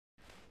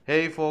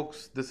Hey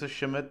folks, this is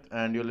Shimit,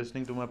 and you're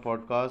listening to my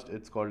podcast.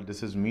 It's called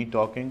This Is Me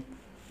Talking,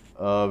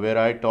 where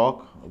I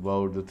talk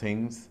about the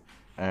things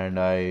and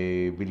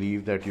I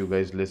believe that you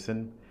guys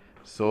listen.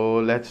 So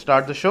let's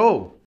start the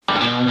show.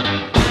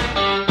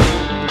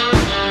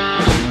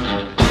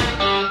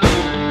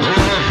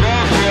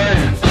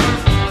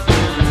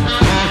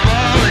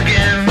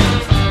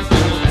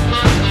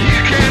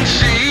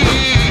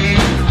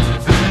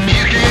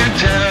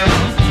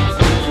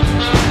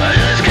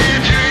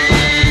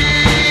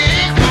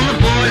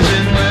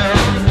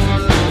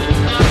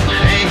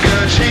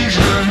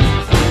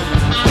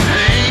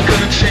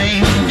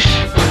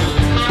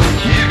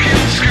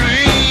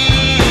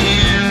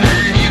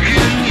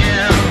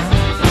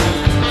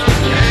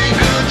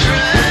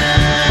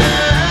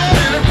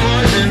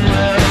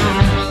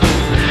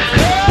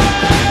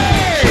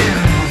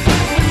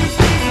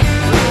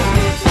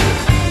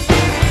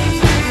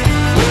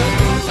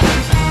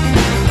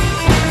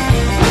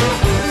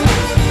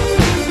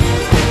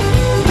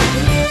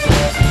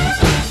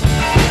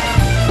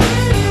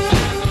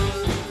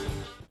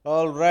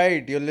 All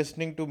right, you're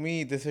listening to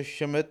me. This is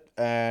Shimit,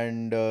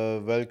 and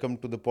welcome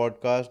to the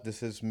podcast.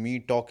 This is me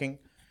talking.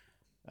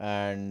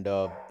 And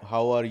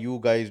how are you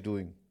guys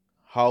doing?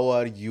 How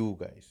are you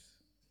guys?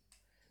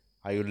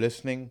 Are you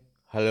listening?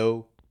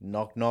 Hello?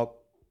 Knock, knock.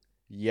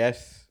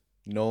 Yes,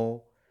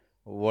 no,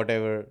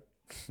 whatever.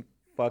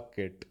 Fuck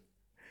it.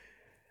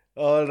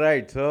 All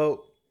right,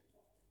 so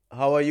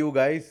how are you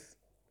guys?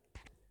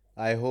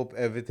 I hope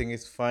everything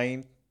is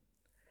fine.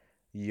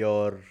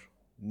 Your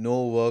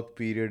no work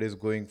period is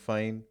going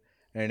fine.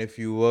 And if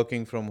you're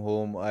working from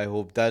home, I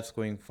hope that's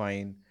going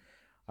fine.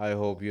 I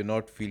hope you're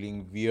not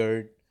feeling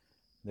weird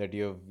that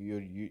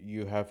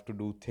you have to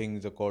do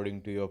things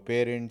according to your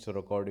parents or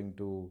according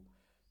to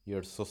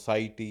your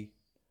society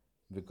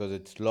because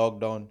it's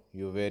lockdown.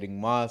 You're wearing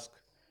mask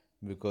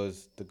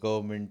because the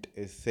government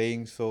is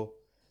saying so.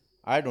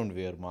 I don't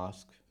wear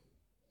mask.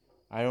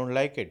 I don't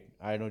like it.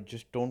 I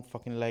don't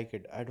fucking like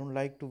it. I don't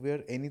like to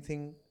wear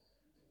anything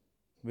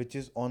which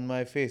is on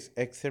my face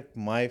except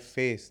my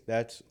face.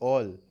 That's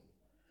all.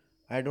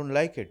 I don't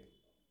like it.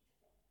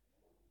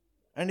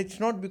 And it's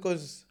not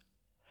because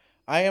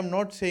I am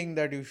not saying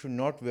that you should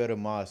not wear a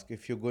mask.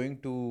 If you're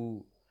going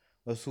to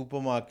a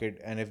supermarket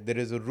and if there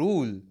is a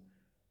rule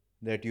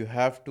that you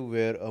have to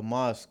wear a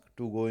mask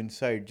to go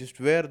inside, just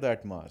wear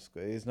that mask.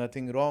 There's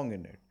nothing wrong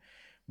in it.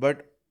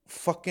 But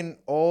fucking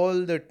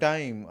all the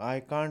time,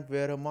 I can't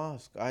wear a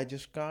mask. I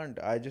just can't.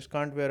 I just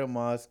can't wear a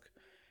mask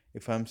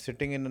if I'm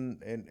sitting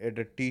at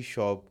a tea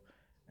shop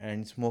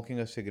and smoking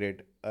a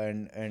cigarette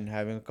and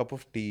having a cup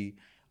of tea.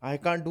 I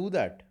can't do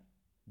that.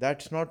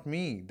 That's not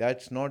me.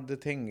 That's not the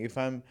thing. If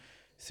I'm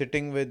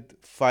sitting with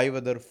five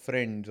other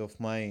friends of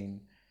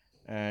mine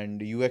and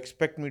you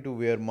expect me to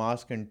wear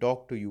mask and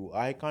talk to you,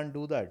 I can't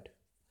do that.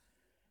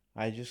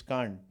 I just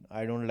can't.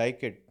 I don't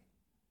like it.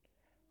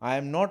 I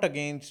am not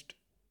against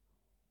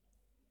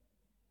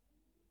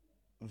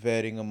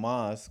wearing a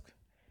mask,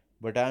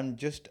 but I'm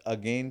just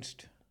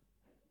against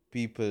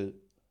people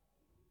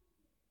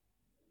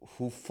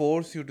who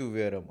force you to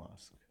wear a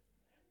mask.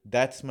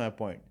 That's my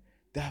point.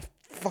 They're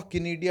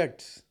fucking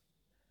idiots.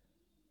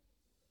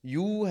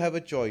 You have a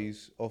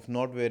choice of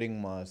not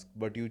wearing mask,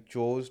 but you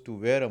chose to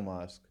wear a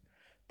mask.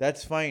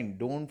 That's fine.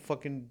 Don't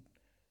fucking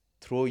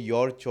throw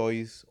your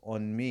choice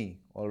on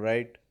me, all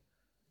right?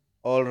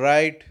 All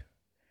right.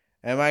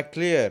 Am I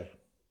clear?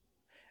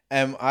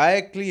 Am I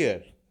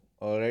clear?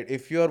 All right.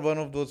 If you are one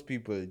of those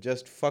people,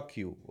 just fuck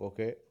you,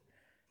 okay?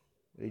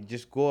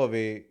 Just go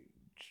away.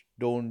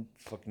 Don't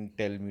fucking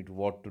tell me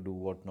what to do,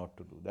 what not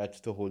to do. That's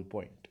the whole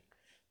point.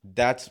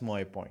 That's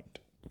my point.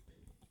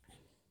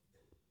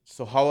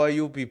 So, how are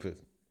you people?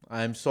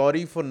 I'm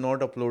sorry for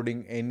not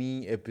uploading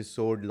any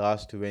episode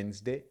last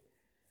Wednesday.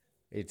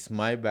 It's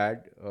my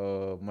bad.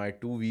 My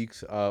 2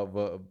 weeks have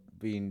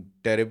been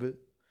terrible.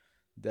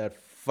 They're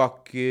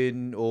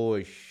fucking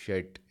oh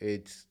shit.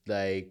 It's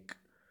like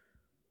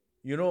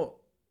you know,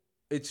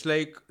 it's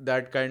like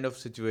that kind of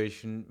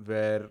situation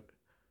where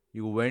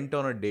you went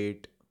on a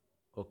date,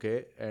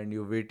 okay, and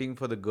you're waiting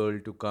for the girl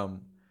to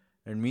come,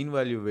 and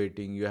meanwhile you're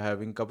waiting, you're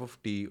having cup of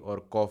tea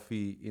or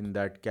coffee in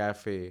that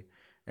cafe,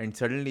 and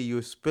suddenly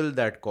you spill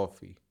that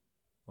coffee,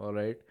 all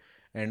right,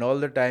 and all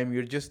the time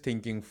you're just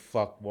thinking,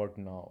 fuck, what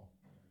now?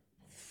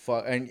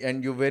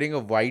 And you're wearing a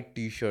white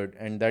t-shirt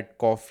and that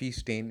coffee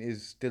stain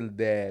is still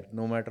there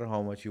no matter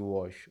how much you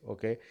wash,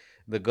 okay,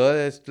 the girl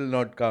has still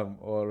not come,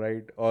 all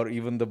right, or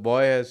even the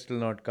boy has still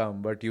not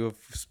come, but you have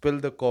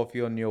spilled the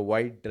coffee on your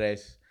white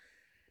dress.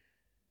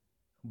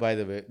 By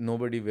the way,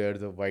 nobody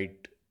wears a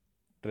white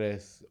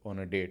dress on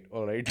a date,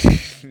 all right.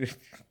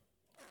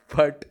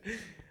 But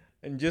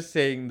I'm just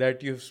saying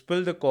that you've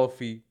spilled the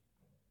coffee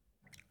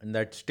and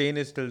that stain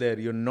is still there,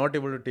 you're not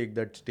able to take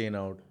that stain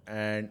out,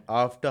 and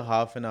after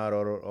half an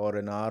hour or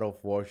an hour of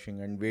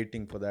washing and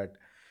waiting for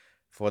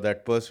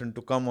that person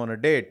to come on a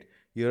date,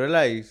 you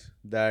realize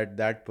that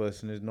that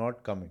person is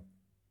not coming.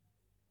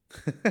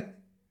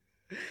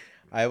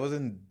 I was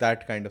in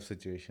that kind of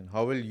situation.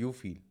 How will you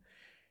feel?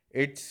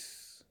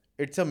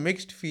 it's a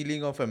mixed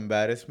feeling of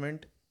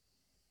embarrassment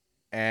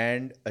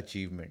and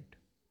achievement,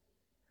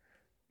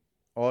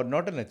 or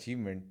not an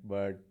achievement,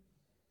 but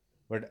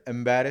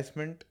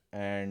embarrassment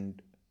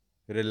and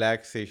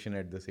relaxation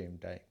at the same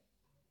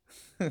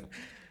time.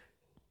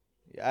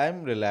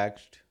 I'm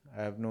relaxed.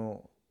 I have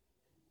no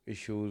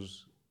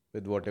issues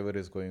with whatever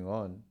is going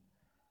on.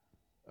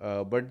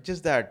 But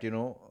just that,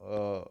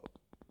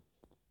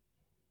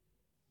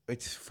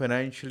 it's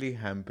financially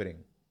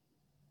hampering,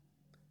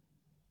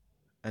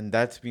 and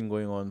that's been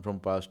going on from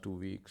past 2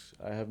 weeks.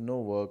 I have no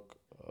work.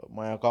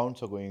 My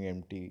accounts are going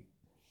empty,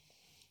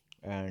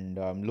 and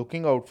I'm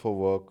looking out for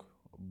work,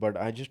 but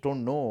I just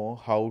don't know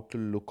how to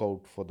look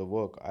out for the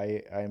work.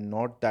 I'm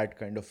not that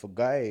kind of a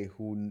guy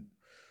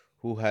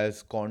who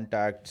has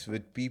contacts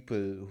with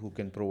people who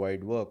can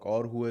provide work,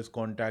 or who has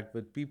contact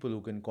with people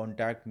who can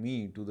contact me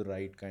to the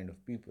right kind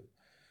of people.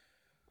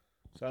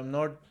 So I'm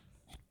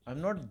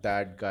not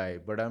that guy,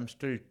 but I'm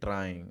still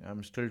trying.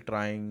 I'm still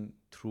trying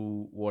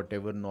through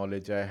whatever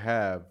knowledge I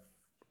have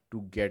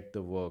to get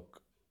the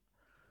work,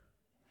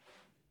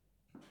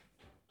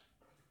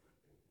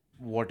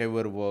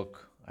 whatever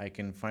work I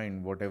can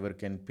find, whatever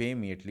can pay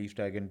me. At least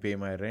I can pay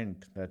my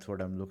rent. That's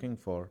what I'm looking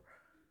for.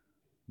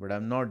 But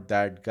I'm not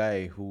that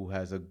guy who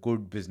has a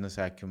good business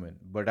acumen.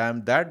 But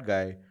I'm that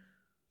guy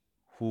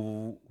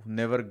who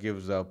never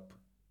gives up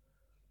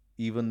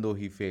even though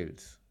he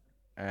fails.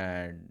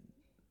 And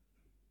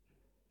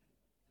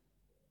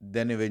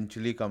then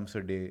eventually comes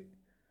a day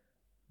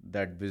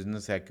that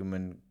business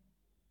acumen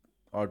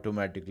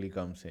automatically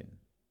comes in.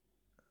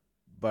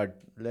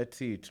 But let's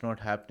see, it's not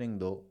happening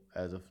though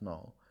as of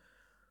now.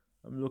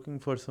 I'm looking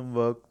for some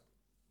work.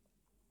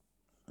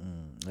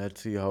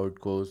 Let's see how it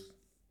goes.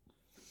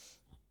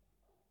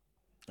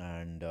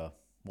 And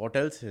what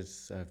else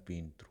has I've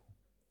been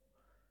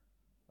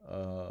through?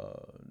 Uh,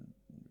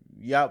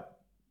 yeah,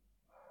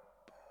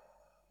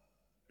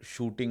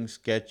 shooting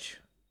sketch,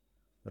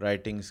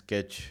 writing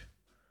sketch.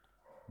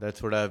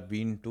 That's what I've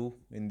been to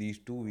in these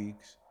 2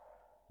 weeks.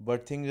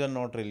 But things are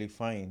not really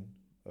fine,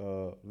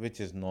 which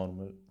is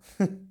normal.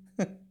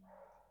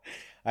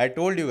 I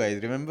told you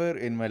guys, remember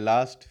in my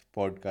last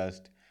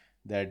podcast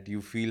that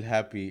you feel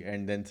happy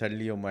and then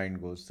suddenly your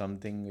mind goes,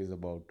 something is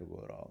about to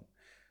go wrong.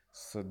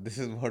 So, this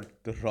is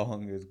what the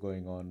wrong is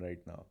going on right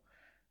now.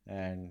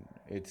 And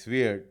it's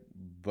weird,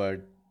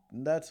 but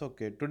that's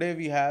okay. Today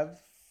we have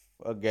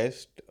a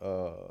guest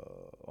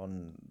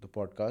on the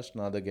podcast,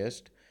 another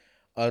guest,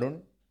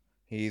 Arun.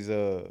 He's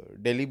a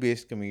Delhi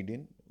based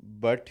comedian,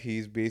 but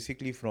he's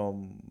basically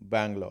from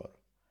Bangalore.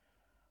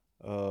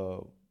 Uh,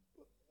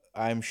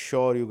 I'm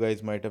sure you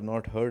guys might have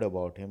not heard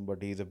about him,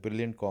 but he's a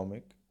brilliant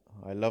comic.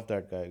 I love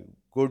that guy.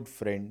 Good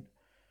friend.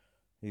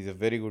 He's a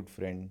very good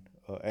friend,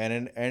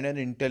 and an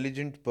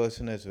intelligent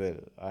person as well.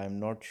 I'm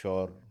not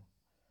sure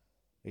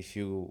if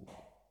you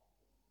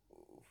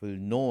will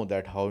know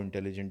that how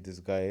intelligent this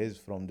guy is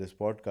from this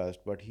podcast,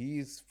 but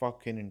he's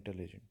fucking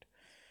intelligent.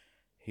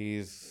 He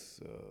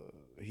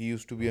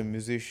used to be a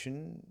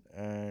musician,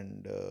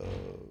 and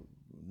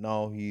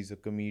now he's a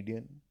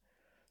comedian,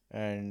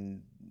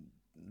 and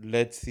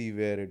let's see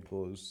where it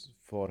goes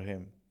for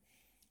him.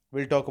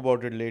 We'll talk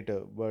about it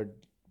later, but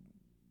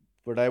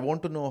I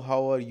want to know,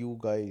 how are you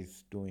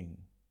guys doing?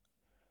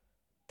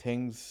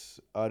 Things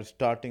are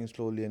starting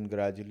slowly and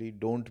gradually.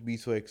 Don't be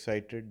so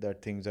excited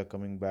that things are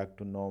coming back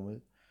to normal.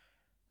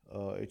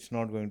 It's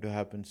not going to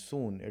happen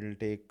soon. It'll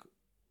take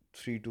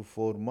 3 to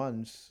 4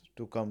 months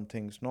to come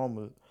things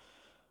normal,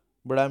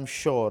 but I'm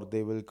sure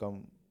they will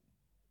come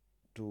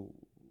to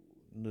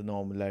the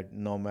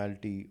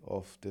normality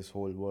of this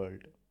whole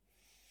world.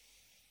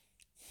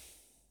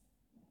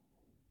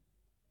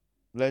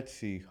 Let's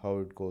see how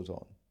it goes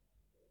on.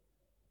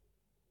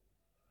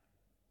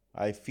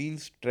 I feel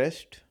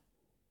stressed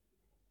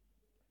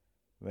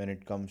when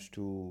it comes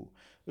to,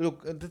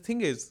 look. The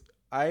thing is,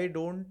 I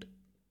don't.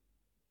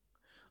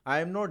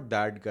 I'm not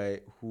that guy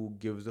who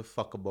gives a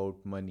fuck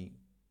about money.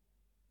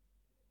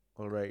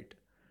 All right,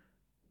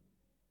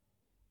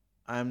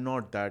 I'm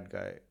not that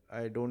guy.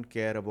 I don't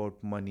care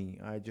about money.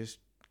 I just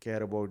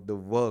care about the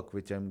work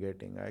which I'm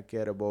getting. I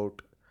care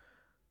about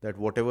that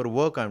whatever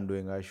work I'm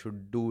doing, I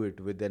should do it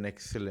with an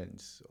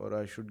excellence, or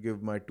I should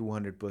give my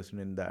 200%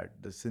 in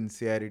that. The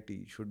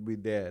sincerity should be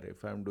there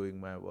if I'm doing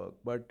my work.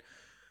 But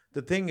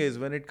the thing is,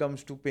 when it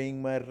comes to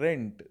paying my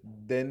rent,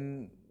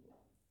 then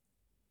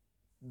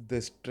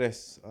the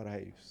stress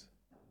arrives.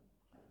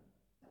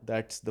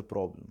 That's the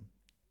problem.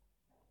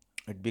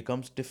 It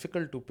becomes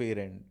difficult to pay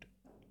rent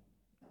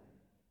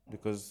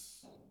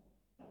because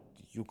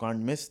you can't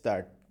miss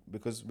that.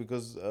 Because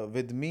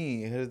with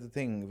me, here's the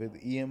thing with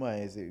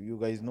EMIs. You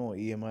guys know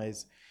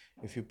EMIs.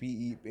 If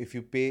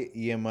you pay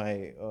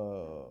EMI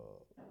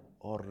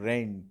or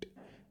rent,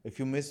 if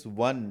you miss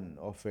one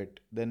of it,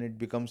 then it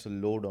becomes a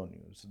load on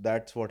you. So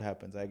that's what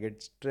happens. I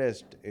get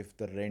stressed if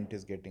the rent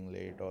is getting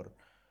late or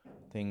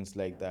things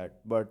like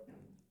that. But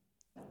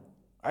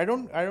I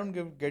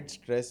don't get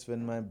stressed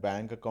when my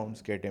bank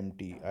accounts get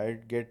empty. I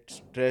get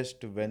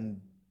stressed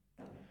when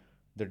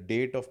the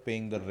date of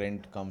paying the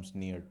rent comes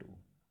near to.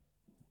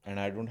 and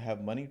I don't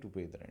have money to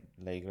pay the rent.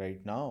 Like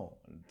right now,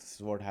 this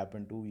is what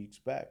happened 2 weeks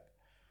back.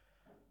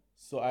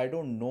 So I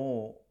don't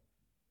know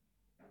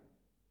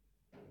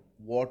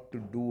what to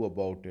do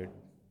about it.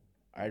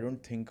 I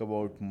don't think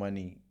about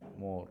money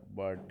more,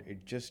 but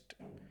it just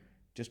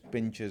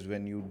pinches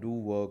when you do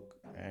work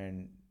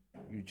and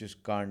you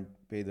just can't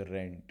pay the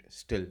rent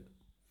still.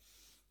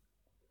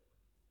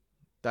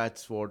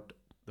 That's what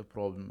the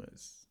problem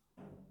is.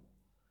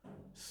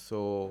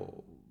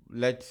 So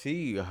let's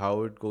see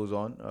how it goes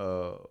on.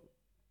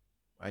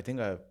 I think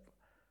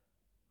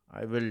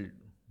I will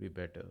be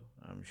better.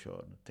 I'm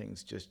sure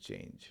things just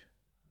change.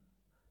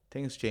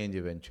 Things change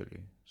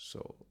eventually.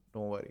 So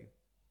don't worry.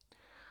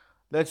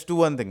 Let's do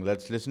one thing.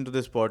 Let's listen to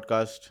this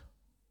podcast.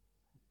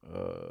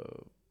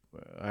 Uh,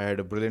 I had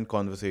a brilliant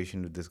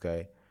conversation with this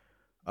guy.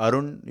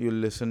 Arun, you'll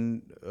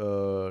listen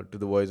to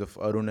the voice of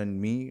Arun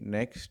and me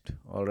next.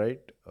 All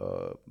right.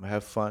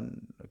 Have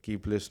fun.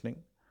 Keep listening.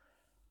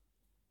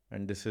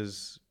 And this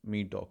is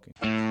me talking.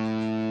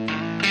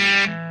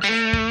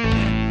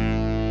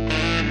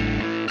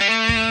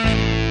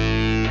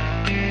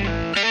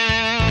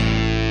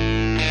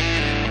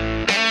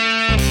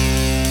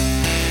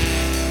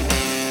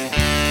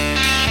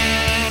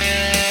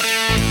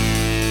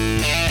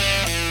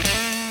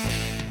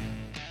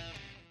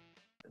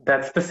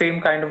 That's the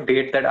same kind of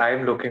date that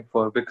I'm looking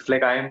for because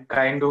like I'm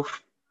kind of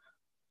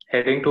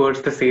heading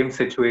towards the same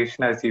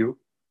situation as you.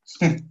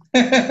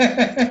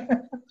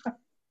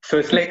 So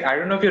it's like I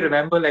don't know if you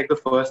remember like the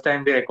first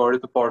time we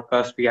recorded the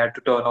podcast, we had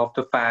to turn off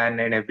the fan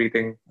and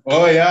everything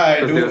Oh yeah,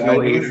 I because there do. was I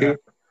no do AC. remember.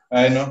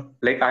 I know.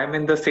 Like I'm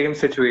in the same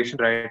situation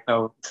right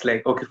now. It's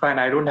like okay, fine,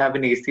 I don't have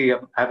an AC. I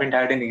haven't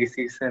had an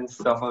AC since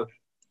summer,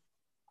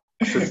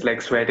 so it's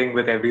like sweating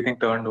with everything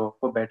turned off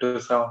for better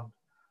sound.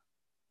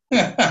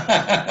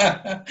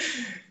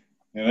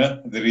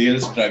 The real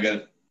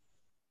struggle.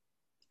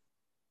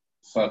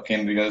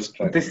 Fucking real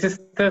struggle. This is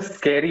the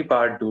scary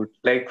part, dude.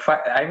 Like,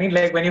 I mean,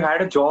 like when you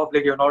had a job,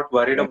 like you're not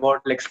worried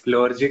about like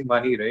splurging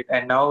money, right?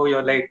 And now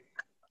you're like,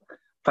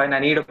 fine, I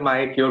need a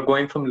mic. You're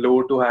going from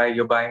low to high.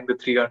 You're buying the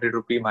 300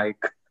 rupee mic,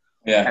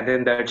 Yeah. and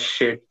then that's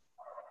shit.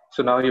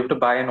 So now you have to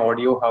buy an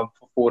audio hub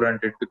for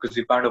 400 because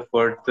you can't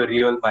afford the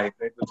real mic,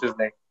 right? Which is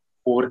like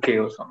 4K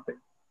or something.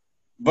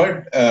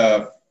 But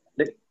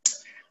Like,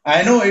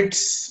 I know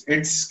it's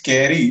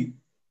scary,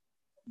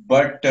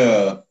 but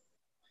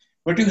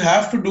you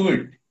have to do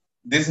it.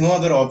 There's no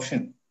other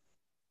option.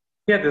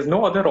 yeah, there's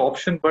no other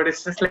option, but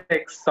it's just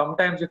like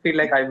sometimes you feel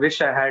like I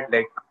wish I had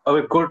like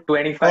a good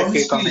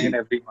 25K coming in Obviously.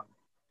 every month.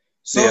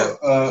 Yeah.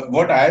 So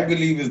what I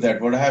believe is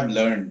that what I have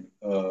learned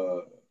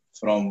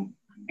from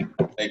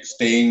like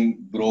staying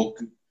broke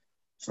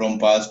from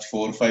past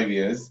 4 or 5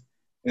 years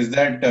is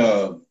that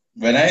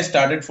when I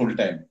started full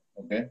time,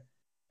 okay,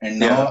 and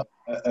Yeah. now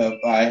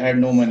I had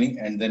no money,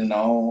 and then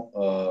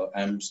now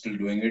I'm still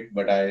doing it,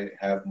 but I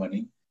have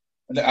money.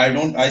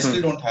 I still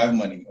Hmm. don't have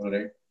money. All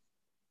right.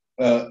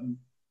 Uh,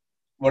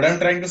 what I'm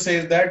trying to say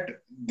is that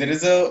there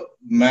is a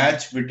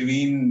match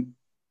between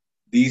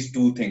these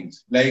two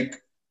things.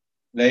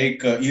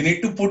 You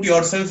need to put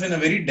yourself in a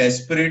very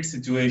desperate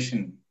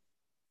situation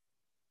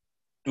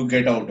to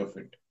get out of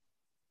it.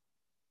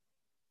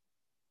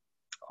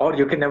 Or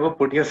you can never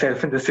put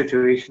yourself in the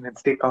situation and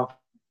stay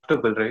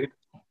comfortable, right?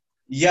 Like,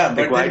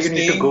 Yeah, why do you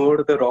need to go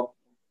to the rock?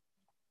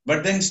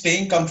 but then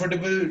staying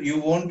comfortable, you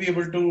won't be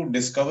able to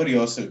discover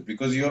yourself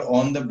because you're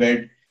on the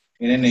bed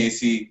in an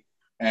AC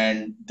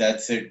and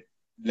that's it.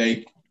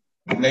 Like,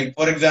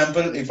 for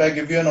example, if I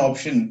give you an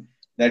option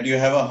that you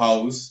have a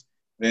house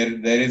where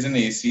there is an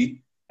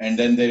AC and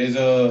then there is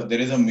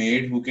a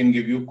maid who can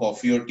give you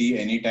coffee or tea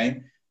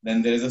anytime,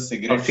 then there is a Oh,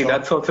 cigarette see, shop.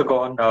 that's also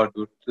gone now,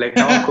 dude. Like,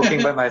 now I'm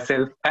cooking by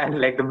myself, and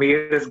like the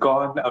maid is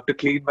gone. I have to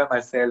clean by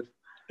myself,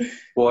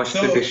 wash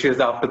the So, dishes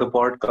after the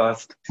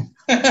podcast.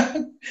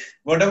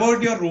 what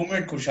about your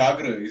roommate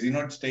Kushagra? Is he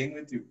not staying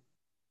with you?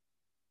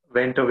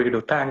 Went away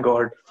to thank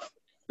God.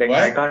 Like,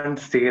 I Why? can't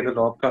stay the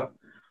lockdown.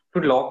 To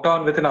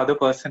lockdown with another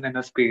person in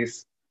a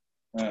space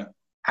Uh,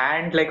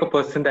 and like a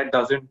person that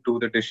doesn't do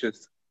the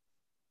dishes.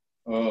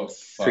 oh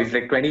So he's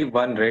fuck. like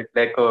 21, right?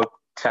 Like a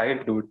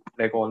child, dude,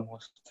 like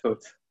almost. So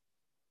it's,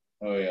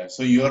 Oh yeah.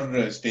 So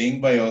you're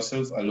staying by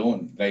yourself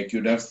alone. Like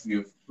you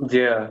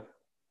yeah.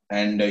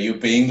 and you're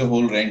paying the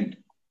whole rent.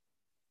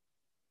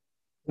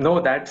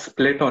 No, that's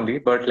split only,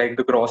 but like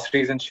the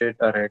groceries and shit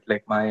are at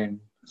like my end.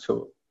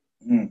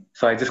 Hmm.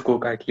 So I just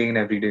cook, I clean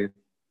every day.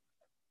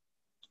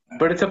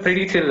 But it's a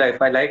pretty chill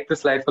life. I like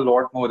this life a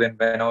lot more than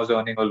when I was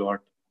earning a lot.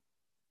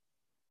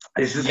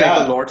 It's just like a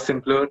Yeah. lot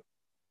simpler.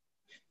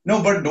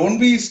 No, but don't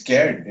be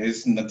scared.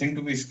 There's nothing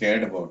to be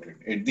scared about it.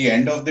 At the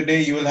end of the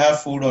day, you will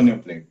have food on your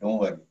plate. Don't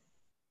worry.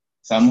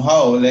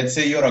 Somehow, let's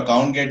say your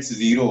account gets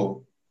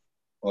zero,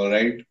 all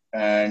right,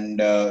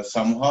 and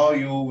somehow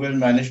you will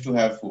manage to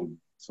have food.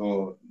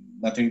 So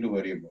nothing to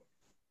worry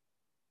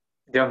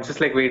Yeah, I'm just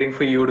like waiting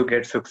for you to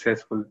get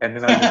successful, and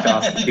then I'll just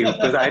ask you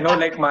because I know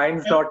like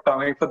mine's not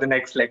coming for the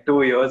next like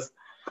 2 years.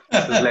 So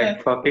it's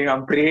like about. fucking.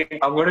 I'm praying.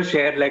 I'm gonna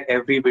share like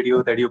every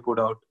video that you put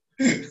out.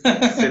 It's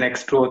the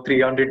next 2 or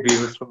 300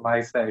 views from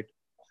my side.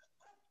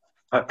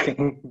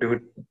 Fucking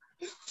dude.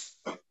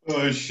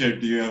 Oh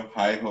shit, you have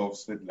high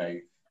hopes with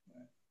life.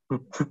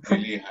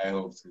 Really high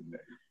hopes with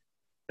life.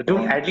 Dude,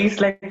 Don't at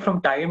least like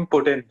from time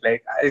put in,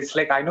 like it's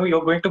like I know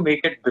you're going to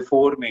make it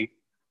before me.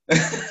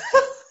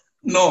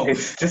 No,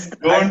 It's just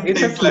don't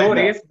it's a think slow like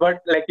that. race,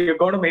 but like you're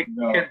going to make it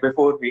No.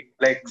 before me.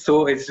 Like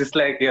so, it's just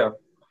like yeah,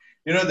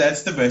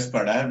 That's the best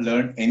part. I have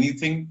learned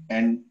anything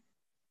and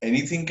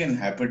anything can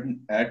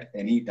happen at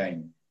any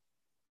time.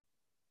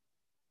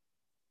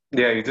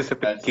 yeah. You just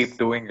have to keep That's,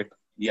 doing it,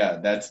 yeah,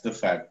 that's the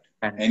fact.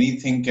 and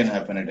Anything can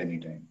happen at any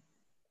time.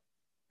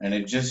 And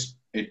this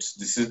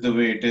is the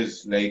way it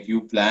is. Like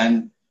you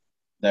plan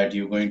that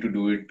you're going to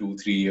do it 2,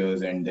 3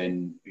 years and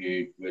then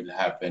it will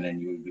happen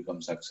and you will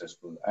become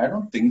successful. I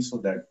don't think so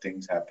that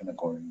things happen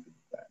according to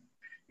the plan.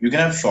 You can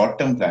have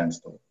short-term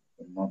plans though,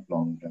 but not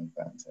long-term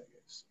plans, I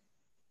guess.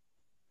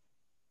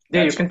 yeah,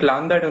 you That's can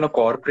plan that in a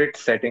corporate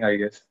setting, I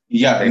guess.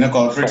 Yeah, in a Like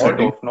corporate sort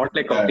setting. of, not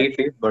like Yeah,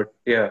 completely, but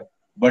yeah.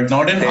 but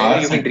not in There our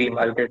you can setting. dream.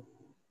 I'll get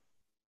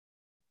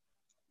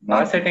our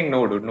Not setting.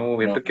 No, dude, no.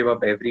 We have no. to give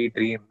up every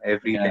dream, Yeah.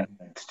 everything.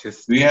 It's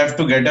just We have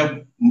to get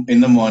up in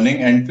the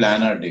morning and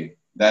plan our day.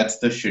 That's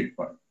the shit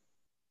part.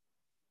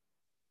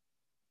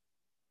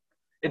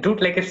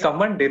 dude. Like if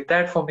someone did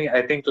that for me,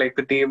 I think like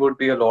the day would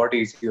be a lot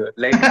easier.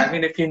 Like I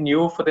mean, if you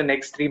knew for the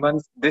next 3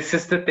 months, this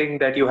is the thing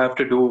that you have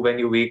to do when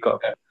you wake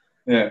up.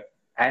 Yeah.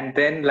 And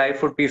then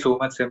life would be so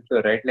much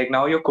simpler, right? Like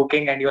now you're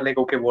cooking and you're like,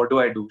 okay, what do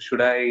I do?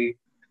 Should I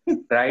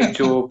write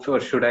jokes or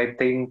should I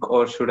think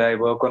or should I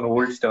work on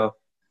old stuff?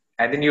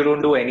 And then you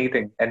don't do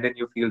anything and then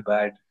you feel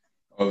bad.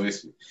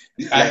 Obviously.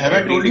 It's I like have I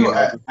every told day you you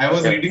have I, to, I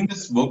was yeah, reading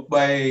this book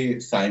by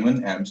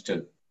Simon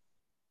Amstel,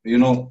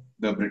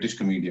 the British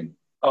comedian,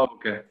 oh,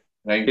 okay,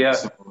 right? yeah,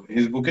 So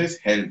his book is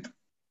Help.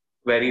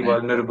 very And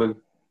vulnerable.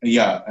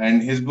 yeah,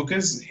 and his book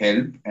is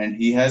Help, and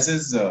he has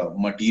his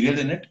material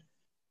in it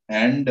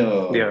and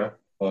Yeah,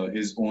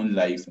 his own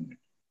life in it.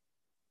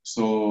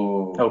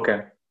 So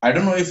okay. I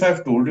don't know if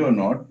I've told you or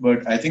not,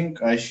 but I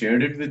think I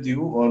shared it with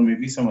you or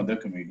maybe some other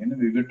comedian.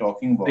 We were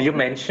talking You about it.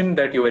 mentioned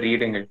that you were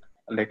reading it.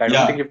 Like, I don't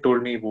Yeah. think you've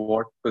told me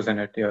what was in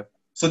it. Yeah.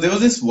 So there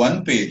was this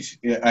one page,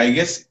 I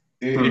guess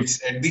Hmm.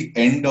 it's at the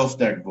end of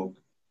that book,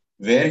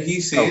 where he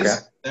Okay.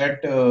 says that,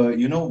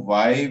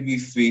 why we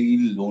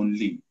feel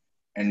lonely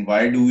and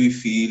why do we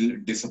feel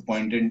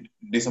disappointed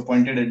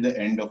at the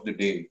end of the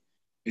day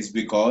is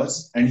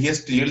because, and he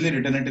has clearly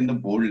written it in the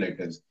bold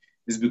letters,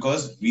 is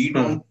because we Hmm.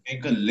 don't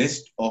make a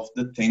list of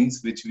the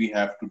things which we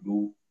have to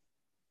do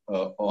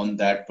on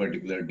that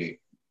particular day.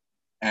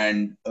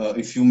 And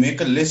if you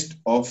make a list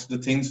of the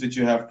things which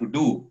you have to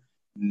do,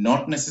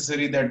 not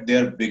necessary that they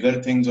are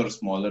bigger things or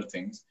smaller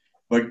things,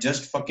 but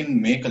just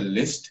fucking make a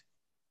list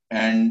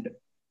and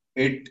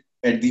it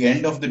at the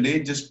end of the day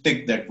just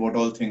tick that what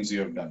all things you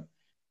have done.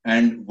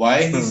 And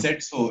why he Hmm.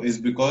 said so is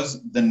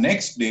because the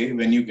next day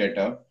when you get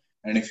up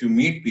and if you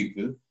meet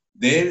people,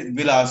 they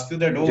will ask you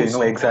that, Yeah, oh, you know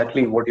so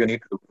exactly what you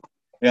need to do.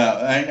 yeah,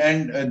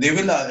 and they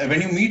will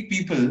when you meet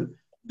people,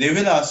 they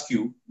will ask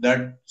you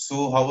that.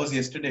 So how was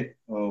yesterday?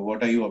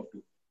 What are you up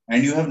to?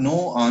 And you have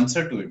no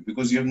answer to it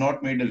because you have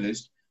not made a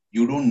list.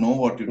 You don't know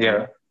what you did.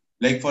 Yeah.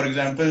 Like for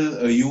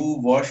example, you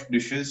wash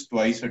dishes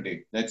twice a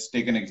day. Let's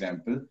take an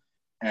example,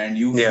 and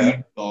you Yeah.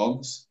 feed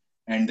dogs,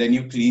 and then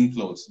you clean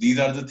clothes. These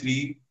are the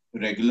three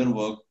regular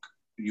work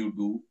you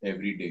do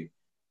every day.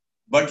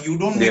 But you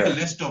don't make a Yeah.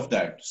 list of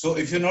that. So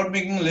if you're not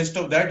making a list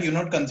of that, you're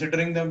not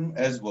considering them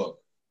as work.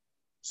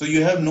 So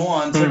you have no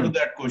answer to Hmm.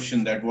 that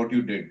question that what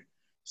you did.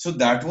 So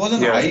that was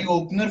an Yeah. eye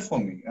opener for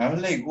me. I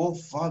was like, oh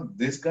fuck,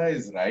 this guy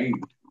is right.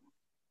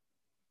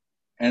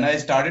 And I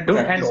started Dude,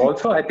 and practicing.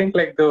 also I think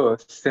like the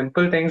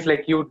simple things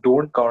like you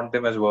don't count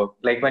them as work.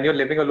 Like when you're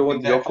living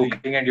alone, you're Exactly.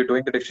 cooking and you're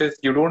doing the dishes.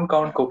 You don't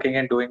count Yeah. cooking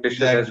and doing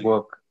dishes as Exactly.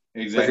 work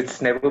because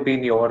it's Exactly. never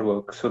been your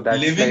work. So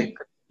that's like,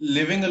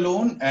 Living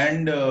alone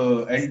and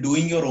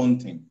doing your own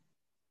thing.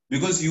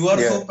 Because you are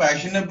yeah, so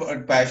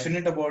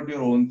passionate about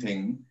your own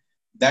thing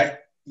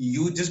that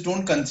you just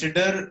don't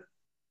consider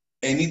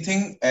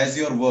anything as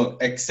your work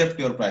except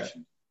your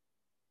passion.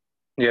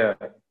 yeah,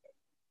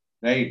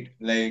 Right?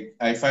 Like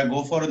if I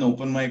go for an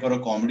open mic or a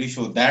comedy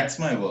show, that's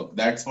my work.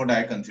 That's what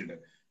I consider,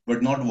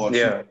 but not washing.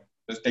 yeah.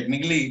 Because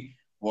technically,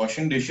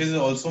 washing dishes is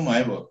also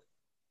my work.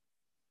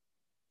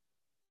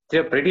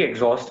 Yeah, pretty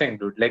exhausting,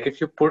 dude. Like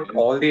if you put It is-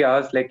 all the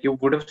hours, like you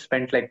would have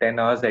spent like 10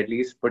 hours at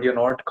least, but you're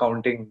not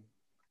counting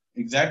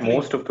Exactly.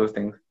 most of those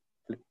things.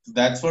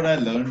 That's what I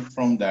learned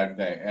from that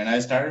guy, and I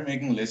started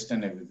making lists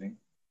and everything.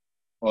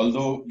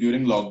 Although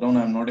during lockdown,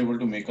 I'm not able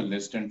to make a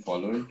list and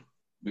follow it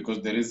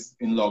because there is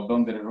in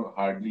lockdown there are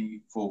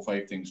hardly 4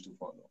 5 things to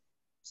follow.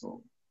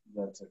 So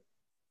that's it.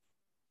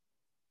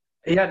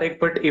 Yeah, like,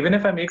 but even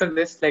if I make a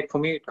list, like for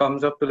me, it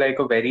comes up to like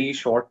a very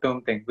short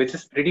term thing, which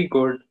is pretty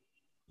good.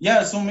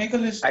 Yeah. So make a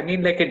I list.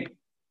 mean, like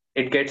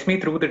it gets me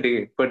through the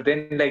day, but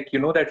then like you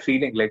know that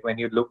feeling like when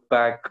you look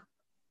back,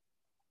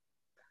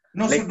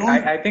 No. So like don't.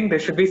 I think there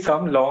should be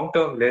some long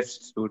term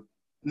lists, dude,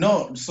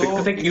 No. because So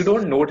like you if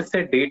don't notice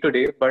it day to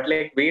day, but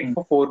like wait hmm,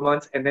 for 4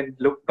 months and then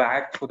look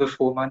back for those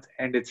 4 months,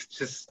 and it's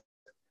just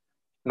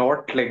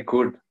not like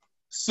good.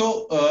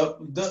 So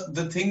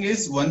the thing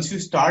is, once you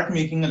start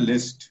making a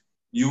list,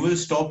 you will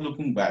stop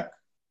looking back.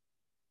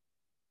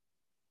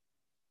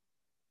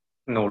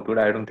 No, dude,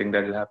 I don't think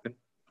that'll happen.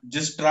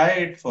 Just try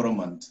it for a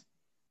month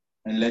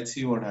and let's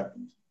see what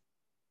happens.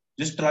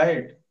 Just try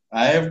it.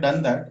 I have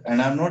done that,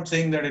 and I'm not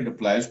saying that it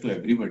applies to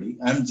everybody.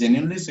 I'm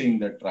genuinely saying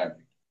that try it.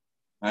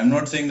 I'm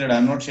not saying that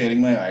I'm not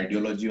sharing my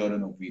ideology or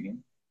an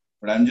opinion,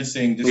 but I'm just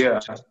saying Yeah.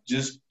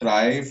 just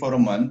try for a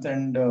month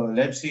and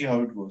let's see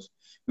how it goes.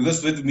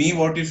 Because with me,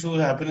 what used to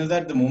happen is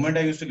that the moment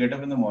I used to get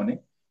up in the morning,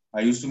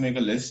 I used to make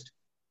a list,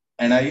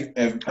 and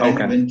and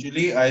Okay.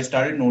 eventually I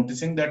started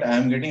noticing that I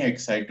am getting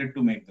excited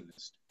to make the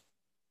list.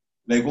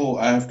 Like, oh,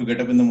 I have to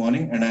get up in the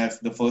morning, and I have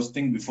the first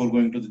thing before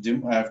going to the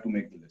gym, I have to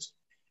make the list.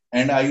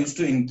 And I used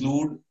to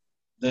include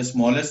the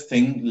smallest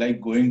thing,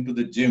 like going to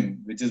the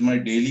gym, which is my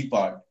daily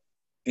part,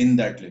 in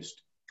that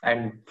list.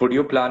 And would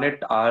you plan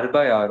it hour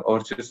by hour or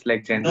just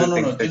like No, general no,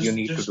 things no, that you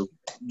need to do?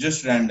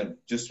 just random,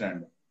 just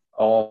random.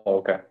 Oh,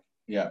 okay.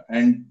 Yeah,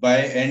 and by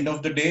end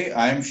of the day,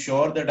 I am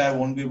sure that I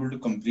won't be able to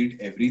complete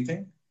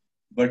everything,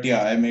 but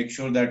yeah, I make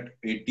sure that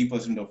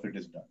 80% of it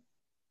is done.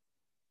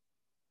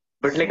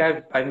 But like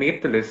So, I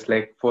made the list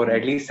like for hmm.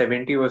 at least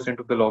 70%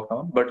 of the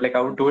lockdown, but like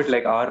I would do it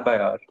like hour by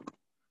hour.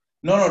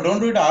 No, no, don't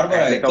do it hour by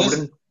And hour. like I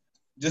wouldn't.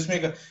 Just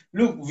make a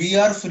look. We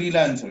are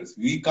freelancers.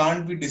 We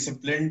can't be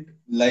disciplined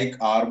like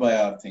hour by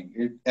hour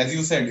thing. As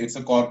you said, it's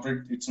a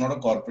corporate. It's not a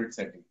corporate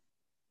setting,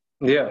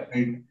 Yeah.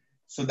 right?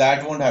 So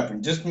that won't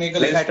happen. Just make a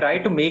Like I list.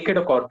 tried to make it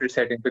a corporate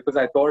setting because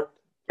I thought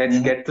let's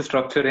Mm-hmm. get the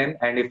structure in,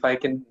 and if I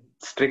can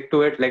stick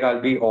to it, like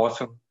I'll be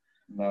awesome.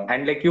 No.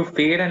 And like you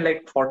fail in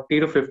like 40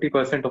 to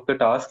 50% of the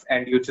tasks,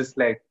 and you just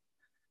like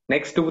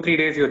next 2 3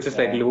 days you're just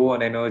like Yeah. low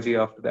on energy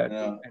after that, dude,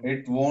 No, and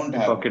it won't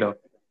you fuck it happen. up.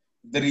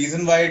 The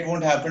reason why it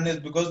won't happen is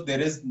because there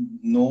is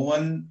no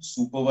one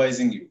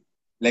supervising you.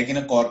 Like in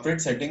a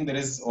corporate setting, there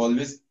is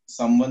always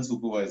someone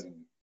supervising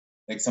you,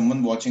 like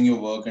someone watching your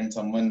work and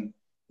someone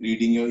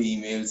reading your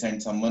emails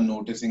and someone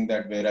noticing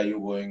that where are you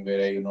going,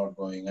 where are you not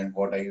going, and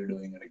what are you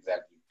doing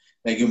exactly.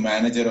 Like your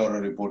manager or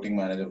a reporting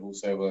manager,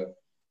 whosoever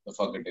the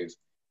fuck it is.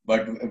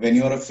 But when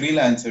you are a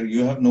freelancer,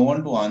 you have no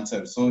one to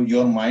answer. So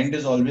your mind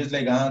is always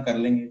like, ah, kar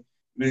lenge,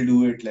 we'll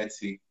do it, let's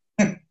see.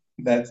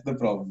 That's the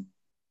problem.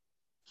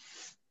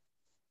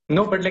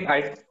 No, but like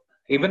I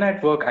even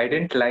at work I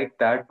didn't like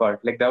that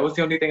part. Like that was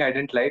the only thing I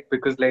didn't like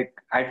because like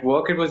at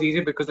work it was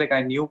easy because like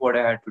I knew what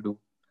I had to do.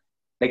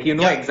 Like you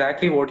know Yeah,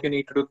 exactly what you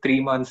need to do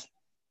 3 months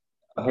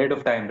ahead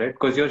of time, right?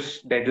 Because your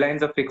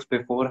deadlines are fixed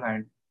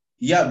beforehand.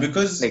 yeah,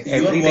 because Like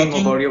you are everything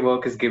about working. your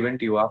work is given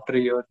to you after a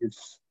year.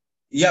 It's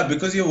Yeah,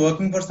 because you're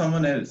working for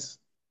someone else.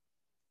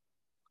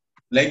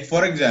 Like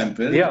for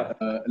example, yeah,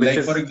 which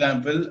is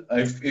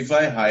if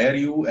I hire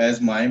you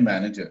as my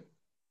manager,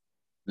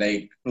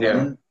 like yeah,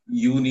 Arun,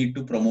 you need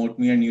to promote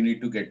me and you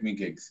need to get me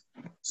gigs.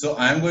 So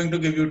I'm going to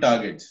give you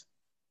targets,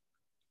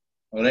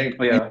 all right,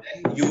 and yeah.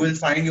 then you will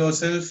find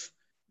yourself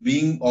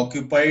being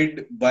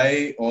occupied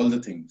by all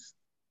the things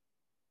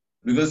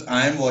because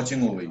I am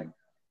watching over you.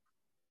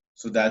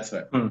 So that's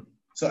why. Hmm.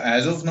 So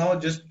as of now,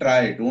 just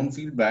try. Don't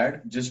feel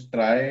bad. Just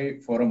try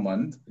for a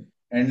month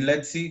and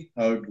let's see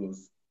how it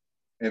goes.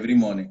 Every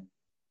morning,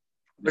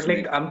 But just like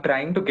make it. I'm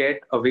trying to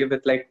get away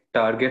with like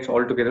targets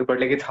altogether, but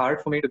like it's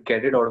hard for me to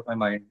get it out of my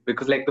mind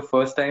because like the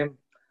first time,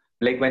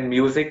 like when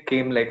music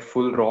came like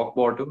full rock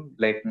bottom,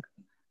 like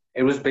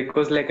it was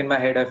because like in my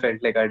head I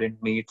felt like I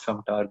didn't meet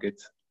some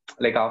targets.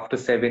 Like after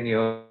 7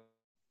 years,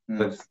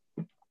 Hmm.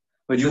 which was like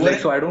so I You don't were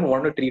want in. to treat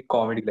comedy like that.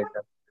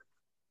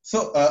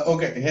 So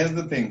okay. Here's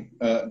the thing.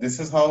 This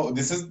is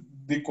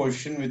the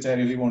question which I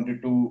really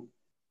wanted to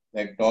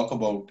like talk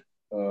about.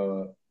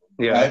 Uh,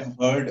 Yeah, I've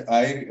heard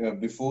I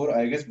before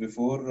I guess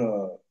before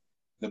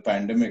the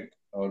pandemic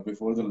or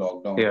before the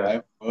lockdown, yeah,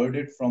 I've heard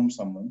it from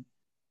someone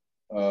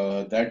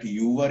that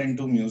you were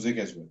into music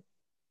as well.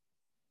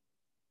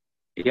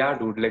 yeah,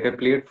 dude. Like I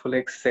played for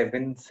like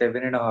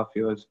 7.5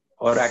 years,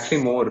 or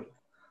actually more.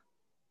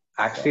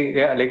 Actually,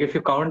 yeah, like if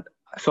you count,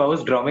 so I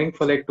was drumming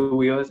for like 2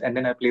 years, and then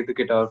I played the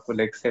guitar for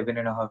like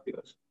 7.5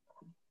 years,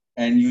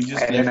 And you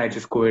just and then I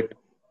just quit.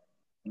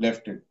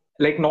 left it.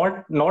 Like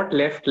not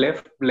left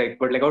like,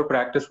 but like I would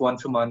practice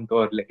once a month,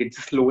 or like it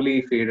just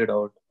slowly faded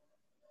out.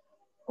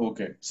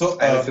 Okay. So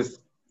I was just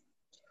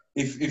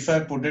if I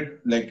put it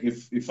like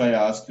if I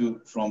ask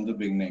you from the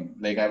beginning,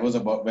 like I was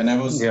about when I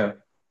was yeah,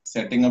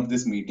 setting up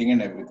this meeting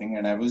and everything,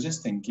 and I was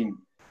just thinking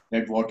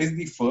that what is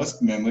the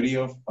first memory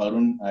of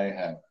Arun I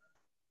have?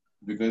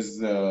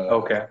 Because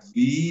okay,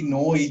 we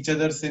know each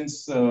other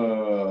since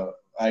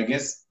I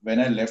guess when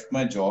I left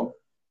my job,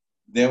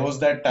 there was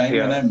that time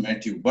when yeah, I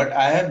met you, but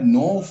I have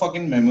no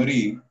fucking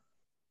memory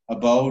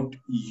about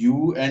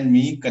you and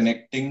me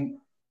connecting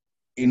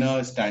in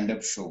a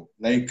stand-up show.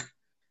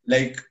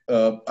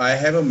 I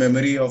have a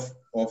memory of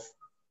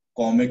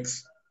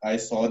comics. I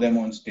saw them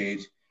on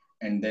stage,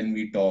 and then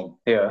we talked,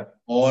 yeah.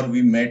 or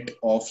we met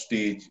off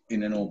stage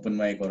in an open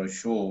mic or a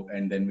show,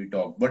 and then we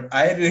talked. But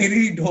I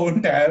really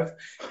don't have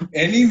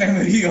any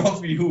memory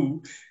of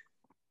you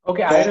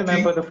Okay, I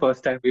remember talking. the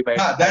first time we met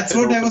Ah, at that's an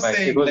what I open was mic. It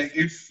saying. Like,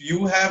 was if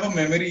you have a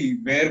memory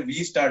where we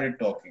started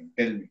talking,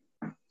 tell me.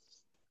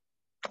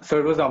 so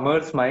it was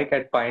Amar's mic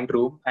at Pine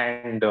Room,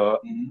 and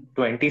Mhm.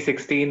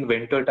 2016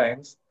 winter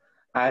times.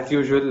 As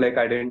usual, like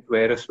I didn't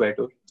wear a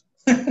sweater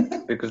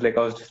because like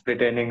I was just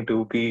pretending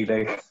to be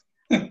like,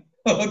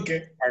 Okay.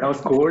 and I was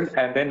cold,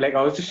 and then like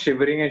I was just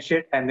shivering and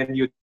shit, and then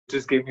you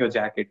just gave me a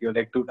jacket. You're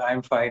like, dude,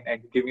 I'm fine,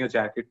 and you give me a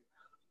jacket,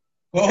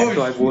 and Oh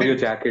so I wore your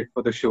shit. jacket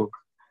for the show.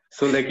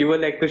 So like you were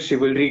like the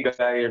chivalry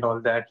guy and all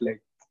that.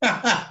 Like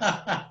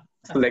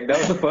so like that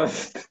was the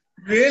first.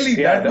 Really?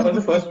 Yeah, That that was was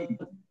the the first first.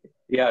 one.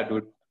 Yeah,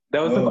 dude.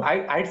 That was the. Oh,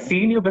 I'd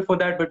seen you before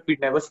that, but we'd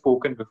never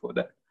spoken before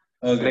that.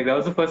 So like okay. that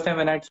was the first time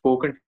when I'd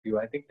spoken to you.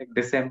 I think like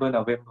December,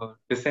 November,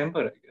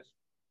 December, I guess.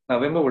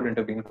 November wouldn't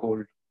have been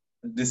cold.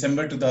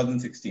 December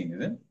 2016,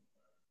 is it?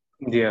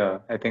 Yeah,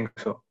 I think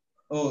so.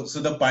 Oh,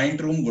 so the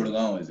Pint Room,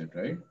 Gurgaon, is it,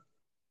 right?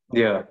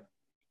 Yeah.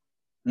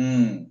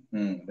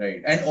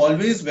 Right. And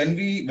always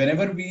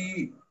whenever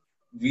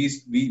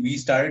we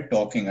started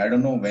talking, I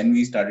don't know when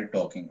we started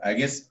talking. I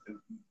guess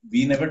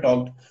we never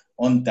talked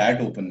on that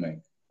open mic,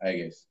 I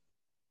guess.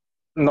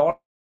 Not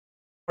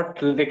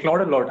like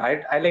not a lot.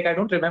 I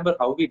don't remember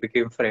how we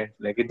became friends.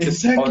 Like it's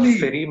just on Exactly.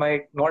 Ferry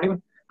my not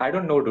even I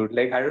don't know, dude.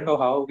 Like I don't know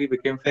how we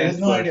became There is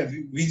friends, no but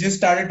idea. We just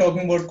started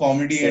talking about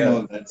comedy and yeah.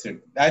 all. That's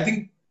it. I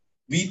think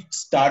we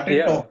started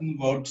Yeah. talking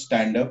about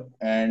stand up,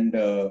 and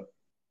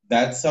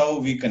that's how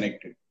we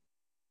connected.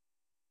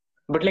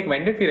 But like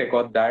when did we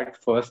record that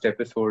first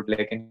episode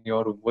like in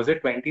your room? Was it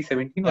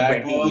 2017 or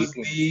That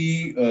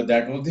 2018?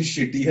 was the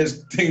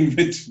shittiest thing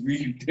which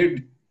we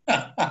did.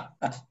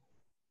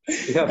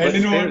 Yeah, And but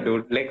you know still, what?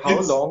 dude, like how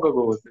It's long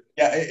ago was it?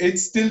 Yeah,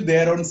 it's still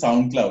there on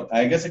SoundCloud.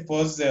 I guess it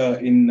was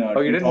in Oh,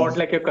 you didn't want 2000.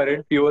 like your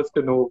current viewers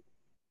to know.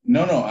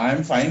 No, no,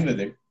 I'm fine with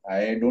it.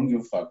 I don't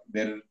give a fuck.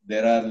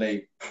 There are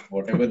like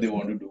whatever they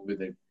want to do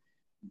with it.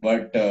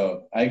 But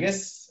I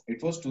guess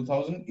it was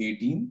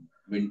 2018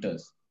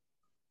 winters.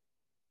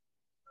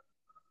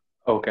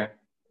 Okay.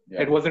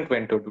 Yeah, It wasn't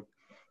winter, dude.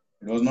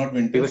 it was not We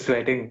were winters.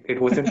 sweating.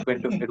 It wasn't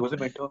winter. It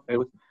wasn't winter. It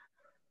was.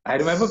 I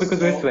remember because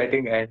we were So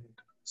sweating and.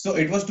 so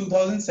it was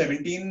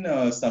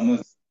 2017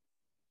 summers.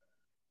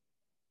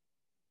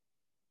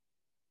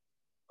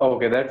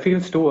 Okay, that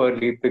feels too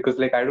early because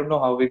like I don't know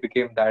how we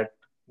became that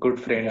good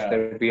friends Yeah,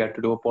 that we had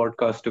to do a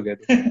podcast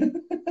together.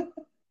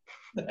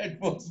 that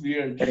was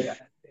weird. Like,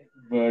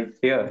 But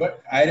yeah,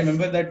 I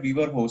remember that we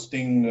were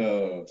hosting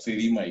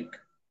Siri Mike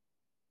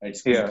at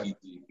yeah.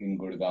 Speakeasy in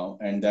Gurgaon,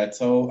 and that's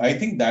how I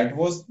think that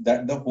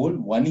the whole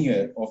 1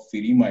 year of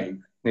Siri Mike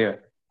Yeah.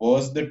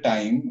 was the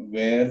time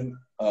where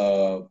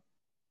uh,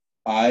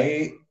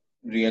 I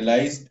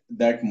realized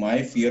that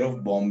my fear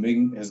of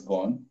bombing has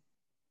gone,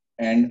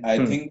 and I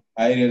Hmm. think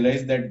I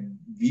realized that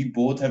we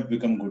both have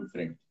become good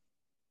friends.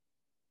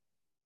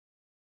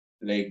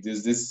 Like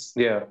there's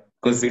Yeah.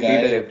 Because this we'd be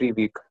there guy every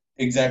week.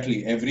 exactly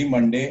every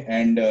Monday,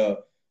 and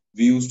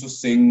we used to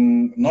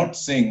sing, not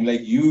sing,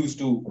 like you used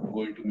to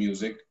go into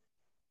music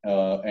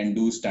and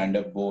do stand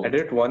up I both. did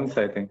it once,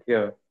 I think.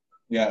 Yeah.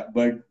 Yeah,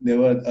 but there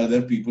were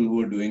other people who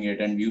were doing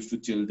it, and we used to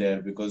chill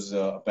there because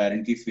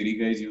apparently Philly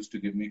guys used to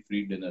give me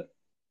free dinner.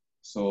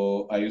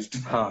 So I used to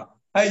Huh.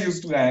 I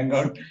used to hang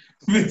out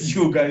with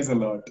you guys a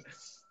lot.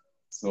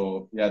 So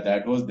yeah,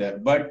 that was there.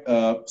 But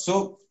so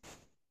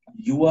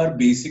you are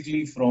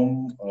basically from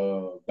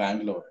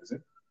Bangalore, is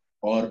it,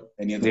 or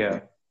any other Yeah.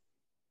 place?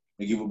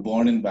 Like you were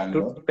born in Dude,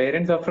 Bangalore. my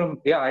parents are from.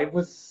 Yeah,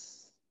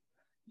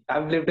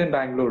 I've lived in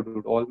Bangalore,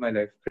 dude, all my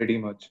life, pretty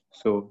much.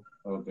 So,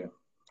 Okay.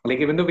 like,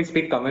 even though we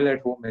speak Tamil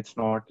at home, it's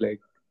not like,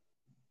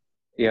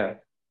 yeah,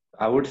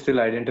 I would still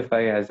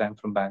identify as I'm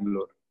from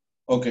Bangalore.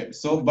 Okay.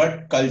 So,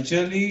 but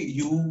culturally,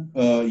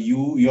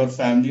 your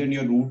family and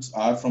your roots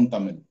are from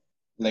Tamil,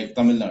 like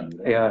Tamil Nadu,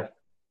 right? Yeah,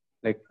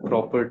 like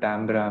proper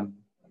Tambram.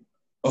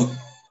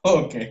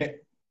 Okay.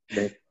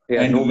 Like,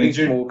 yeah, And nobody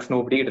legit, smokes,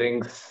 nobody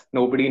drinks,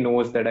 nobody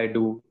knows that I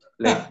do.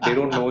 Like, they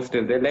don't know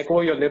still. They're like,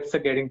 oh, your lips are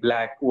getting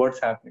black. What's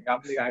happening?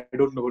 I'm like, I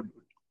don't know, dude.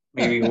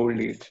 Maybe old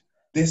age.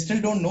 they still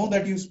don't know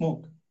that you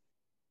smoke.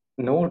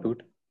 No,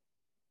 dude.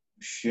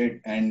 Shit.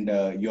 And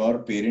your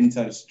parents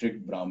are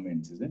strict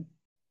Brahmins, is it?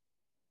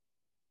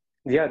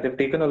 Yeah, they've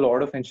taken a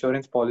lot of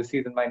insurance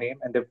policies in my name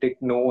and they've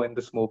taken no in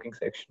the smoking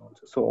section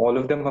also. So all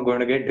of them are going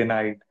to get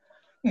denied.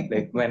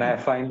 Like when I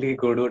finally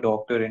go to a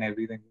doctor and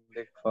everything,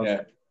 like fuck.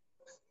 Yeah.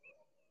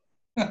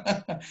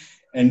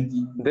 And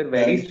They're uh,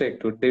 very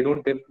strict, dude.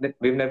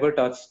 We've never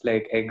touched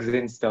like eggs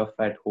and stuff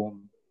at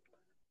home.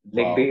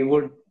 Like wow. they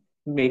would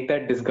make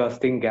that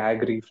disgusting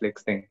gag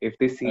reflex thing if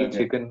they see Okay.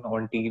 chicken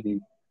on TV.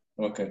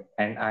 Okay.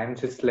 And I'm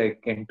just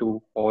like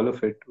into all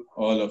of it, dude.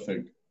 All of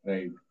it.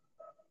 Right.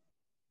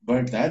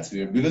 But that's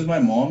weird because my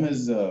mom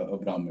is a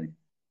Brahmin,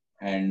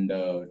 and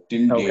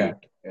Okay.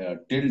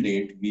 till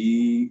date,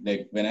 we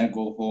like when I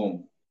go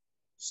home,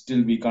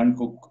 still we can't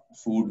cook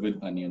food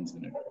with onions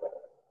in it.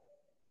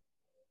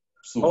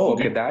 So Oh,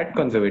 okay. forget, That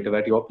conservative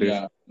at your place.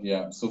 yeah,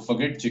 yeah. So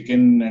forget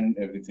chicken and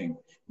everything.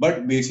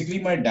 But basically,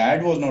 my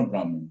dad was not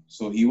Brahmin,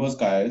 so he was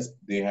Kayas.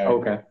 They had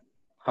Okay.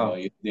 Huh.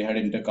 They had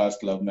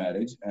intercaste love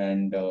marriage,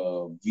 and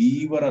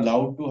we were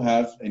allowed to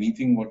have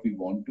anything what we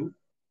want to,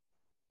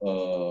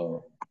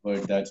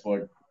 but that's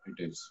what it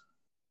is.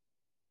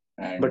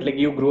 But And like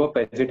you grew up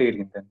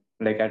vegetarian then,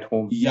 like at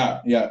home.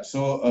 yeah, yeah.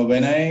 So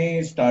when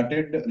I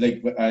started,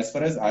 like as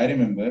far as I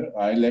remember,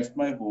 I left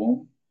my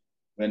home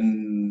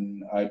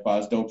when I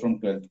passed out from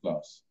 12th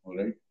class. All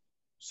right.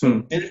 So Hmm.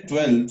 till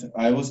 12th,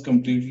 I was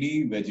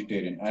completely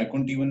vegetarian. I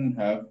couldn't even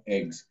have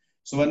eggs.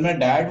 So when my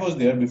dad was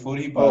there before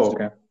he Oh, passed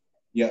away, okay.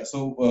 yeah,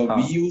 so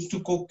we Huh. used to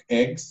cook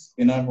eggs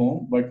in our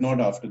home, but not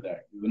after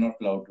that. We were not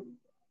allowed to.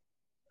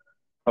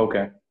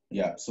 Okay.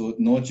 Yeah, so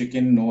no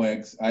chicken, no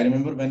eggs. I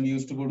remember when we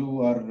used to go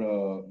to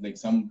our like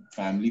some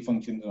family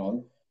functions and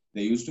all,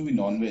 there used to be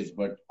non-veg,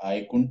 but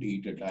I couldn't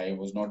eat it. I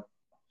was not.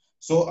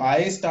 So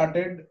I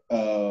started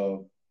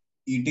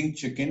eating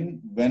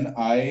chicken when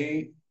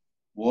I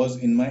was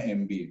in my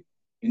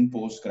MBA in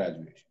post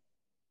graduation.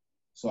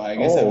 So I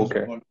guess I Oh, was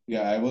okay. what?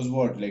 Yeah, I was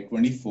what, like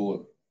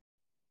 24.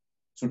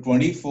 So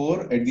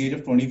 24, at the age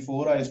of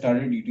 24, I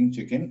started eating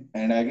chicken,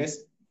 and I guess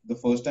the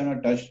first time I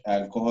touched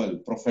alcohol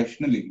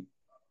professionally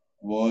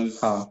was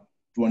Huh.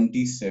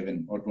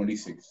 27 or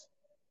 26.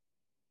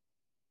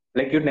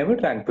 Like you never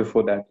drank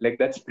before that. Like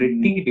that's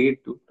Mm, pretty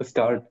late to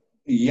start.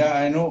 yeah,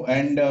 I know.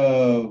 And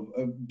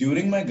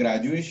during my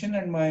graduation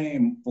and my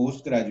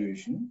post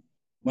graduation,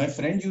 my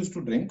friend used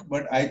to drink,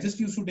 but I just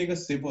used to take a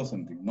sip or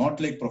something, not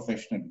like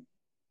professionally,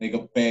 like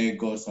a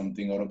peg or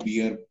something or a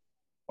beer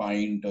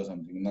pint or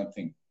something,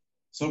 nothing.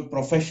 So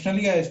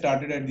professionally, I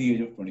started at the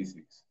age of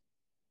 26.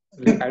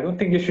 Like I don't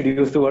think you should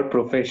use the word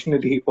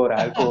professionally for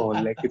alcohol.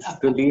 Like it's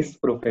the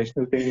least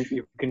professional thing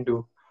you can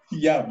do.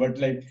 Yeah, but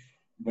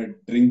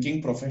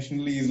drinking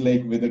professionally is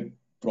like with a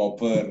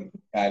proper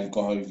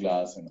alcohol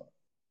glass and all.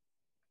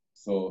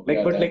 So Like,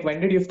 yeah, but that like when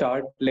did you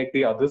start like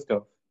the other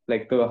stuff,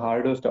 like the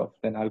harder stuff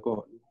than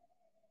alcohol,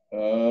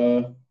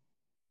 uh,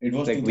 it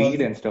was like weed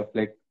 2000. and stuff?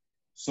 Like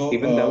So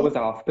even that was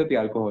after the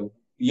alcohol.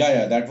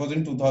 yeah, that was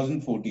in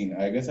 2014.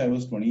 I guess I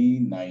was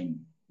 29,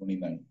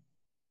 29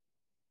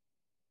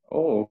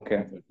 Oh, or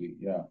okay. 30.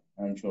 Yeah,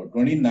 I'm sure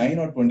 29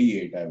 or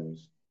 28. I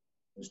was.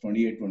 It was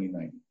 28,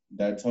 29.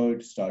 That's how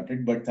it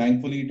started. But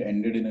thankfully, it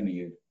ended in a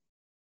year.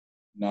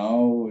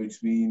 Now it's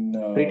been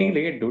Pretty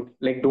late, dude.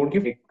 Like, don't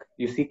you like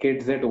you see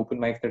kids at open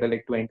mics that are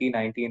like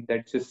 2019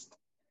 that just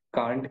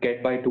can't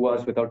get by 2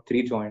 hours without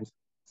three joints.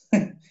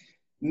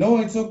 No,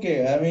 it's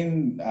okay. I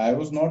mean, I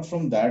was not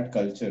from that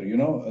culture.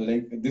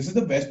 Like this is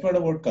the best part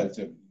about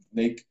culture.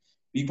 Like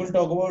people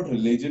talk about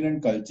religion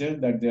and culture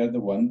that they are the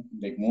one.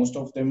 Like most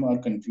of them are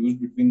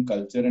confused between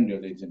culture and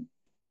religion.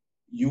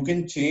 You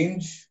can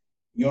change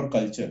your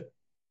culture,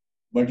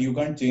 but you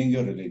can't change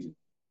your religion.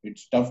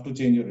 It's tough to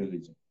change your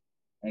religion,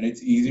 and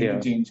it's easy to Yeah.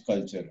 change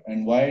culture.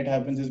 And why it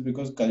happens is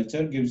because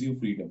culture gives you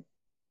freedom.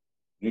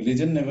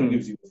 Religion never Hmm.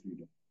 gives you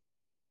freedom.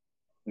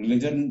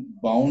 Religion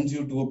bounds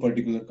you to a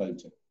particular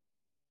culture.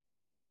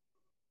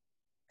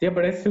 Yeah,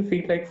 but I still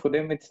feel like for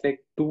them it's like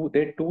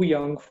they're too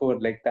young for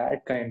like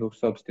that kind of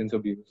substance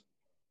abuse.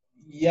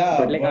 Yeah,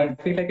 But like I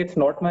but feel like it's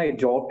not my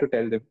job to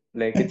tell them.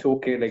 Like it's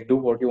okay, like do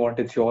what you want,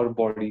 it's your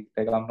body.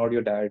 Like I'm not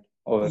your dad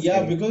or yeah,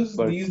 anything. because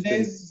But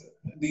still.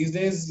 these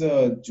days,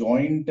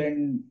 joint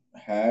and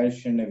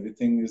hash and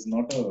everything is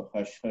not a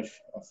hush hush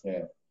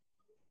affair.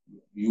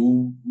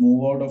 You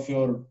move out of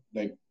your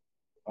like.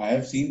 I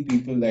have seen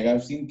people like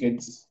I've seen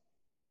kids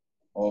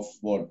of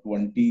what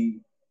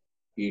 20,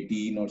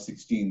 18 or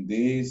 16.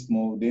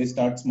 They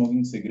start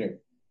smoking cigarette.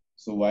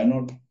 So why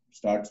not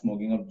start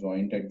smoking a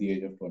joint at the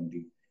age of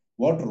 20?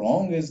 What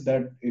wrong is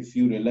that if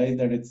you realize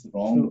that it's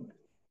wrong,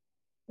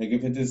 like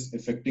if it is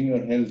affecting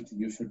your health,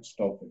 you should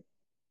stop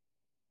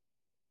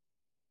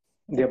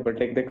Yeah, but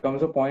like there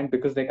comes a point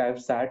because like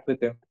I've sat with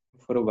them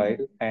for a while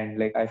and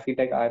like I feel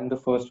like I'm the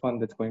first one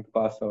that's going to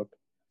pass out.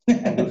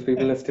 And those it.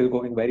 people are still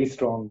going very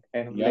strong.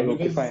 And I'm Yeah, like,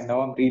 okay, fine, because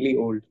now I'm really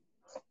old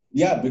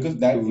because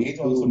that age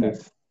to also do matters.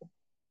 this.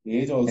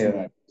 Age also Yeah.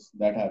 matters.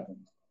 That happens.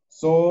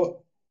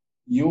 So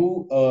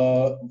you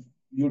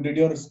you did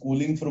your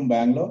schooling from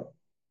Bangalore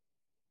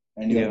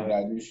and your Yeah.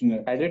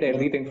 graduation, I did your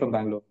everything from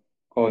Bangalore.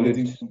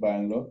 everything College. from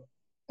Bangalore.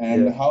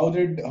 And Yeah. how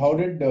did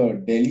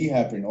Delhi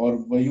happen, or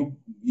were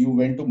you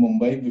went to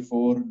Mumbai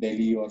before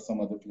Delhi or some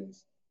other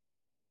place?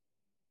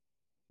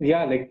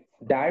 Yeah, like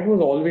dad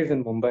was always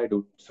in Mumbai,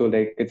 dude. So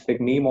like it's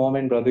like me, mom,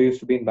 and brother used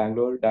to be in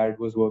Bangalore. Dad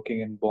was working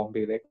in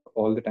Bombay like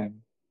all the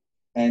time.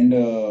 And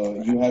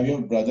you have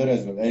your brother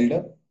as well,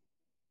 elder,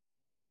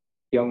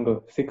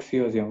 Younger, 6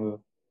 years younger.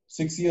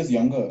 6 years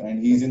younger,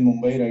 and he's Like, in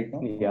Mumbai right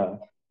now. yeah.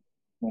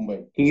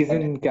 Mumbai He's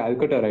studying. in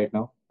Calcutta right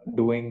now,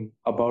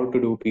 about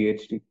to do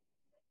PhD.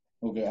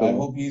 Okay, I So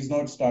hope he's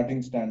not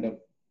starting stand up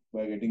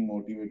by getting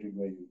motivated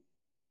by you.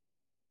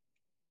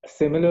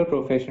 similar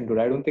profession, dude.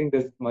 I don't think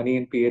there's money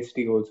in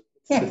PhD also.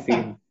 It's the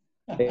same.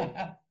 Like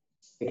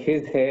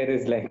his hair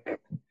is like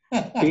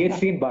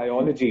PhD in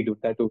biology,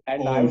 dude. That too.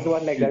 And I was the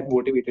one like Oh that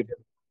motivated shit.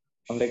 him.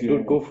 I'm like,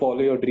 dude, go Shit.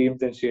 follow your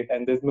dreams and shit.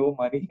 And there's no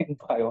money in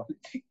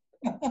biology.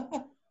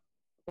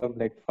 I'm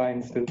like,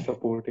 fine, still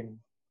supporting.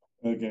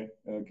 Okay,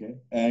 okay.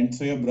 And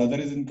so your brother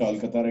is in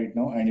Kolkata right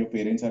now, and your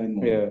parents are in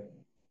Mumbai. Yeah,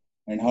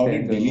 And how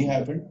did parents in Delhi Mumbai.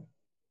 happen?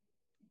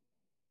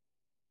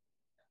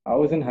 I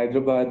was in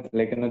Hyderabad,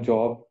 like in a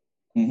job,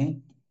 Mm-hmm.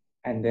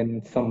 and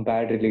then some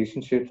bad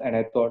relationships, and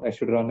I thought I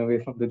should run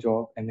away from the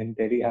job, and then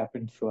Delhi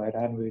happened, so I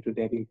ran away to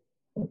Delhi.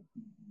 It was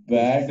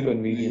Bad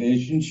convenient.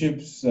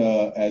 relationships,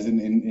 as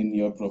in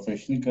your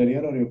professional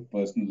career or your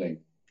personal life?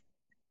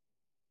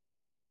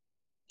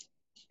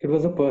 It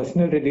was a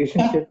personal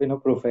relationship in a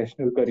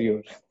professional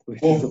career,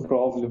 which is a Oh,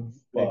 problem.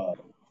 Like, wow.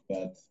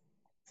 That's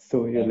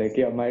so you're like, that's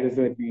yeah, might as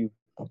well leave.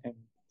 And,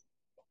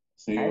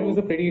 so and it was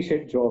a you pretty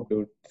shit job,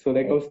 dude. So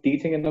like, I oh, was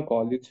teaching in a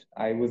college.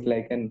 I was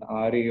like an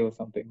RA or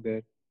something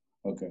there.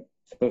 okay.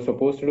 So I was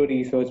supposed to do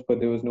research, but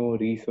there was no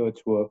research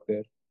work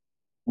there.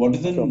 What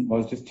is So I an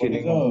was just what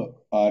is chilling on.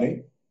 a RA?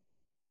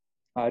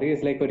 RA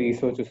is like a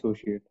research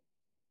associate.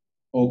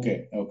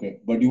 Okay, okay.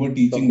 But you were So I'm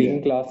teaching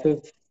taking there.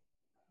 classes.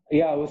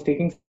 Yeah, I was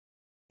taking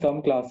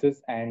some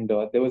classes, and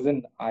there was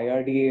an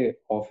IRDA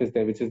office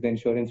there, which is the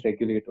insurance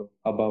regulator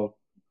above.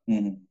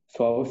 Mm-hmm.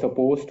 So I was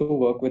supposed to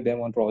work with them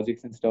on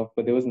projects and stuff,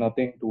 but there was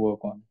nothing to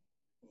work on.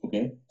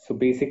 Okay, So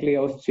basically, I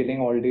was chilling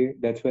all day.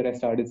 That's where I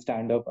started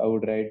stand up. I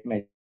would write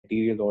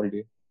material all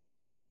day.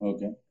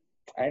 okay,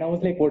 And I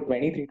was like, what,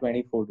 23,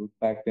 24, dude,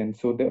 back then.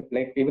 So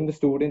like even the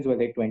students were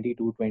like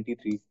 22,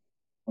 23.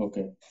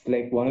 okay. So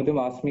like one of them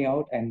asked me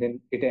out, and then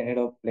I ended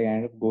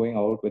up going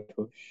out with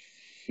her.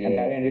 And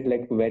that Shit. ended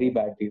like very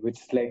badly, which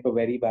is like a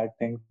very bad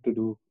thing to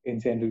do in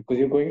general because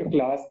you're going to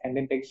class and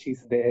then like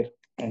she's there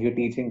and you're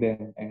teaching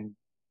them, and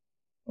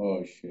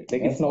Oh shit.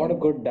 like it's That's not a not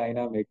good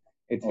dynamic.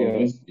 It's yeah,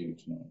 obviously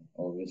it's not.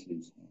 Obviously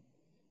it's not.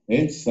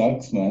 It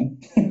sucks, man.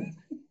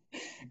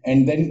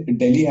 And then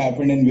Delhi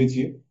happened in which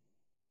year?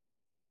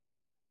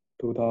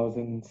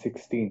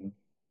 2016.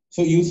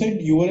 So you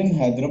said you were in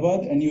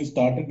Hyderabad and you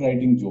started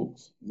writing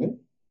jokes, is it?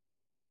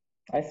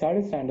 I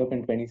started stand up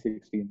in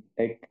 2016,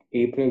 like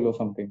April or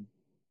something.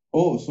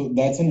 Oh, so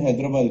that's in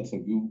Hyderabad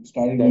itself. You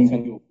started going That's to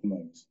in the open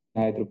mics.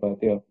 Hyderabad,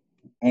 yeah.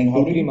 And Two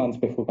how three did months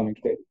you, before coming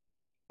to Delhi.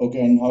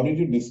 okay, and how did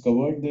you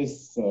discover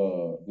this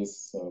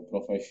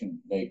profession?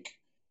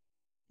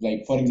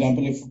 Like for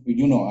example, if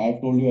you know, I've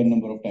told you a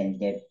number of times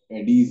that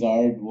Eddie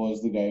Izzard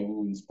was the guy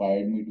who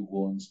inspired me to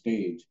go on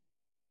stage,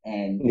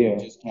 and it Yeah.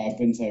 just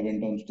happens I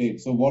went on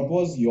stage. So what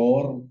was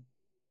your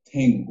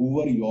thing? Who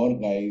were your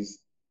guys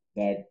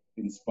that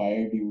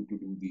inspired you to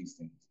do these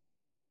things?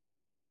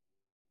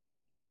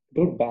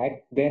 Dude,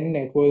 back then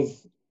it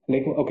was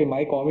like okay,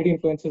 my comedy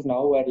influences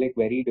now are like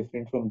very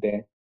different from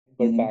then.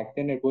 But back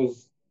then Mm-hmm. it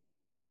was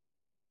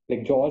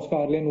like George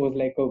Carlin was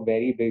like a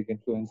very big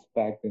influence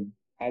back then.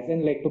 As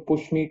in like to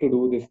push me to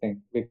do this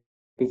thing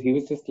because he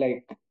was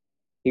like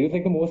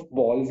the most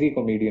ballsy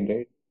comedian,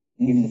 right?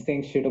 He's just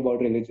saying Mm-hmm. shit about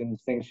religion,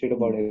 saying shit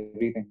about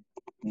everything.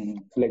 So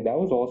Mm-hmm. like that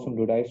was awesome,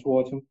 dude. I used to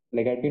watch him.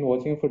 Like I'd been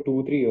watching him for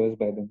 2 3 years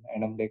by then,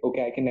 and I'm like,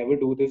 okay, I can never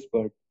do this,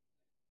 but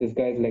this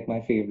guy is like my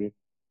favorite.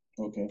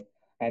 Okay.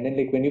 And then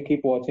like when you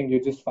keep watching,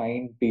 you just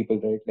find people,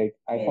 right? Like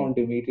I Right. found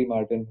Dimitri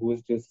Martin, who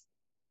is just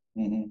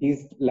Mm-hmm.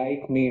 he's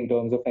like me in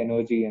terms of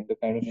energy and the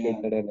kind of shit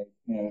Yeah. that I like.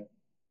 Yeah.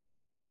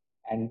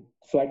 And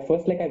so at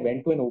first, like I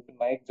went to an open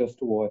mic just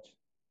to watch.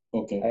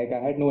 Okay. Like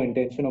I had no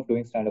intention of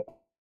doing stand up.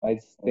 I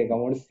just like I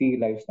want to Okay. see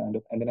live stand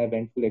up, and then I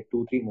went for like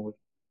 2 3 more.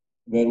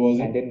 Where was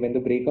And it? then when the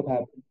breakup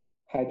happened,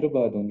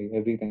 Hyderabad only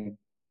everything.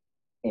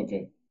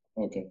 Okay.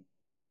 Okay.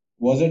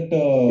 Was it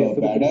Yeah, so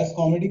the Badass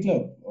Comedy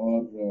Club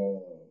or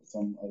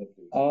some other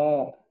place?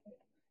 uh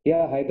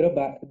yeah,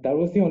 Hyderabad. That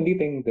was the only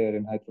thing there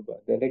in Hyderabad.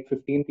 There are like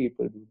 15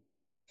 people, dude.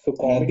 So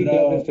comedy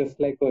club is Hydra. just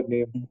like a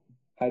name.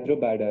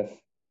 Hyderabad.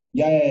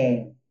 Yeah, yeah,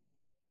 yeah.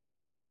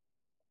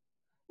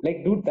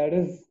 Like, dude, that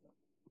is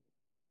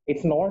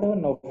it's not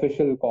an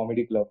official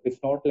comedy club. It's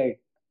not like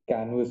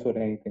Canvas or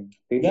anything.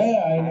 They Yeah, just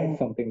yeah, I had know.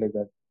 something like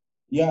that.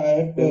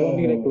 Yeah, There were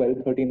only like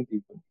 12, 13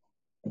 people.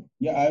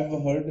 yeah, I've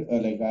heard,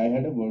 like, I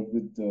had a word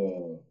with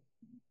the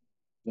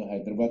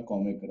Hyderabad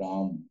comic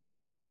Ram,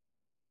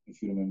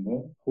 if you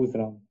remember, Who's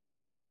Ram?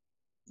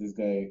 this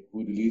guy who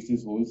released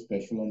his whole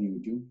special on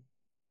YouTube.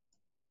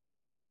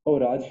 Oh,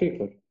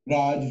 Rajshekhar.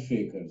 Raj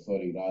Shekhar,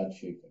 sorry, Raj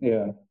Shekhar.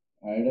 Yeah.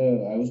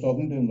 I was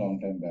talking to him long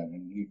time back,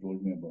 and he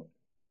told me about it.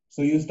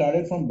 So you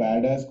started from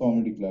Badass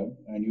Comedy Club,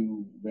 and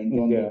you went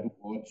on there Yeah. to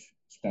watch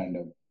stand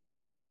up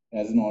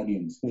as an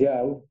audience.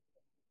 Yeah.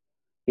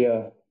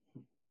 Yeah.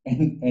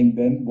 And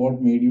then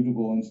what made you to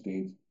go on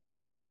stage?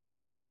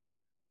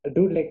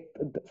 Dude, like,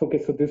 okay,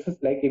 so this is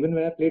like, even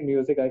when I played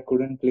music, I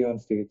couldn't play on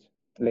stage.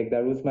 Like,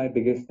 that was my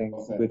biggest thing,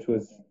 Okay. which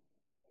was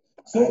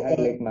I So, had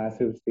like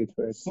massive stage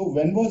fright. so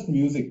when was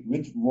music?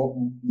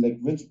 Like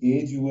which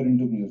age you were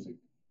into music?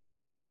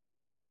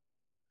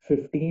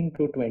 15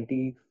 to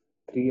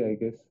 23, I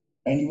guess.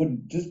 And you were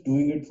just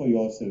doing it for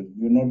yourself.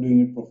 You're not doing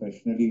it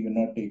professionally. You're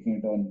not taking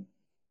it on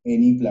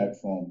any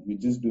platform. You're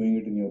just doing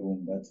it in your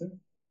room. That's it.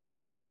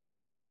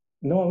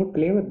 No, I would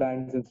play with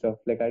bands and stuff.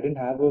 Like, I didn't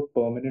have a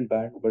permanent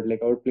band, but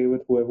like, I would play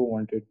with whoever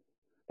wanted.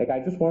 Like, I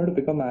just wanted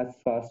to become as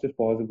fast as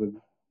possible.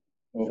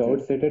 So I would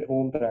Okay. sit at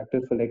home,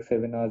 practice for like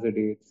 7 hours a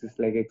day. It's just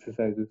like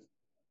exercises.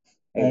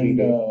 every And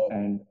day,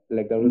 and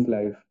like that was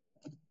life.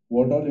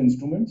 what all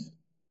instruments?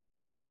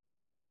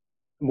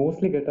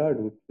 Mostly guitar,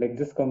 dude. Like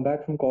just come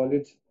back from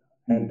college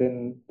and Hmm.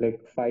 then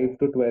like 5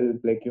 to 12,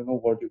 like you know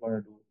what you're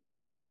gonna do.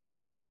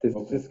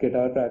 Okay. Just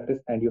guitar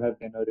practice and you have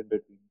dinner in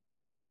between.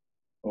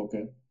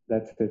 Okay.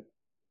 That's it.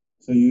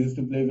 So you used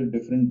to play with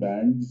different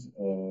bands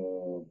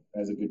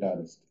as a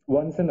guitarist.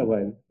 Once in a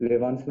while.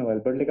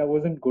 But like I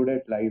wasn't good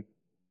at live.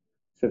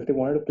 So if they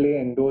wanted to play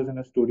indoors in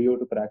a studio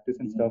to practice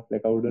and Mhm. stuff,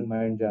 like I wouldn't Mhm.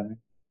 mind jamming.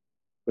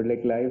 But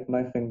like live,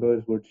 my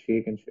fingers would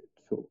shake and shit.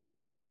 So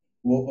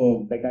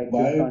like I just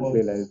Why can't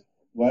play live.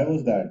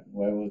 was that?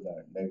 Why was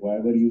that? Like why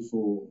were you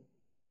so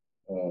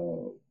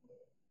uh,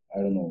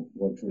 I don't know,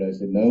 what should I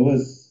say,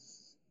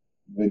 nervous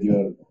with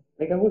your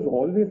Like I was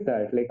always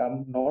that. Like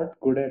I'm not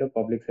good at a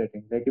public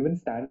setting. Like even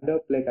stand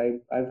up, like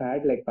I've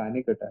had like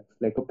panic attacks,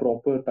 like a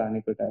proper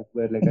panic attack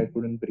where like I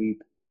couldn't breathe.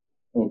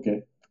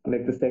 okay,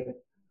 Like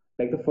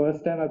like the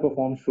first time I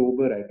performed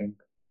sober, I think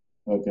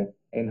okay.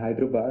 in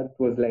Hyderabad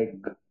was like,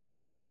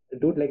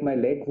 dude, like my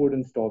leg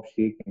wouldn't stop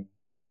shaking,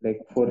 like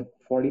for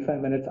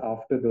 45 minutes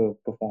after the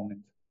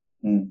performance,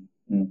 Mm,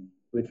 mm,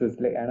 which was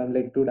like, and I'm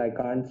like, dude, I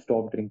can't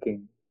stop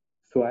drinking.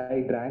 So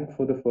I drank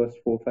for the first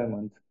 4 5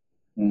 months.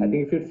 I mm.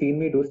 think if you'd seen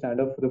me do stand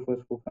up for the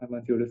first 4 5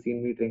 months, you would have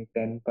seen me drink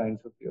 10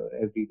 pints of beer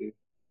every day.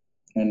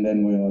 And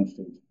then going on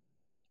stage.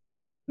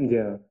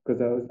 Yeah,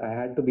 because I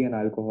had to be an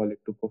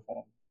alcoholic to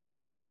perform.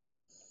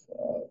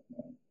 Uh,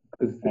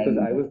 Because and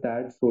I was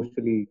that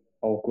socially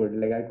awkward.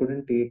 Like I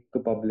couldn't take the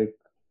public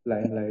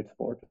limelight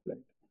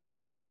spotlight.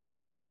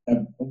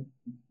 uh,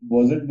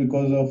 was it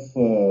because of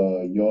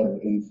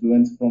your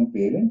influence from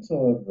parents,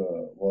 or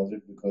was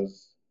it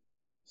because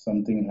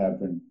something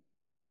happened?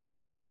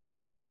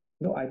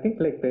 No, I think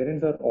like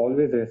parents are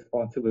always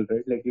responsible,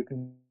 right? Like you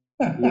can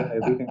blame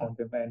everything on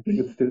them and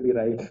you'd still be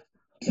right.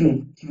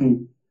 True,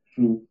 true,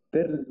 true.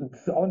 They're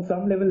on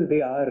some level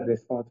they are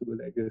responsible,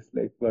 I guess.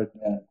 Like, but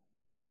Yeah,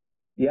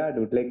 yeah,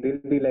 dude, like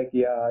they'll be like,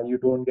 yeah, you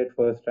don't get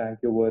first rank,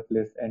 you're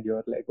worthless, and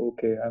you're like,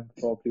 okay, I'm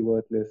probably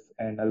worthless,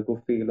 and I'll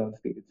go fail on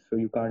stage, so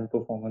you can't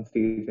perform on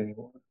stage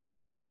anymore.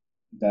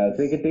 It's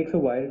like it that's takes a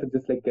while to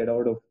just like get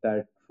out of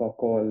that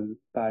fuck all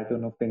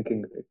pattern of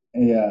thinking, right?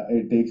 yeah.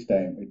 It takes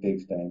time. It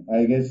takes time.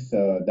 I guess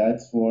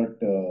that's what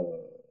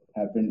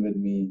happened with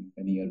me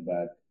a year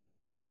back.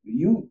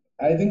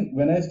 I think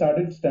when I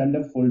started stand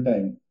up full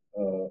time,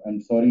 I'm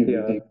sorry if we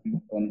Yeah. take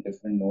it on a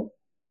different note,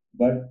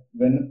 but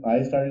when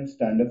I started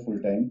stand up full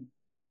time,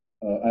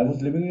 I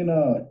was living in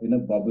a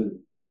bubble,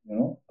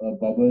 a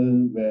bubble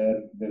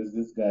where there is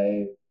this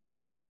guy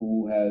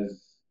who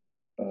has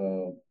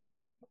uh,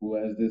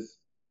 this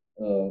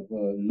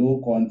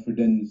low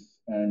confidence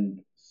and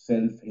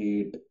self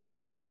hate,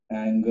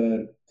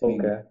 anger thing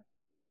Okay.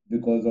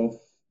 because of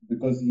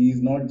because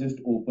he's not just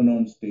open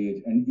on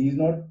stage, and he's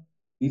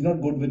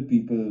not good with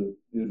people.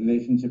 The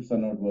relationships are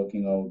not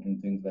working out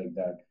and things like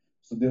that.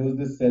 So there was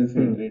this Hmm.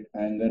 self-hatred,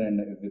 anger, and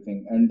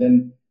everything, and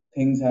then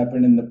things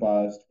happened in the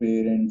past,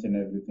 parents and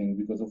everything,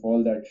 because of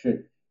all that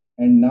shit,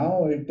 and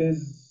now it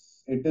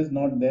is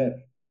not there.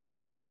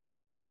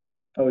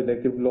 Oh,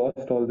 like you've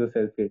lost all the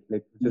self hate,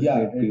 like you've just Yeah,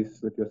 made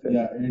peace with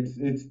yourself.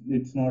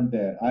 it's not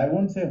there. I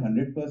won't say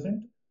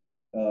 100%,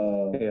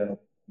 uh, Yeah.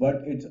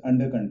 but it's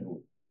under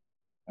control.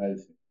 I'll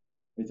say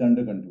it's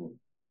under control.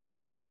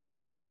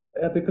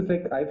 Yeah, because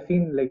like I've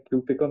seen like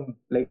you become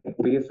like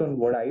based on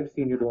what I've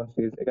seen you do on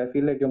stage, like I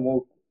feel like you're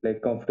more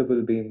like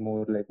comfortable being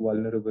more like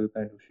vulnerable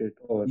kind of shit,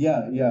 or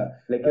Yeah, yeah.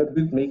 like Uh, you're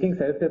be- making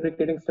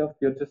self-deprecating stuff.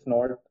 You're just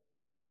not.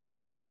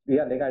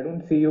 Yeah, like I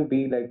don't see you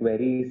be like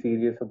very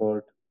serious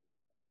about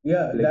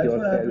Yeah, like that's what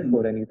yourself happened.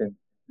 or anything.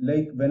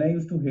 Like when I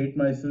used to hate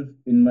myself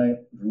in my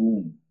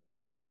room,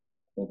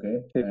 okay,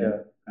 and Yeah.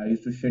 I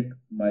used to shit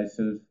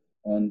myself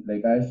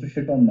like I used to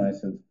shit on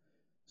myself.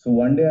 So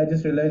one day I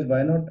just realized,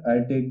 why not I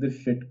take this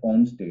shit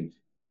on stage?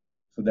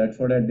 So that's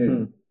what I did.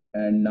 Hmm.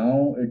 And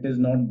now it is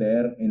not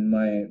there in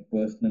my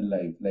personal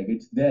life. Like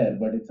it's there,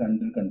 but it's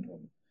under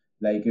control.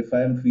 Like if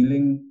I'm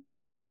feeling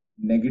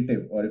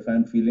negative, or if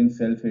I'm feeling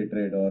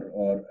self-hatred,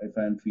 or if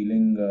I'm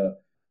feeling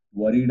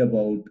worried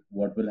about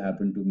what will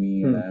happen to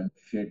me and Hmm. I'm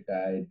shit,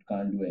 I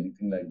can't do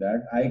anything like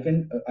that, I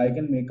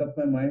can make up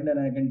my mind and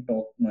I can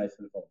talk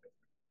myself out of it.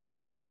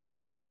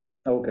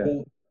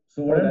 Okay.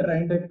 So what Oh, I'm that's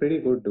trying to like pretty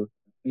good, dude.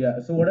 yeah,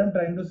 so what I'm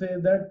trying to say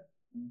is that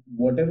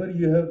whatever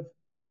you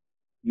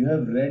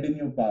have read in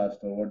your past,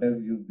 or whatever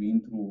you've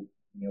been through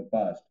in your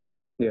past,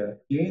 Yeah.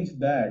 change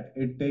that.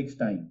 It takes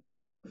time.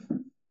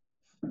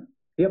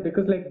 Yeah,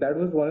 because like that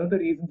was one of the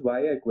reasons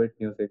why I quit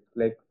music.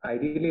 Like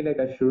ideally, like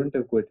I shouldn't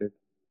have quit it.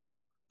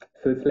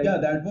 So it's like, Yeah,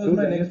 that was dude,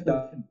 my when you next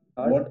start,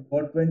 question.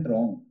 What went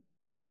wrong?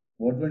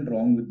 What went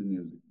wrong with the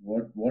music?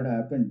 What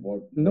happened?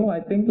 What, no,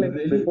 like, I think you're like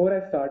really before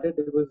I started,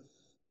 it was,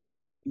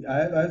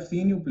 I've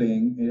seen you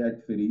playing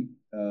at Philly.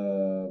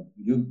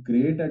 You're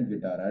great at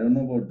guitar. I don't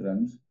know about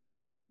drums,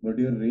 but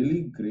you're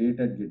really great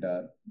at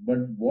guitar.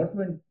 But what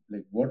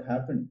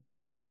happened?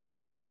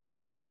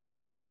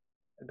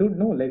 dude,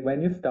 no, like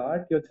when you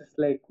start, you're just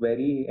like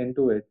very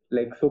into it.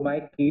 Like, so my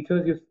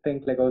teachers used to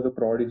think like I was a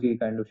prodigy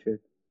kind of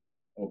shit.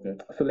 Okay.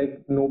 So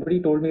like nobody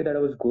told me that I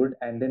was good,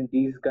 and then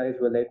these guys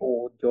were like,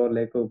 "Oh, you're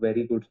like a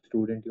very good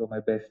student. You're my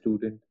best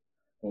student."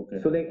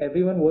 Okay. So like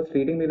everyone was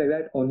treating me like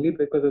that only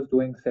because I was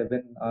doing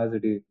 7 hours a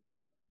day.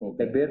 Like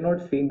Okay. they're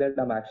not seeing that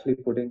I'm actually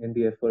putting in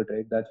the effort,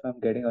 right? That's why I'm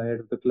getting ahead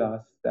of the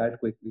class that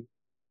quickly.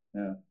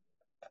 Yeah.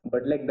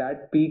 But like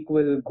that peak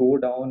will go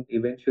down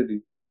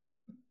eventually,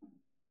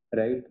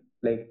 right?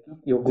 Like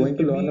you're Just going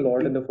to learn a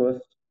lot in the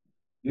first,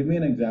 give me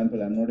an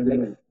example. I'm not able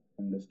like to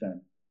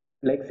understand.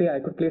 like say I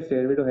could play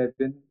Stairway to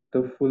Heaven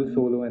the full Mm-hmm.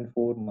 solo in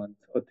 4 months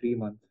or 3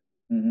 months,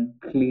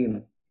 Mm-hmm.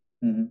 clean.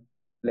 Mm-hmm.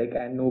 Like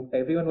and no,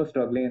 everyone was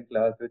struggling in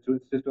class, which was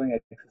just doing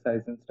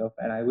exercise and stuff,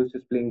 and I was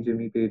just playing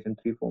Jimmy Page in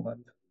 3 4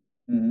 months.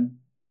 Mm-hmm.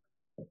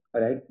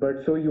 Right,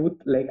 but so you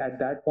like at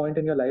that point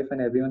in your life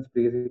when everyone's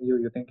praising you,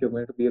 you think you're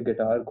going to be a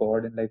guitar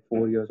god in like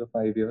 4 years or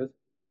 5 years,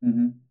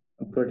 Mm-hmm.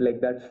 but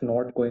like that's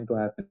not going to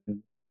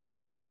happen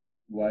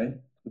Why?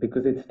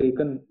 because it's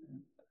taken.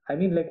 I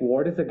mean, like,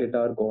 what is a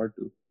guitar god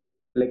do?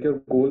 Like, your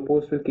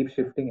goalpost will keep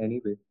shifting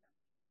anyway.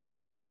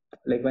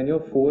 Like, when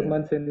you're four Okay.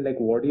 months in, like,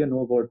 what do you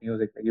know about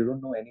music? Like, you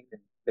don't know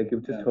anything. Like,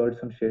 you've just Yeah. heard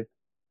some shit.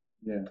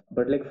 Yeah.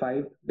 But like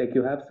like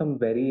you have some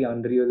very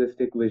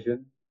unrealistic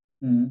vision,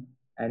 Mm-hmm.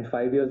 and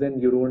 5 years in,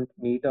 you don't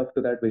meet up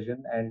to that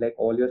vision, and like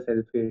all your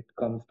self hate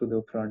comes to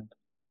the front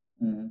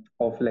Mm-hmm.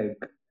 of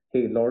like,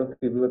 hey, a lot of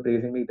people were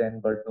praising me then,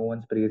 but no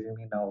one's praising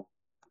me now.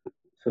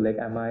 So like,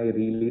 am I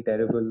really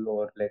terrible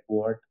or like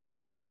what?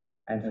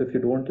 And so if you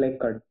Okay. don't like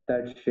cut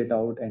that shit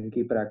out and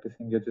keep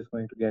practicing, you're just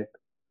going to get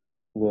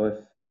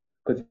worse.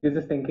 Because you're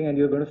just thinking and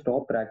you're going to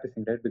stop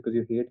practicing, right? Because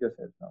you hate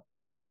yourself now.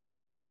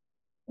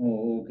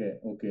 Oh, okay.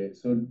 Okay.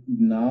 So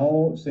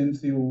now,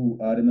 since you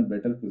are in a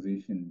better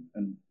position,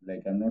 and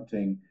like I'm not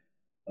saying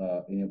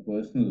in your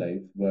personal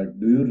life, but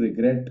do you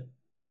regret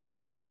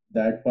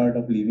that part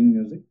of leaving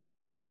music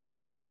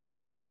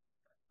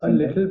A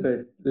sometimes? little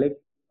bit, like,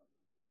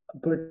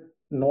 but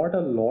not a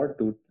lot,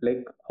 dude.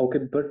 Like, okay,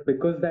 but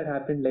because that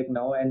happened, like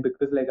now, and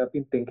because like I've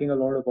been thinking a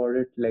lot about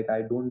it, like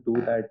I don't do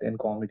that in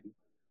comedy.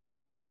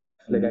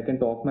 So like I Mm-hmm. can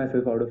talk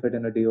myself out of it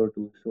in a day or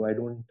two. So I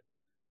don't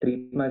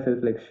treat myself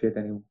like shit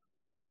anymore.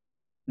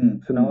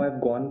 So now Mm-hmm.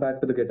 I've gone back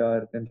to the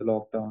guitar in the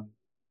lockdown.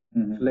 So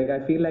Mm-hmm. like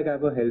I feel like I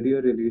have a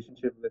healthier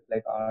relationship with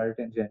like art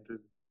in general.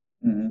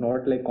 It's Mm-hmm.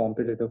 not like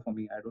competitive for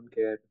me. I don't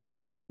care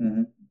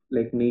Mm-hmm.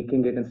 like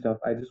making it and stuff.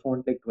 I just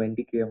want like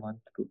 20K a month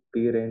to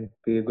pay rent,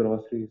 pay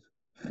groceries,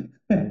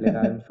 and like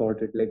I'm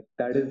sorted. Like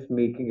that is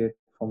making it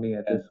for me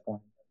at Yeah. this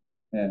point.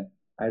 Yeah.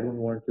 I don't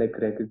want like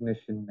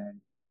recognition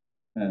and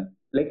Yeah.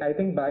 like I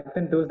think back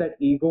then there was that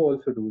ego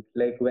also, dude.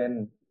 Like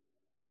when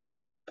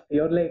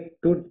you're like,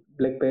 dude,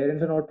 like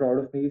parents are not proud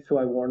of me, so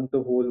I want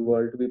the whole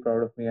world to be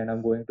proud of me, and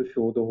I'm going to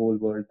show the whole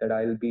world that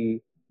I'll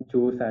be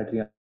Joe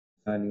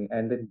Satriani,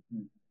 and then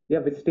yeah,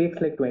 which takes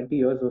like 20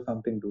 years or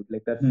something, dude.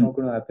 Like that's not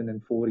going to Mm. happen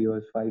in 4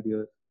 years, 5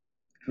 years.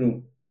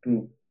 True.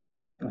 True.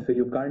 So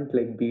you can't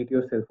like beat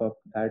yourself up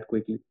that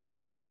quickly.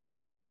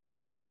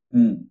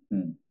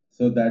 Mm-hmm.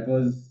 So that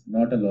was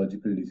not a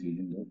logical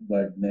decision, though.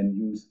 But then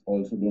you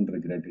also don't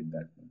regret it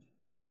that much.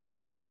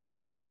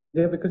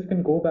 Yeah, because you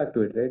can go back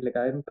to it, right? Like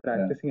I'm Yeah.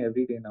 practicing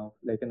every day now,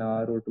 like an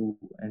hour or two,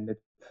 and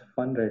it's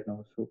fun right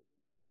now. So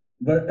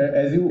But yeah,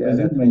 as you that's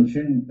what.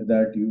 mentioned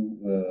that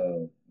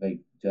you like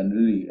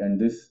generally, and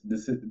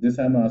this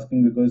I'm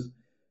asking because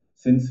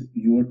since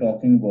you were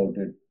talking about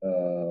it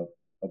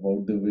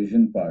about the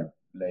vision part,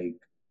 like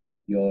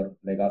your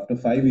like after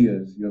 5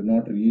 years you have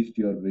not reached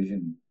your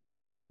vision,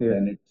 Yeah,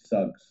 then it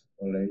sucks.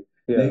 All right.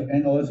 yeah, Like,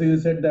 and also you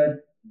said that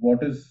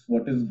what is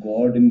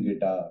God in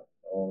guitar,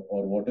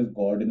 or what is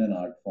God in an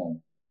art form?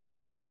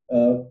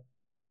 Uh,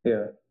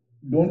 yeah.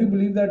 don't you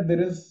believe that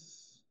there is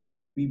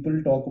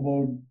people talk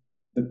about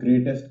the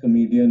greatest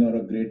comedian or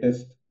a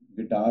greatest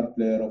guitar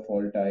player of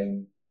all time?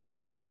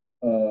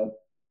 Uh,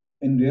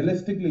 and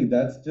realistically,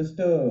 that's just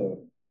a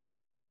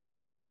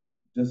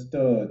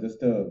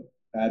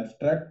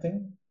abstract thing.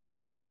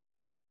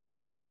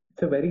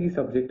 It's a very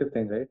subjective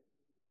thing, right?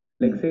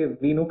 Like Hmm. say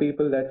we know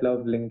people that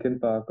love Linkin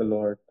Park a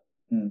lot.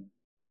 Hmm.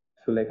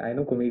 So like I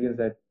know comedians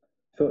that.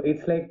 So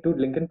it's like, dude,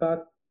 Linkin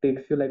Park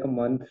takes you like a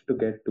month to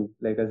get to,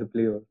 like as a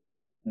player.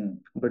 Hmm.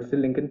 But still,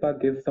 Linkin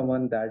Park gives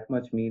someone that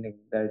much meaning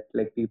that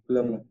like people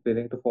are True.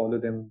 willing to follow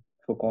them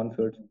for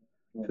concerts.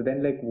 True. So True.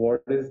 then, like,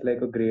 what is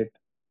like a great,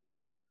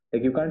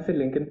 like you can't say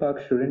Linkin Park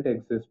shouldn't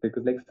exist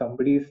because like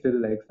somebody is still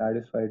like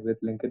satisfied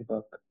with Linkin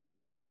Park.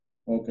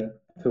 Okay.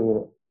 So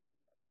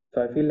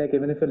so I feel like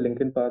even if you're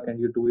Linkin Park and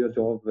you do your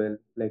job well,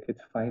 like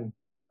it's fine.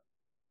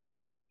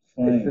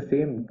 It's the Fine.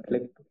 same. Okay.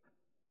 Like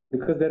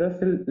because there are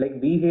still like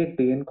we hate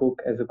Dane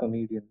Cook as a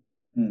comedian,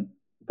 Hmm.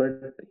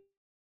 but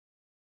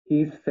he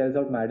sells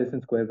out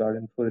Madison Square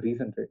Garden for a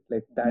reason, right?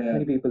 Like that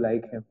many people Yeah.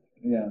 like him.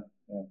 Yeah.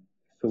 Yeah.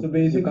 So So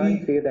you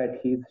can't say basically, that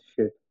he's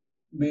shit.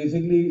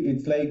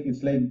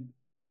 it's like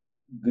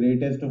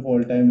greatest of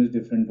all time is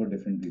different for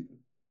different people.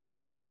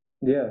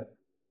 Yeah.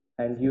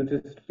 And you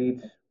just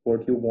reach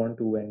what you want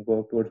to and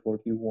work towards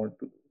what you want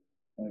to.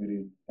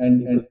 Agreed.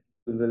 People And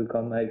will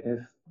come, I guess,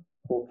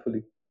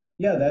 hopefully.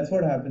 yeah, that's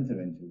what happens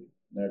eventually.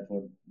 That's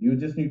what you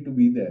just need to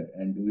be there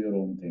and do your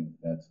own thing.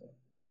 That's all.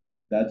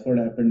 That's what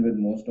happened with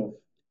most of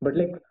But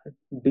like,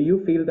 do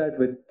you feel that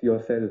with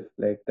yourself,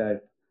 like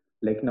that,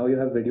 like now you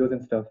have videos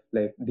and stuff,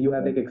 like, do you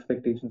have uh, like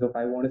expectations of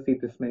I want to see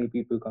this many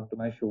people come to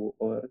my show,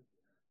 or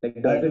like,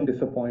 I does it do.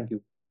 disappoint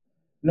you?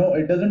 No,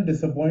 it doesn't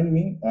disappoint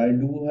me. I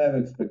do have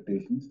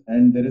expectations,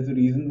 and there is a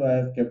reason why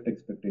I've kept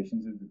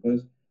expectations is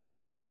because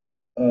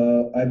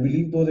I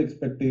believe those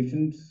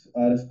expectations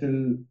are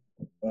still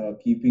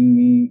keeping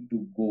me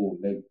to go,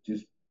 like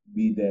just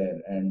be there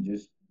and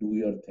just do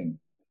your thing.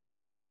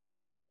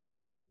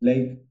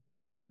 Like,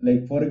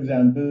 like for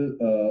example,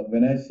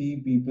 when I see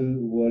people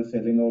who are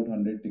selling out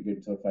 100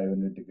 tickets or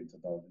 500 tickets,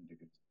 1,000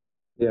 tickets,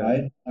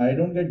 Yeah. I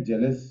don't get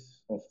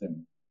jealous of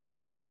them.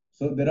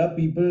 So there are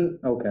people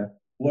Okay.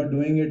 who are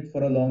doing it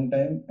for a long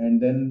time,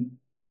 and then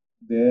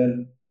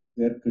their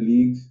their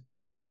colleagues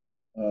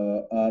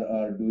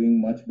are doing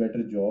much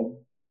better job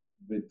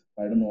with,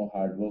 I don't know,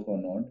 hard work or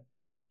not.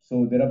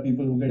 So there are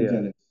people who get Yeah.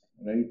 jealous,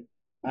 right?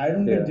 I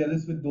don't get Yeah.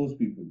 jealous with those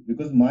people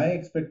because my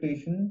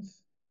expectations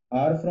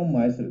are from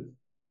myself.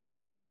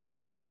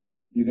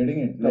 You getting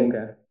it? Like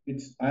Okay.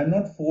 it's I'm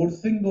not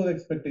forcing those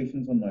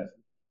expectations on myself.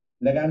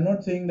 Like I'm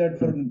not saying that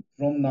Hmm.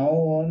 from now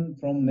on,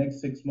 from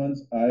next 6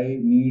 months, I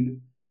need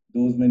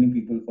those many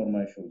people for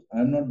my shows.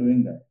 I'm not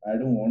doing that. I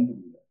don't want to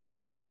do that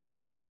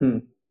Hmm.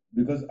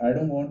 because I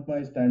don't want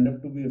my stand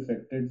up to be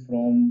affected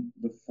from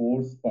the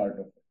force part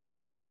of it,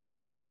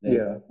 like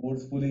Yeah.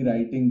 forcefully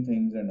writing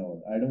things and all.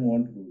 I don't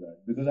want to do that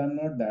because I'm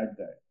not that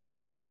guy.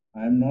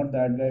 I'm not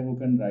that guy who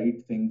can write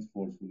things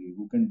forcefully,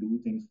 who can do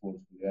things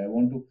forcefully. I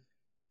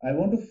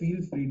want to feel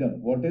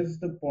freedom. What is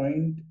the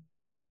point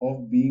of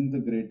being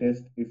the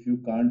greatest if you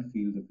can't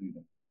feel the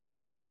freedom?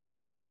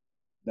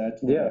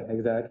 That's what Yeah. I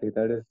Exactly.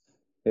 That is.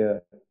 Yeah.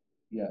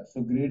 yeah.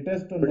 So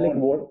greatest or But like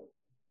not, what?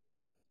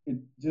 it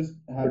just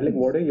But like, happens.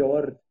 what are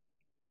your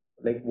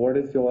like? What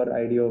is your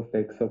idea of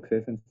like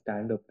success in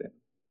stand up then?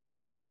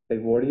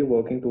 Like, what are you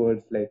working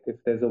towards? Like,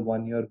 if there's a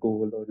 1 year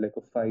goal or like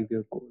a 5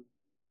 year goal?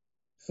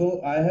 So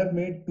I have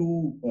made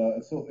two.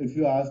 So if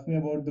you ask me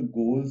about the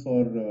goals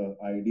or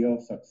idea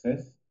of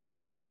success,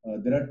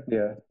 there are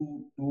Yeah.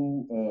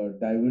 two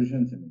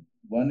diversions in it.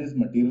 One is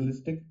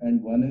materialistic,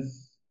 and one is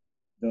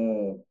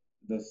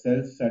the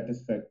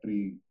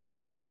self-satisfactory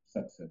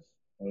success.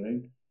 All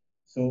right.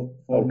 So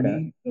for me,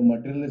 Okay. the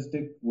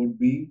materialistic would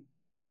be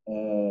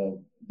uh,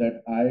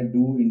 that I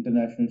do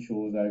international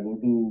shows. I go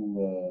to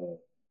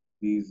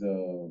these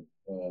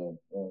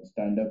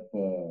stand-up.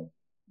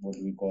 What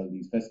do we call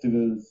these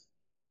festivals?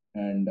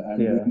 And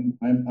Yeah.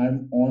 I'm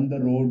on the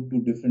road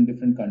to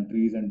different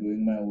countries and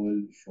doing my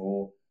whole show.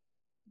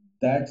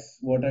 That's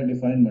what I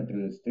define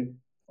materialistic.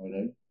 All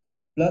right.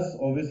 Plus,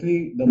 obviously,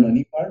 the Hmm.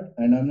 money part,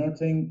 and I'm not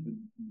saying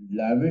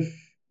lavish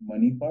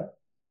money part,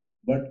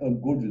 but a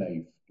good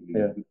life to live.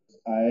 Yeah. Because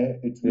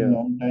it's been a Yeah.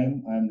 long time.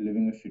 I'm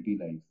living a shitty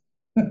life.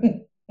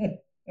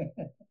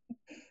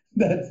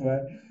 That's why.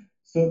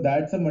 So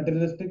that's a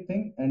materialistic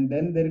thing, and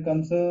then there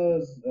comes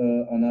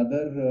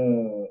another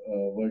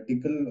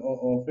vertical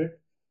of it,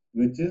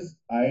 which is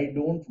I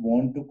don't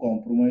want to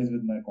compromise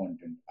with my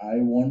content. I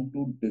want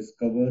to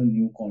discover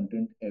new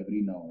content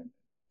every now and then.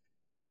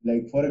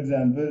 Like for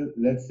example,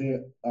 let's say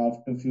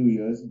after a few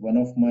years, one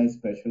of my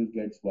special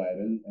gets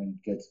viral and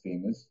gets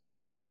famous.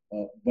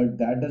 But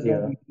that does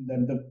not Yeah. mean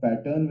that the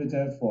pattern which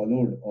I have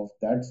followed of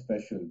that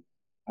special,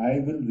 I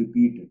will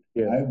repeat it.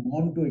 Yeah. I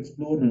want to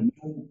explore Hmm.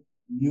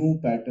 new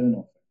pattern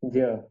of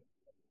Yeah.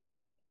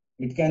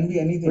 it. It can be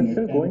anything. But It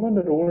still, can going on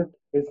the road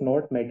is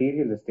not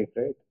materialistic,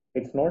 right?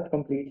 It's not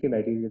completely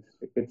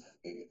materialistic.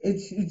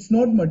 It's it's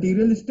not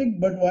materialistic,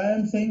 but why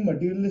I'm saying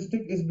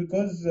materialistic is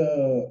because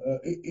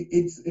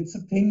it's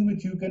a thing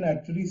which you can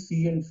actually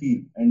see and feel,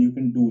 and you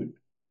can do it,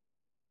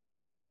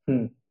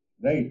 hmm.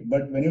 right?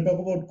 But when you talk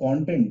about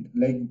content,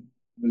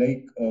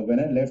 when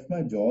I left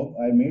my job,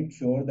 I made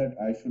sure that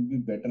I should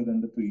be better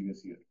than the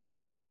previous year.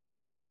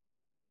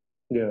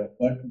 Yeah.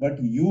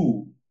 But you,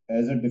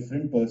 as a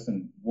different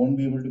person, won't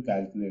be able to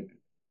calculate it,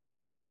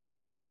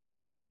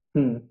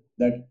 Hmm.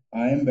 that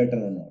I am better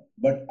or not.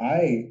 But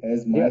I,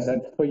 as Yeah.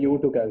 myself, That's for you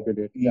to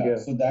calculate. yeah. Yeah.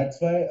 So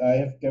that's why I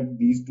have kept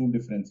these two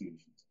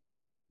differentiations.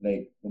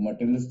 Like the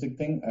materialistic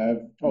thing, I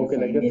have Okay.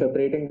 Like defined you're it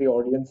separating the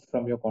audience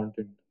from your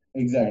content,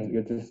 and exactly,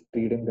 you're just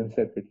treating them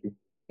separately.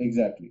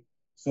 exactly.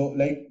 So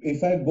like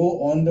if I go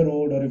on the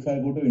road or if I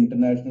go to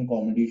international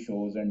comedy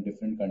shows and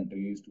different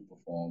countries to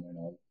perform and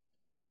all,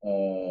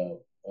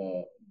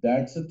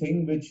 that's a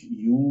thing which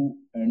you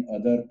and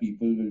other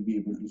people will be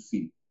able to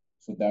see.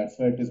 So that's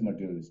why it is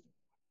materialistic.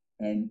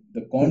 And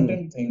the Hmm.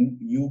 content thing,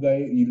 you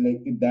guys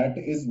like that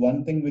is one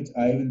thing which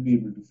I will be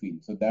able to feel.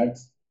 So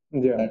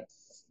Yeah.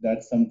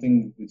 that's something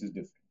which is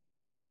different.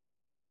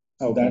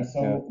 So Okay. that's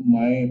Yeah. how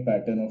my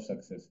pattern of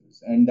success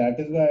is, and that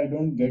is why I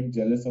don't get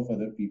jealous of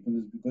other people,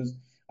 is because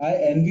I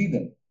envy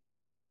them.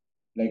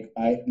 Like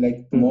Hmm.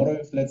 tomorrow,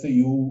 if let's say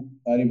you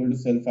are able to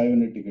sell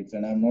 500 tickets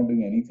and I'm not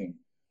doing anything,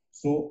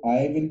 so I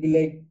will be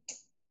like,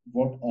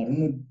 what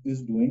Arun is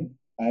doing,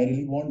 I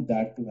really want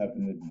that to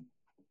happen with me.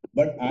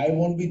 But I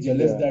won't be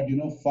jealous Yeah.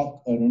 that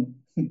fuck Arun.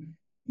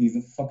 He's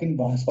a fucking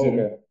bastard.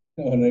 Okay.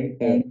 All right.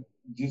 Yeah. And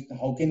just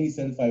how can he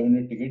sell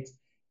 500 tickets?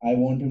 I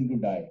want him to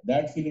die.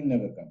 That feeling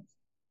never comes.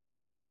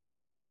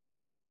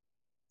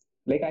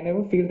 Like I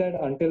never feel that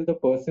until the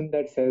person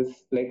that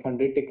sells like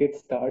 100 tickets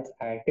starts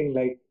acting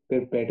like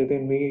they're better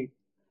than me.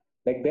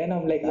 Like then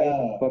I'm like, I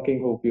Yeah.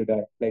 fucking hope you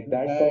die. Like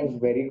that That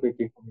comes very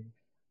quickly for me.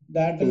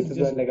 that So which is is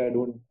why just like I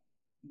don't.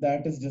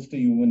 that is just a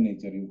human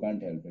nature. You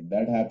can't help it.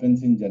 That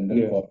happens in general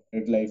Yeah.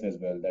 corporate life as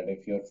well. That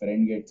if your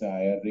friend gets a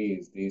higher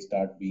raise, they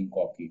start being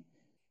cocky.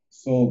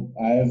 So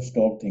I have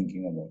stopped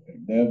thinking about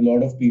it. There are a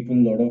lot of people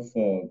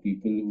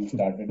who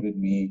started with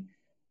me,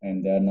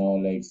 and they are now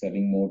like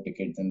selling more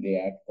tickets, and they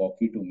act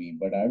cocky to me.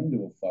 But I don't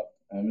give a fuck.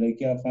 I'm like,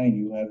 yeah, fine.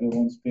 You have your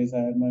own space. I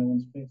have my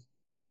own space.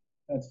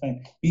 That's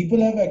fine.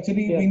 People have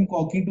actually Yeah. been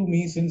cocky to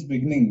me since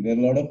beginning. There are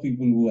a lot of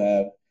people who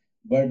have,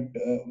 but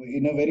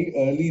in a very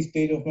early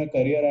stage of my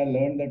career, I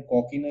learned that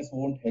cockiness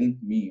won't help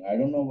me. I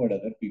don't know about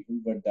other people,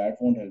 but that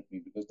won't help me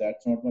because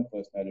that's not my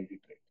personality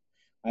trait.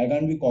 I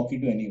can't be cocky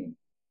to anyone.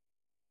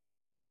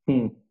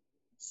 Hmm.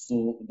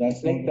 So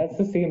that's not. Like that's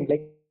the same.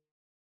 Like,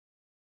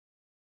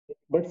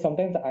 but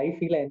sometimes I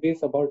feel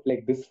envious about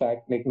like this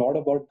fact, like not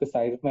about the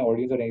size of my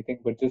audience or anything,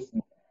 but just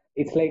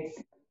it's like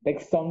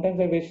sometimes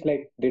I wish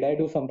like did I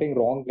do something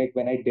wrong like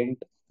when I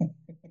didn't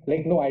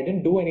like no I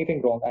didn't do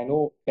anything wrong. I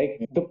know like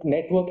the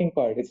networking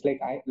part. It's like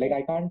Yeah,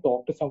 I can't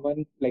talk to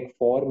someone like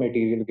for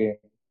material gain.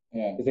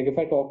 yeah, It's like if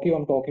I talk to you,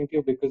 I'm talking to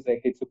you because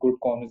like it's a good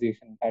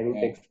conversation. I don't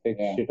yeah, expect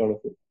yeah. shit out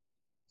of it.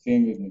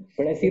 Same with me.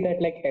 But I see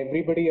that like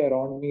everybody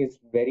around me is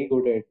very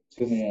good at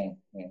just Yeah,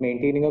 yeah.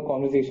 maintaining a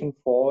conversation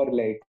for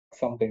like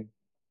something,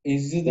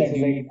 It's just which that is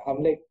you like need.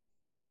 I'm like,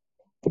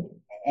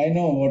 I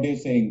know what you're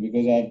saying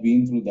because I've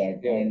been through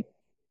that, yeah, and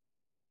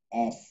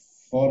uh,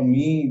 for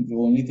me, the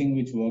only thing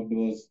which worked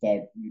was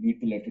that you need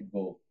to let it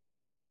go.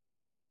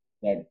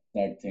 That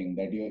thing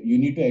that you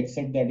need to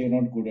accept that you're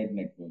not good at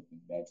networking.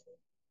 That's all.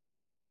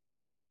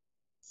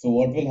 So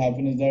what will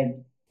happen is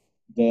that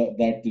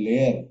that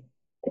layer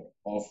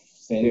of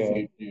self yeah.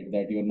 hatred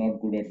that you're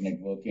not good at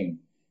networking,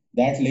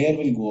 that layer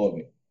will go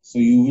away. So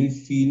you will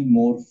feel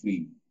more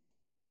free.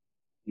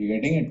 You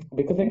getting it?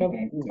 Because What like I'm I've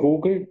trying to say.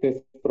 Googled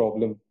this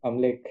problem.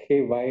 I'm like,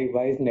 hey, why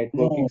is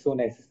networking No, so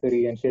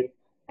necessary and shit?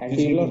 And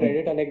just need people to on let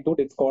Reddit go. are like, dude,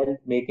 it's called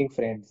making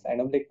friends.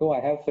 And I'm like, no, I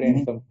have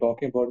friends. Mhm. I'm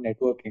talking about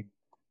networking,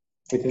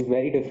 which is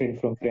very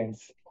different from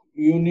friends.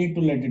 You need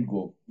to let it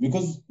go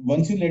because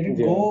once you let it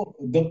Yeah. go,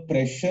 the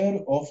pressure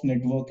of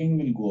networking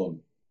will go away.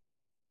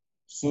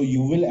 So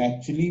you will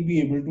actually be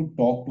able to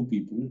talk to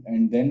people,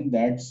 and then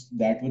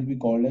that will be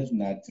called as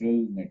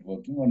natural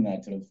networking or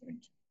natural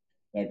friendship.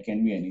 That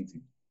can be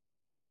anything.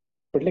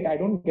 But like I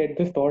don't get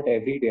this thought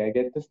every day. I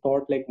get this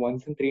thought like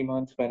once in 3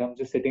 months when I'm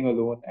just sitting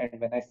alone and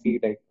when I see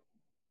like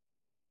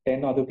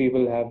 10 other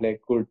people have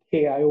like good,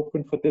 hey, I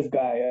opened for this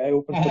guy, I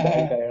opened for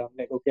that guy. And I'm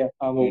like, okay,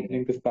 I'm Get it.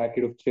 opening this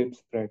packet of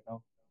chips right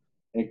now,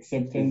 which is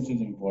Acceptance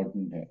is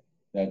important here.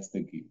 That's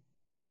the key.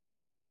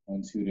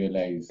 Once you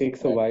realize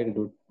takes a that, while,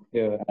 dude.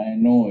 Yeah. I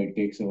know it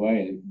takes a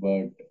while,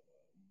 but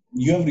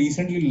you have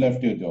recently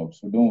left your job,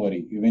 so don't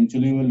worry.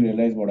 Eventually, you will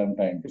realize what I'm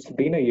trying to It's say.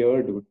 been a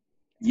year, dude.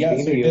 It's Yeah,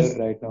 been so a year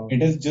right now.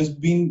 it has just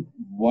been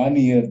 1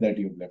 year that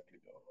you've left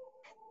your job.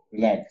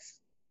 Relax.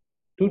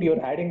 Dude,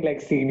 you're adding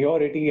like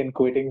seniority and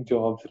quitting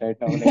jobs right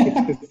now. Like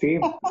it's the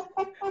same.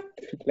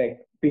 Like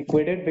we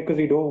quit it because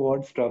we don't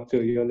want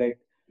structure. You're like,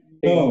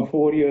 hey, I'm No,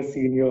 4 years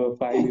senior,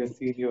 5 years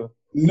senior.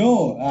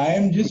 no,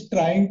 I'm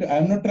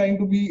not trying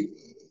to be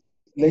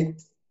like,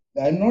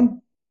 I'm not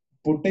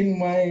putting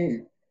my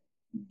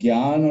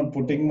gyan or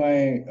putting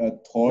my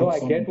No, I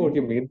thoughts on get what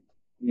you you. mean.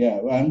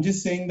 Yeah, I'm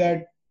just saying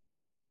that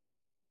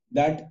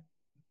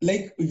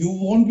like you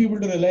won't be able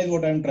to realize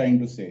what I'm trying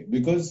to say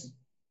because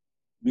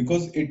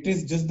it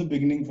is just the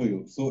beginning for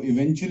you. So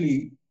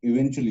eventually,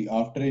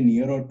 after a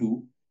year or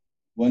two,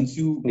 once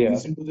you Yeah.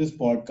 listen to this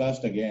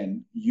podcast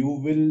again, you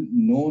will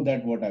know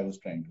that what I was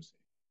trying to say.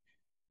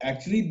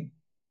 Actually,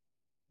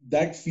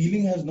 that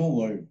feeling has no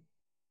word,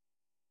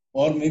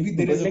 or maybe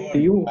there is But a like, do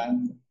word. you,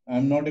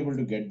 I'm not able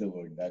to get the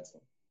word. That's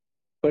all.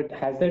 but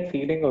has that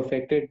feeling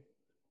affected,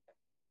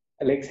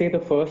 like, say the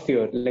first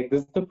year? Like,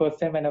 this is the first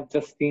time when I've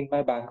just seen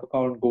my bank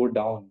account go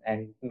down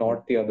and Yeah,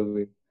 not the other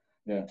way.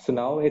 yeah, So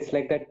now it's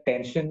like that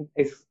tension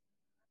is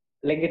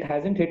like it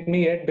hasn't hit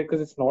me yet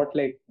because it's not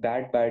like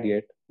that bad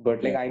yet.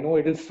 But like yeah, I know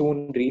it'll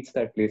soon reach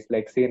that place,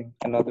 like say in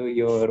another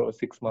year or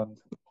 6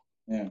 months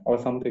yeah, or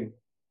something.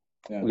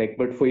 yeah. Like,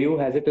 but for you,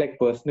 has it like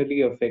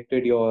personally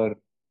affected your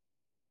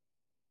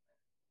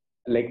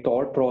like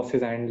thought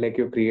process and like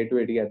your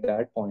creativity at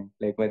that point?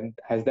 Like, when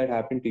has that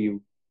happened to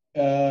you?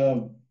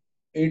 Uh,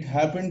 it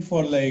happened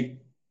for like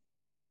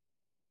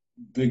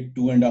big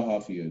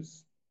 2.5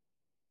 years.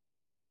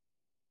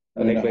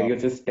 Two and a Like where half you're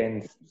just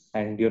tense years.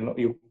 and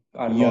you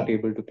are Yeah, not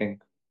able to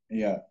think.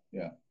 yeah,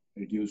 yeah.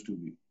 It used to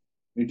be.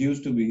 It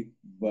used to be,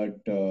 but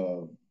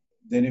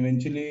then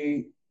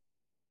eventually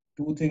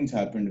two things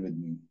happened with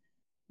me.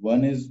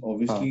 One is Huh.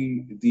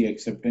 obviously the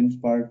acceptance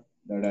part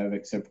that I've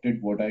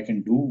accepted what I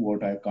can do,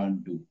 what I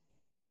can't do,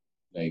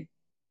 like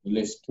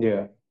list.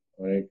 Yeah.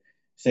 All right.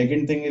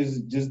 Second thing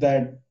is just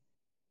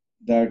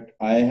that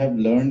I have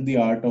learned the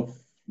art of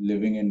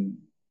living in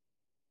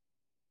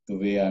the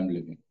way I'm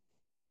living.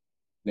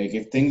 Like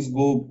if things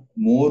go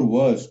more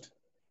worst,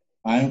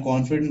 I am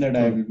confident that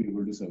I Hmm. will be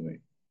able to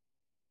survive.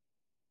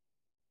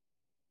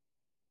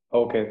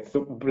 Okay, so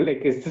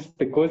like, is this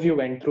because you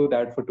went through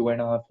that for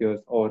 2.5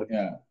 years, or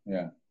Yeah,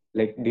 yeah.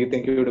 like, do you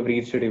think you would have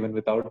reached it even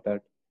without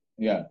that?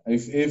 Yeah,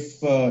 if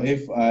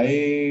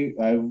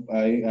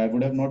I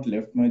would have not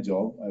left my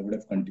job, I would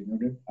have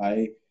continued it.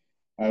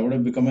 I would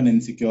have become an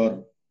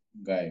insecure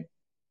guy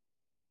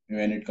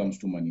when it comes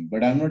to money.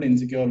 But I'm not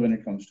insecure when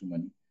it comes to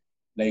money.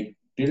 Like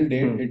till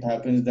date, Hmm. it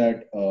happens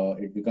that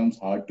it becomes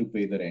hard to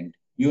pay the rent.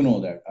 You know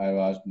that I've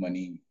asked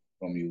money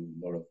from you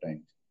a lot of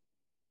times,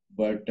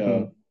 but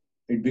Hmm.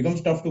 it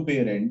becomes tough to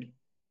pay rent.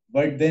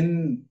 But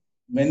then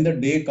when the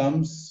day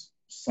comes,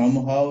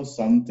 somehow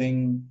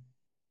something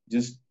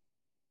just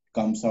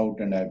comes out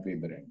and I pay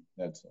the rent.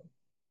 That's all.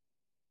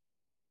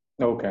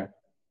 Okay.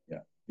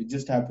 Yeah, it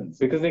just happens.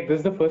 Because like this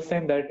is the first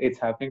time that it's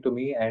happening to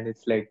me, and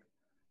it's like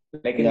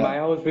in Yeah. my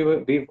house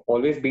we've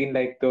always been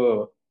like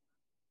the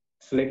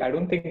so like I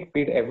don't think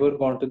we'd ever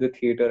gone to the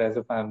theater as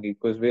a family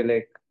because we're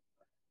like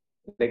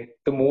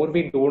the more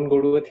we don't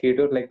go to a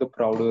theater, like the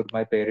prouder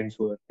my parents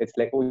were. It's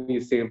like, oh,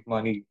 you saved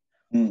money.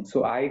 Hmm.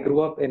 So I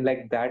grew up in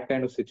like that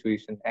kind of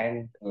situation,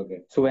 and Okay.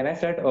 so when I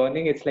started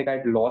earning, it's like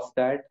I'd lost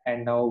that,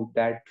 and now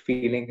that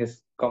feeling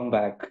has come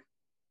back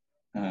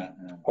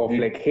of It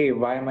like, hey,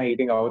 why am I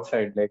eating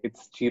outside? Like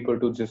it's cheaper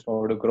to just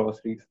order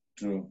groceries.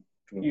 true.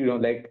 True. You know,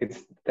 like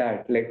it's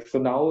that. Like so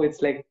now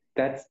it's like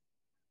that's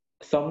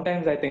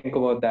sometimes I think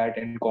about that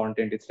in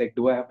content. It's like,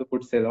 do I have to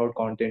put sell out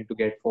content to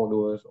get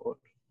followers or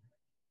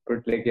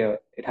but like yeah,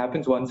 it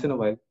happens once in a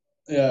while.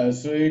 Yeah.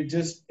 So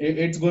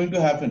it's going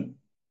to happen.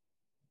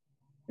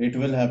 It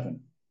will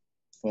happen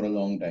for a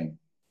long time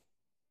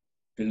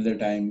till the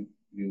time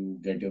you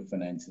get your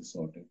finances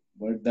sorted.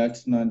 But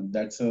that's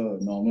a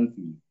normal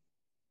feeling.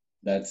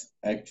 That's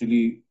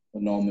actually a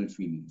normal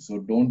feeling. So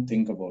don't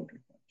think about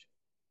it much.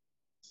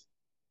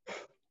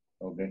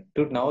 Okay.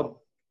 Dude, now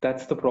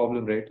that's the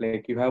problem, right?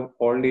 Like you have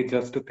all day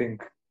just to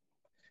think.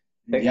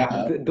 Like,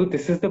 Yeah. dude,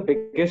 this is the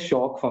biggest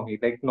shock for me.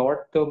 Like,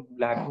 not the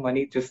lack of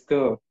money, just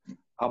the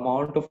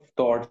amount of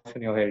thoughts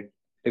in your head.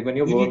 Like when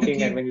you're You need to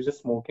working and when keep you're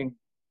just smoking,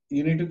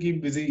 you need to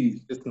keep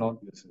busy just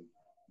not. yourself.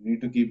 You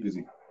need to keep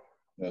busy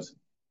yourself.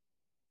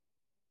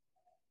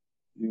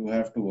 You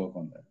have to work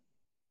on that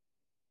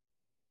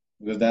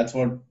because that's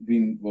what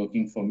been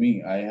working for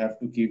me. I have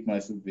to keep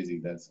myself busy.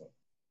 That's all.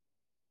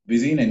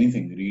 Busy in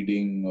anything,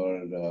 reading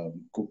or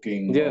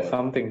cooking Yeah, or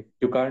something.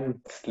 You can't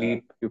uh,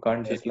 sleep. You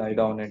can't just lie anything.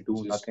 down and do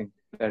Just nothing.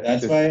 That's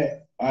that's just,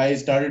 why I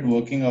started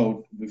working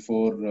out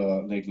before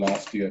like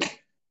last year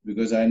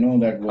because I know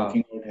that huh.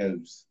 working out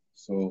helps.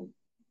 So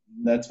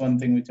that's one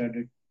thing which I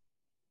did.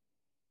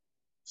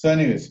 So,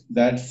 anyways,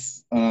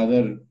 that's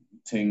another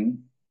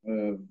thing,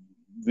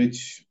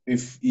 which,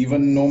 if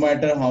even no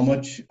matter how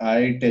much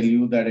I tell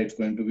you that it's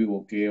going to be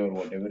okay or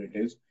whatever it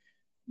is,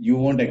 you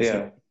won't accept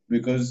Yeah. it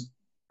because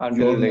your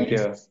Until like, life,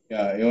 yeah.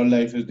 yeah, your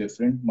life is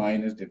different,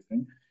 mine is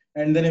different,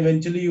 and then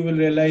eventually you will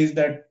realize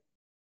that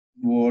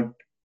what,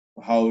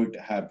 how it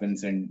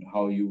happens, and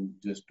how you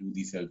just do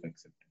the self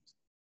acceptance.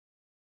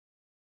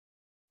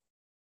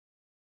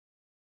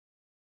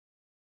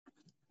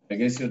 I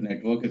guess your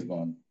network is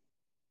gone.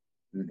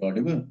 Is it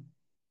audible?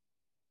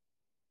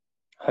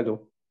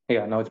 Hello.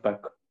 Yeah, now it's back.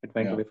 It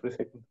went Yeah. away for a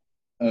second.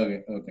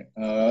 Okay,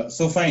 okay.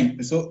 So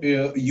fine. So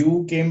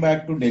you came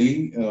back to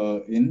Delhi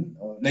in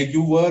like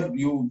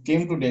you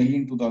came to Delhi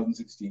in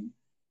 2016,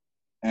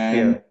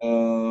 and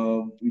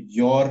Yeah.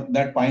 your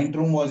that Pint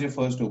Room was your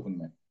first open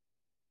mic.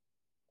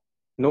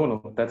 No,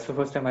 no, that's the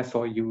first time I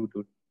saw you,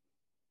 dude.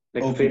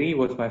 Like Okay, Ferry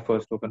was my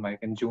first open mic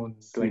in June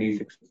Siri.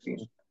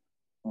 2016.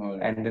 All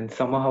right. And then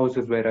Summer House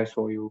is where I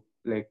saw you,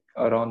 like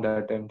around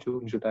that time,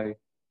 June, July.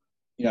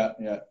 Yeah,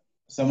 yeah.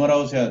 Summer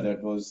House. Yeah,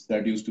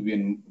 that used to be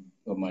in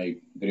my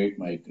great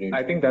I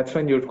friend. think that's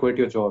when you'd quit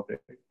your job, right?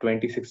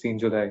 2016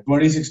 July.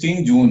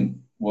 2016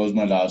 June was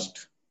my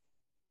last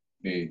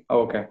day,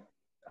 Okay.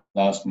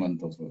 last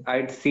month or so.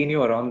 I'd seen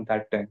you around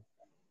that time.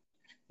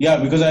 Yeah,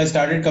 because I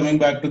started coming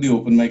back to the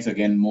open mics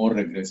again more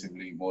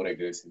aggressively,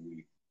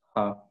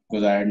 Huh.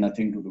 because I had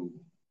nothing to do.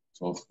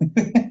 So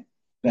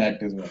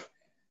that is why.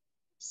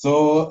 So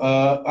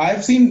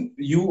I've seen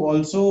you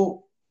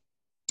also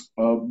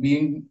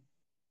being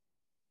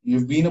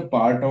you've been a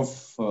part of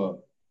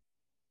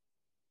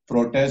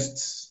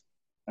protests,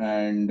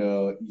 and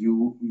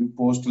you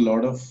post a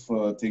lot of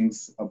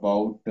things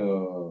about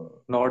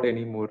Not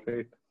anymore,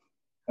 right?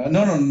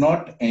 no, no,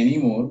 not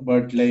anymore,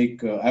 but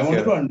like I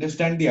wanted to Yeah.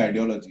 understand the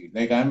ideology.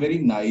 Like I'm very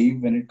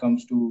naive when it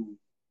comes to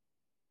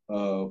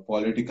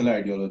political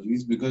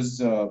ideologies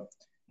because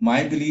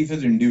my belief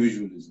is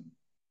individualism.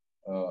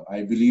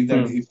 I believe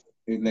that Hmm. if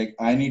like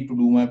I need to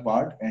do my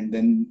part, and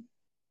then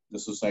the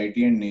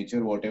society and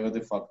nature, whatever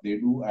the fuck they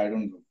do, I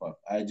don't give a fuck.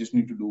 I just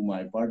need to do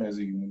my part as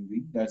a human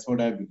being. That's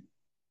what I believe.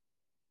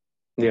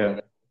 Yeah.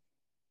 Alright.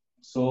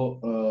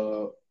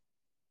 So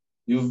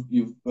You've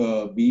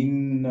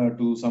been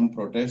to some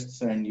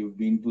protests and you've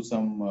been to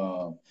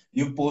some.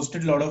 You've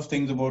posted a lot of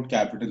things about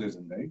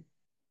capitalism, right?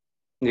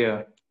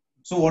 Yeah.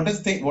 So what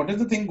is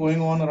the thing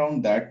going on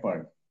around that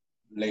part?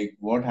 Like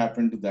what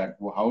happened to that?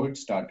 How it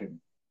started?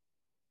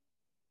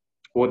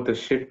 What the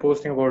shit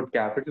posting about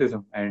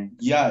capitalism and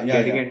Yeah, yeah,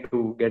 yeah,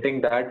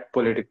 getting that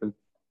political.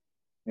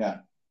 yeah.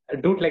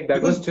 Dude, like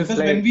that was just Because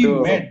when like we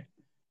the met,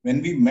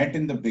 when we met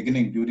in the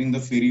beginning during the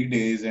Fairy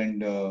days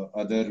and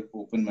other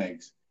open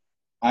mics,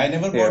 I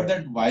never got yeah,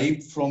 that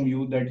vibe from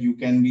you that you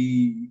can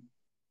be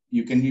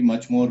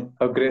much more.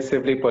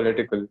 aggressively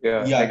political.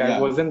 Yeah. Yeah, Like I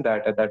yeah, wasn't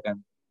that at that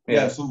time.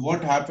 yeah. Yeah. So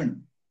what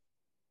happened?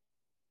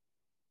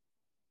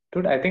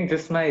 Dude, I think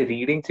just my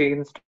reading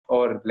changed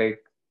or like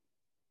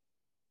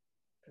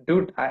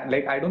dude,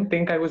 I don't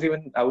think I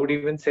would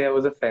even say I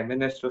was a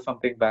feminist or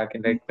something back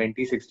in like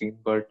 2016,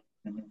 but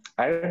Mhm,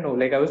 I don't know,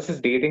 like I was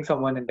just dating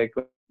someone in like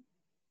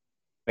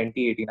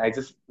 2018. I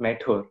just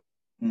met her,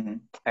 mhm,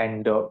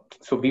 and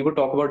so we would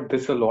talk about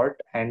this a lot,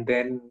 and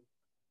then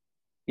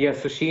yeah,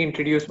 so she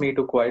introduced me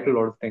to quite a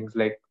lot of things,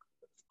 like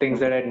things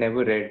that okay. I'd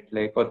never read,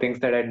 like or things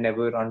that I'd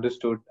never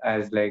understood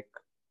as like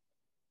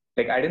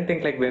I didn't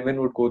think like women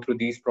would go through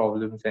these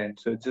problems, and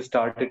so it just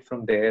started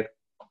from there.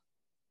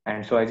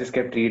 And so I just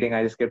kept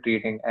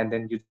reading, and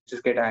then you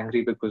just get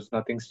angry because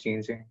nothing's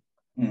changing.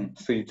 Mm,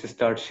 So you just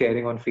start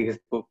sharing on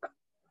Facebook,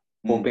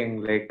 mm,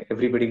 hoping like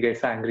everybody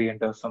gets angry and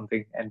does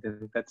something, and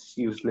then that's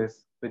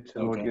useless, which is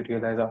what okay. you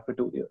realize after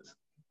 2 years.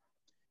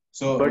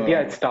 So But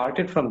yeah, it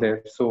started from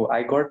there. So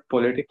I got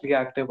politically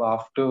active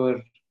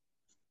after,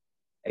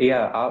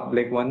 yeah,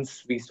 like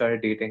once we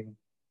started dating,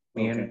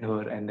 me and okay.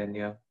 her, and then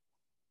yeah.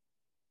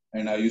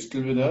 And are you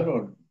still with her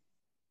or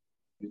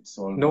it's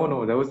all No, gone?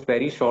 no, that was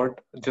very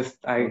short.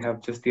 Just I Okay.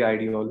 have just the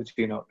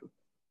ideology now.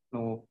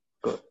 No,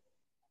 good.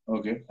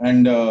 Okay.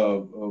 And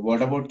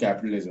what about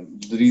capitalism?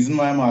 The reason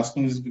why I'm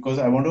asking is because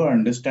I want to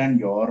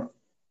understand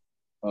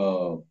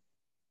uh,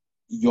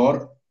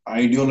 your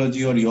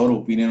ideology or your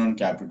opinion on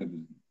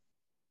capitalism.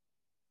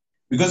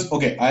 Because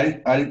okay,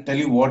 I'll tell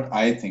you what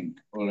I think.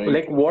 All right.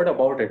 Like, what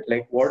about it?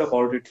 Like, what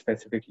about it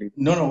specifically?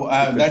 No, no.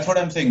 That's Because, what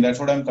I'm saying. That's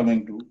what I'm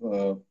coming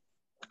to.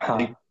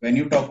 Like huh, when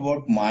you talk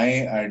about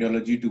my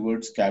ideology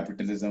towards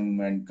capitalism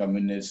and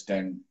communist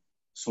and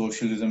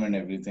socialism and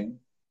everything,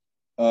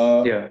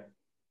 uh, yeah,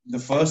 the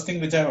first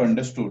thing which I've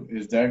understood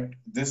is that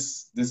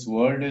this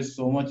world is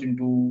so much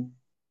into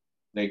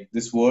like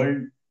this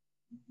world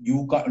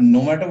you can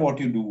no matter what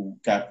you do,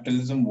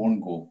 capitalism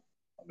won't go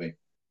away.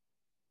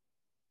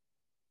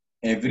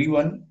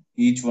 Everyone,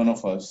 each one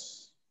of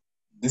us,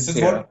 this is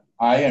yeah, what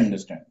I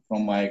understand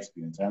from my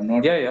experience. I'm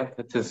not yeah.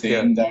 That's just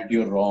yeah. saying that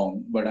you're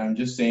wrong, but I'm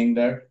just saying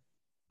that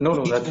No,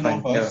 no, that's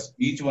fine. Yeah.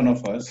 each one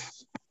of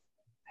us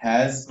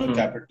has a Hmm.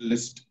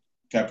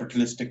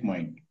 capitalistic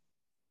mind.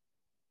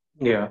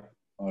 Yeah.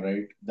 All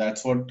right,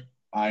 that's what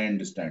I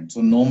understand.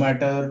 So no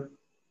matter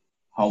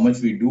how much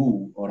we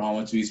do or how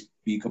much we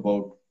speak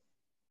about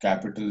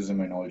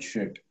capitalism and all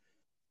shit,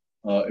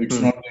 it's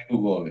Hmm. not going to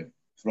go away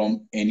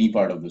from any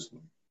part of this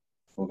world.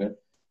 Okay,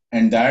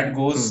 and that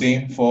goes Hmm.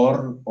 same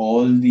for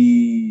all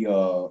the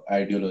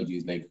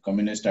ideologies like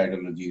communist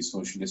ideology,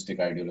 socialistic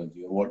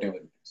ideology, or whatever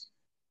it is.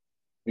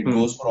 It Hmm.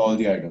 goes for all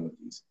the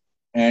ideologies.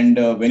 And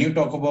when you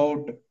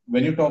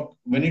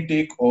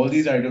take all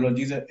these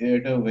ideologies at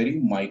a very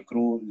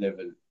micro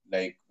level,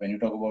 like when you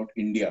talk about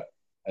India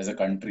as a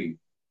country,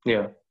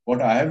 Yeah.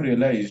 what I have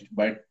realized,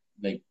 but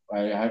like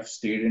I have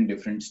stayed in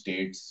different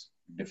states,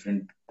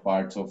 different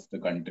parts of the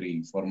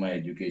country for my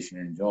education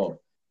and job.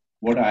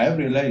 What I have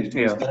realized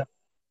is Yeah. that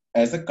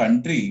as a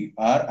country,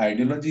 our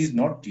ideology is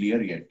not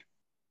clear yet.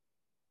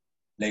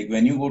 Like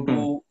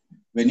Hmm.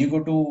 when you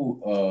go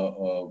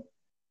to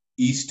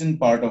eastern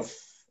part of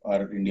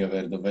our India,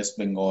 where the West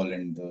Bengal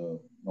and the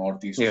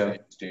northeast Yeah.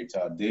 states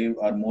are, they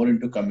are more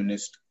into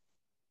communist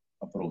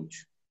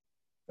approach,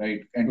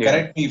 right? And Yeah.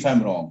 correct me if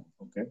I'm wrong.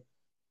 Okay,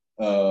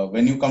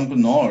 when you come to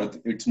north,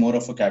 it's more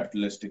of a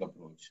capitalistic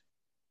approach,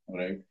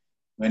 right?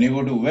 When you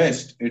go to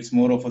west, it's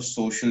more of a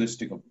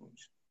socialistic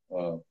approach.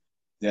 Uh,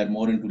 they are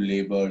more into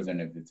labors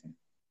and everything,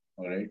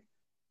 all right?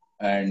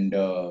 And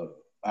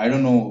I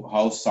don't know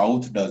how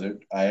South does it.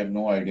 I have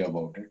no idea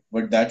about it.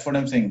 But that's what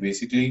I'm saying.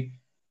 Basically,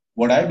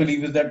 what I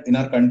believe is that in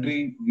our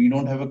country, we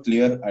don't have a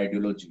clear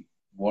ideology.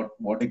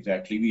 What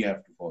exactly we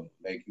have to follow?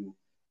 Like you,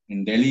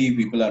 in Delhi,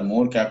 people are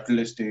more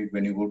capitalistic.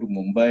 When you go to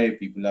Mumbai,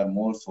 people are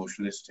more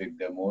socialistic.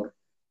 They're more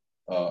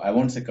I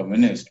won't say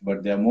communist,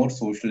 but they are more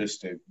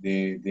socialistic.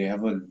 They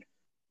have a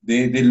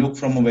they look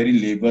from a very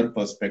labor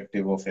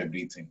perspective of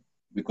everything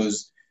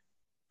because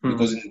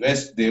Hmm. in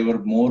West they were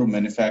more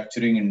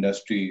manufacturing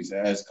industries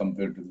as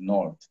compared to the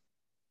North.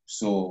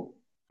 So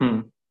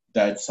Hmm.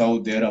 that's how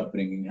their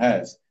upbringing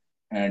has.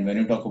 And when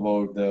you talk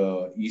about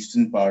the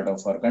eastern part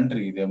of our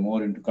country, they're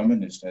more into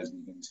communist, as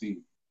we can see.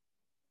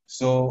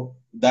 So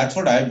that's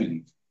what I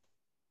believe.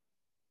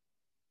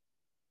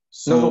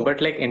 No, So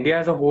but like India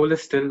as a whole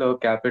is still a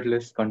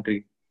capitalist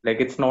country. Like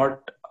it's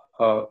not.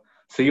 Uh,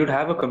 so you'd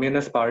have a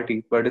communist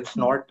party, but it's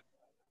mm, not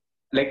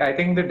like I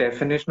think the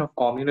definition of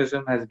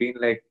communism has been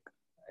like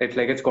it's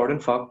gotten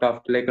fucked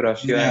after like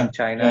Russia Yeah, and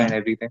China yeah, and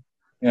everything.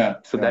 yeah,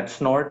 So yeah.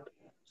 that's not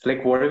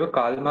like whatever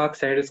Karl Marx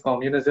said is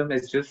communism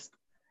is just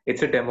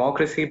it's a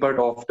democracy but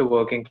of the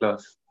working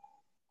class.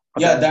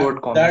 Yeah, That's that what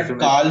that communism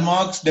is. Karl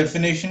Marx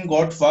definition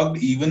got fucked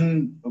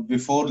even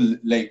before,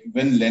 like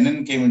when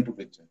Lenin came into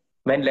picture.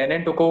 When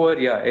Lenin took over,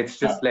 yeah,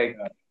 it's Yeah, just like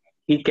yeah,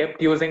 he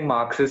kept using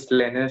Marxist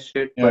Leninist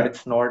shit, but yeah.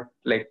 it's not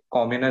like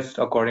communist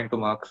according to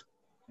Marx.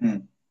 Hmm.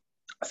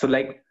 So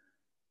like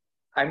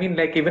I mean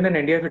like even in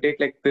India if you take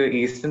like the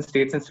eastern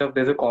states and stuff,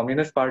 there's a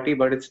communist party,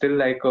 but it's still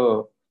like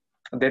a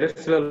there is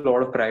still a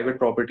lot of private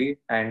property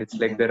and it's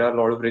like Hmm. there are a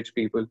lot of rich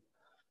people.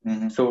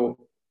 Hmm. So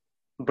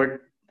but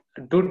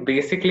dude,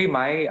 basically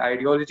my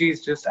ideology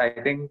is just I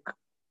think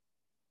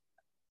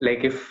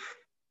like if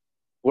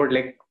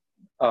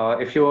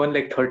you earn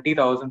like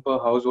 30,000 per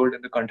household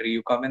in the country,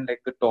 you come in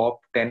like the top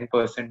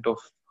 10% of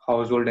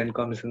household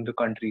incomes in the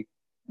country.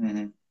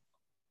 Hmm.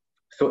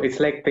 So it's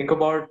like think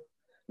about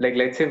like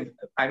let's say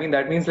I mean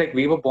that means like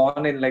we were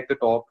born in like the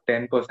top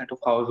 10% of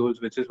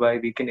households, which is why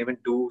we can even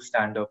do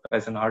stand up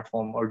as an art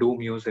form or do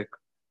music.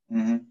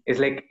 Hmm. It's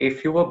like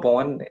if you were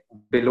born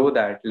below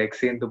that, like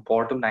say in the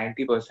bottom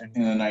 90%,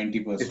 In a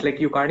it's 90%. like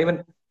you can't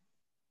even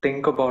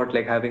think about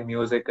like having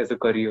music as a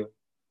career.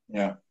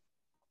 Yeah.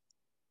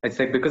 It's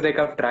like because like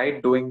I've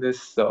tried doing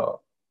this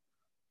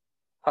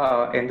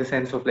in the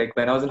sense of like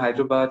when I was in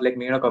Hyderabad, like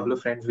me and a couple Hmm.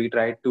 of friends, we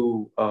tried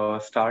to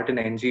start an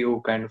NGO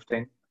kind of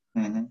thing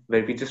Hmm.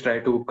 where we just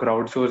tried to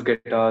crowdsource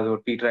guitars or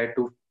we tried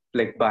to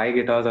like buy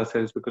guitars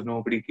ourselves because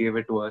nobody gave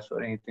it to us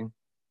or anything.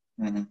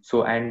 Hmm.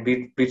 So and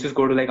we just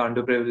go to like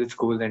underprivileged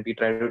schools and we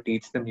try to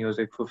teach them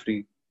music for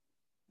free.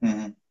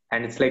 Hmm.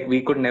 And it's like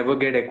we could never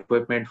get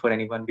equipment for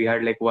anyone. We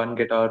had like one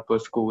guitar per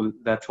school.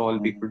 That's all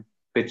we Hmm. could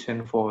pitch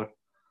in for.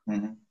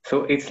 Hmm.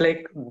 So it's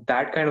like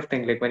that kind of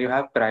thing. Like when you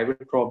have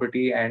private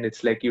property and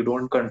it's like you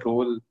don't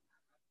control.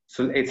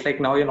 So it's like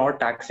now you're not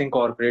taxing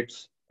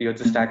corporates. You're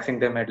just Hmm. taxing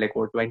them at like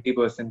what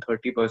 20%,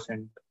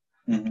 30%,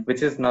 Hmm.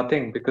 which is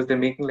nothing because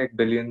they're making like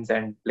billions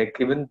and like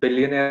even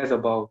billionaires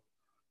above.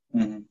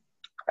 Hmm.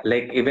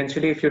 Like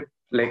eventually, if you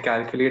like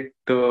calculate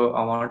the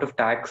amount of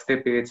tax they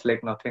pay, it's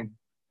like nothing.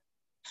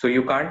 So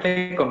you can't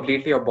like completely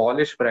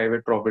abolish private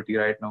property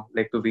right now, like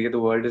the way the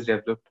world is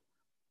developed.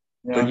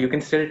 But Yeah. you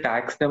can still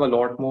tax them a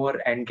lot more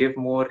and give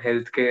more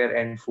healthcare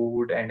and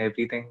food and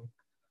everything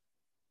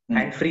Hmm.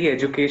 and free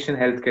education,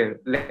 healthcare.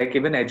 Like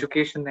even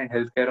education and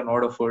healthcare are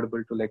not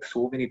affordable to like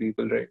so many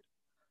people, right?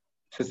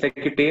 So it's like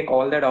you take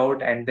all that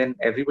out and then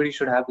everybody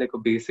should have like a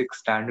basic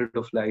standard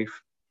of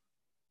life.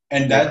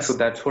 And Like so that's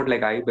that's what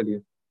like I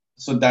believe.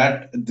 so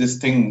that this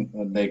thing,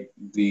 like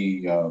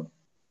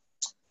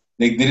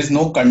there is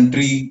no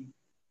country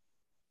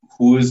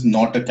who is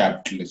not a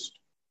capitalist,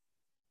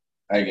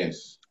 I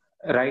guess.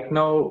 Right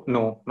now,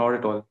 no, not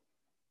at all.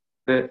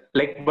 But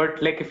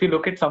like if you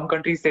look at some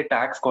countries, they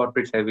tax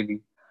corporates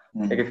heavily.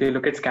 Like Hmm. if you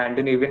look at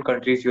Scandinavian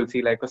countries, you'll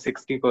see like a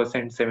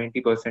 60%,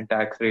 70%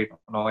 tax rate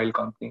on oil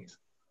companies,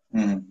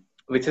 Hmm.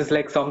 which is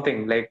like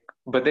something like,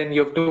 but then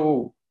you have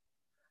to,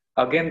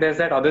 again, there's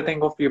that other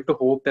thing of you have to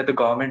hope that the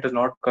government is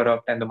not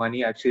corrupt and the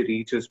money actually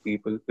reaches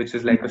people, which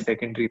is like a Hmm.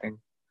 secondary thing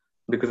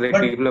because like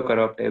But people are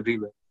corrupt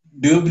everywhere.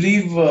 do you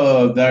believe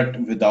that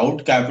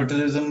without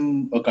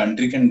capitalism, a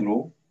country can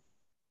grow?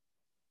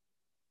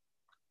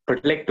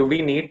 But like, do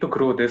we need to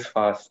grow this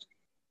fast?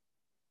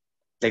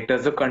 Like,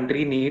 does the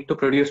country need to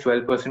produce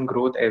 12%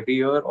 growth every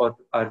year, or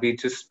are we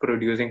just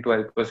producing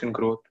 12%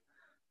 growth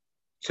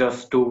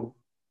just to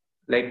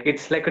like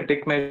it's like a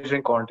dick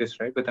measuring contest,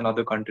 right, with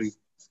another country.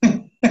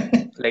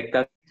 Like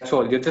that's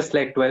all. You're just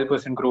like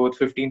 12% growth,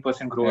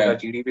 15% growth. Our Yeah,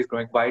 GDP is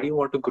growing. Why do you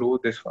want to grow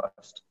this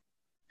fast?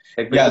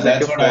 Like because yeah, like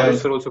your that's what I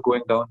forests was. are also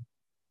going down.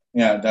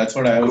 Yeah, that's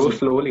what I Grow also.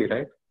 slowly,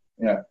 right?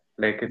 Yeah,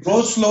 Like grow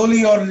it's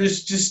slowly or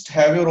just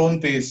have your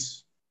own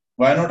pace.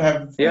 Why not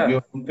have yeah,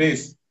 your own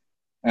pace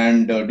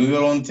and do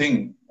your own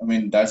thing? I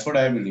mean, that's what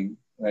I believe.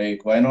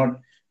 Like, why not?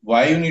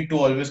 Why you need to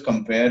always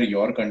compare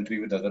your country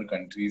with other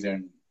countries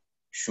and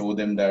show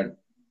them that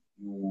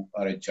you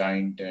are a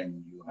giant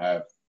and you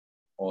have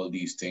all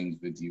these things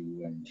with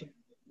you and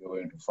you're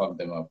going to fuck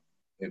them up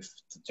if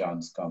the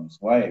chance comes.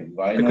 Why?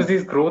 Why because not?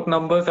 these growth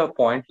numbers are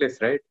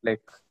pointless, right?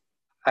 Like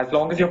as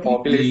long as your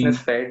population is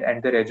Technically, fed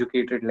and they're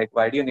educated, like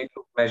why do you need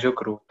to measure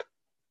growth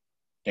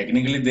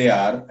technically they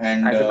are,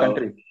 and as a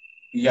country?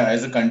 yeah,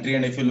 as a country,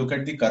 and if you look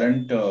at the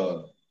current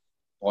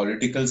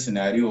political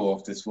scenario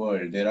of this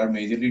world, there are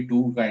majorly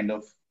two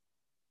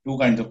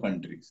kinds of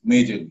countries,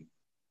 majorly.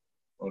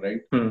 All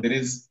right, Hmm.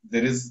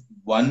 there is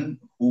one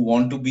who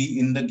want to be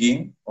in the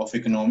game of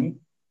economy,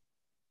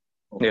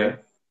 okay, Yeah,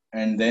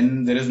 and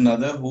then there is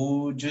another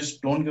who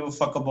just don't give a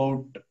fuck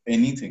about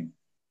anything.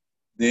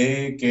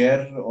 They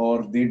care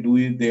or they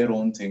do their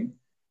own thing.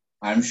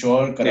 I'm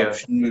sure yeah,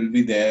 corruption will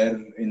be there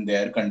in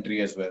their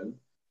country as well.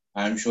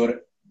 I'm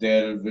sure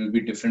there will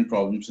be different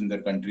problems in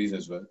their countries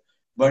as well.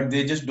 But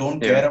they just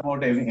don't yeah, care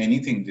about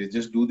anything. They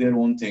just do their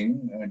own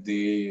thing.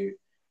 They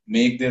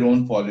make their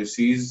own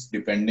policies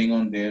depending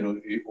on their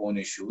own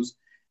issues.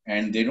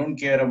 And they don't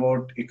care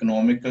about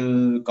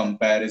economical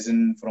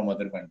comparison from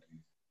other countries.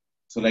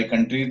 So like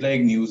countries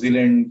like New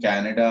Zealand,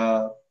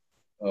 Canada,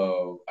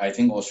 I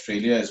think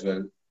Australia as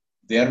well,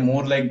 they are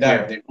more like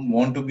that. Yeah. They don't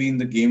want to be in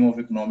the game of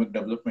economic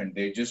development.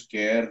 They just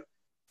care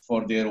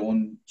for their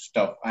own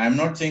stuff. I am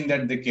not saying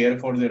that they care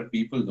for their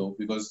people though,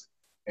 because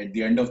at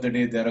the end of the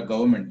day, they're a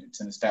government.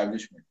 It's an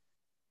establishment.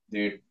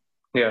 They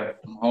Yeah.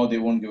 somehow they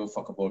won't give a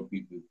fuck about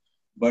people.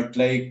 But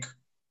like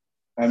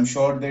I'm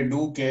sure they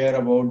do care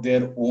about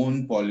their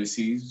own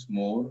policies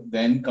more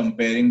than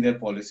comparing their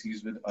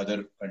policies with other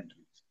countries.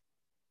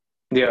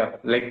 Yeah.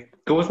 Like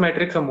those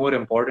metrics are more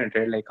important,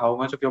 right? Like how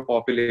much of your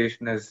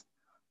population is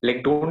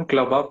like, don't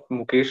club up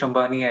Mukesh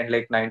Ambani and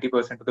like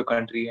 90% of the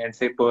country and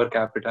say per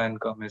capita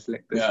income is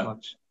like this Yeah,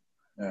 much.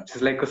 yeah.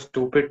 It's like a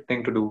stupid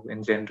thing to do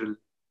in general.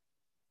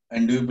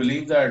 And do you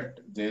believe that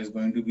there's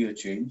going to be a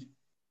change?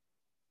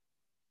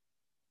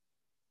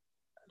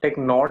 Like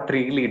not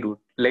really, dude.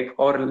 Like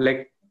or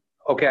like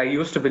okay, I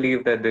used to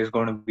believe that there's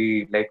going to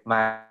be like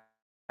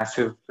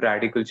massive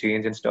radical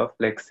change and stuff.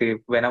 Like say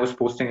when I was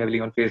posting heavily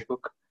on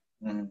Facebook,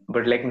 Mm-hmm.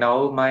 but like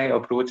now my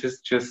approach is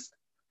just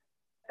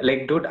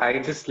like, dude, I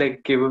just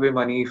like give away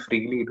money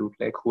freely, dude.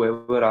 Like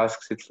whoever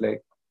asks, it's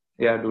like,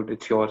 yeah, dude,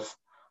 it's yours.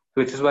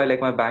 Which is why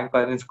like my bank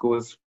balance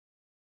goes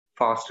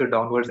faster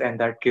downwards, and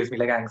that gives me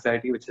like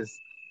anxiety, which is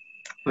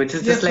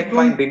just like Yeah,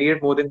 fine. so They need it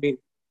don't more than me.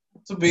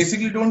 so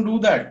basically don't do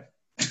that.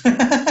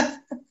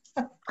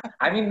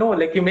 I mean, no,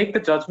 like you make the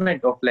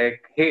judgment of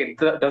like, hey,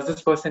 does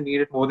this person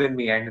need it more than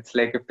me? And it's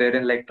like if they're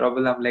in like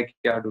trouble, I'm like,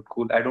 yeah, dude,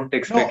 cool. I don't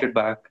expect it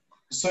No, back.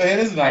 so here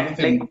is And another like,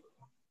 thing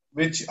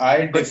which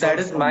I but that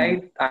differ is from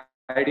you. my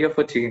idea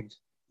for change.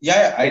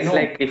 Yeah, yeah, I It's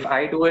like know. if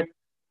I do it,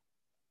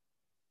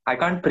 I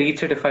can't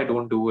preach it if I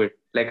don't do it.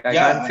 Like I can't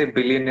Yeah, say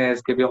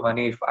billionaires give your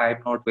money if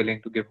I'm not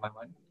willing to give my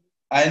money.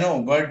 I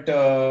know, but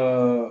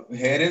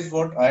here is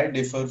what I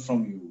differ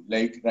from you.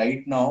 Like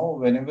right now,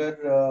 whenever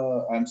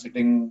I'm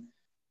sitting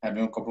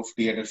having a cup of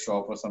tea at a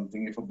shop or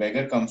something, if a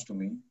beggar comes to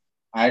me,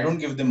 I don't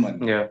give them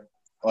money. Yeah.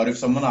 Or if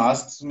someone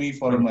asks me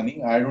for Hmm.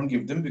 money, I don't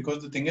give them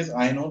because the thing is,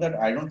 I know that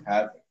I don't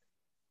have it.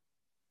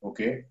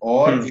 Okay.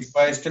 Or Hmm. if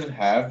I still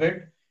have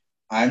it,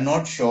 I'm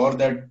not sure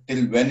that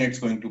till when it's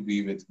going to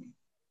be with me.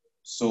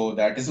 So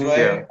that is why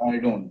Yeah. I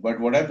don't. But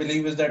what I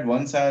believe is that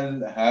once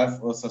I'll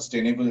have a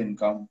sustainable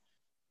income,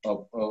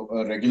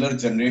 a regular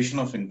generation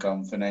of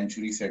income,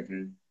 financially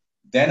settled,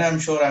 then I'm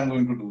sure I'm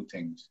going to do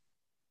things.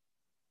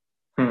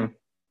 Hmm.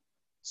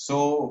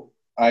 So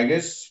I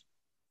guess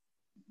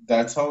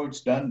that's how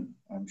it's done.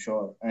 I'm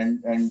sure,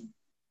 and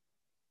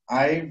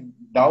I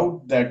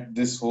doubt that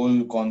this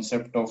whole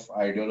concept of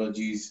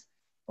ideologies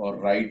or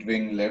right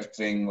wing, left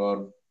wing,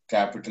 or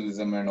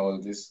capitalism and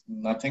all this,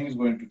 nothing is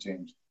going to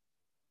change.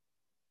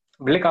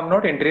 Like I'm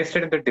not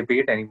interested in the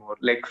debate anymore.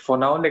 Like for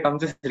now, like I'm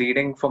just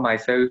reading for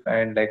myself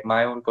and like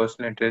my own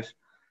personal interest.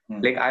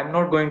 Hmm. Like I'm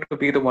not going to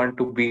be the one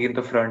to be in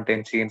the front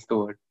and change the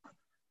world.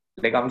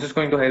 Like I'm just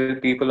going to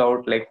help people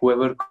out, like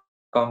whoever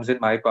comes in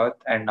my path,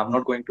 and I'm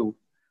not going Hmm. to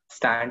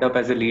stand up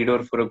as a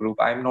leader for a group.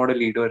 I'm not a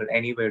leader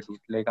anywhere, dude.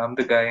 Like I'm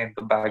the guy in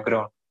the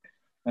background.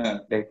 Yeah.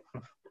 Like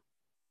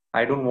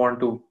I don't want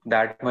to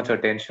that much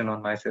attention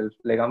on myself.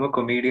 Like I'm a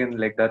comedian,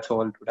 like that's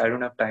all, dude. I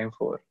don't have time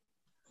for.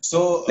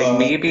 So Like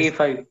maybe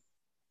if I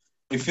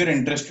if you're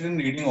interested in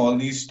reading all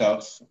these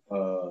stuff,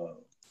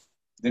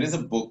 there is a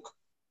book.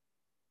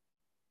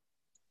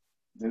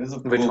 There is a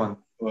which book one?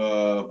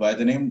 by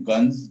the name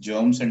Guns,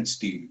 Germs, and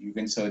Steel. You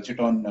can search it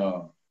on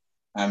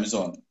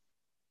Amazon.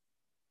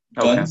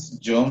 Okay. Guns,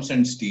 Germs,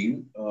 and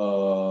Steel.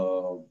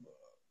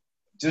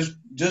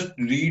 Just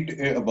read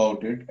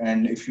about it,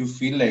 and if you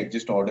feel like,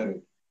 just order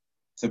it.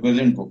 It's a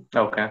brilliant book,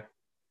 Okay.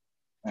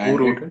 Who and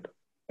wrote it?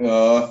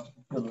 the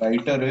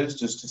writer is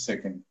just a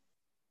second.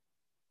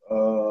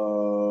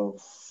 Uh,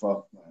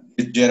 fuck man,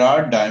 it's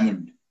Gerard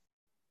Diamond.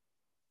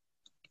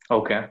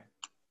 Okay.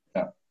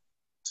 Yeah.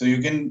 So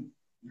you can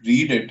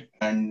read it,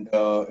 and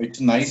it's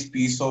a nice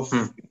piece of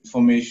Hmm.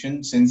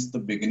 information since the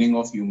beginning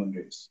of human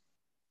race,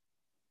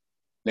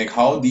 like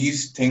how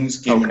these things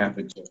came into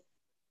Okay. picture.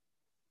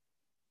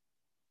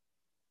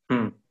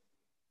 Hmm.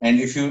 And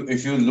if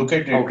you look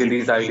at it Okay.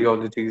 These critically,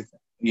 ideologies.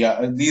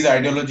 yeah, these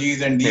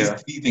ideologies and these Yeah.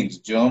 three things: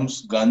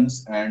 germs,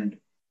 guns, and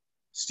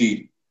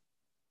steel.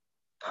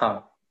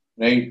 Huh.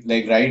 Right?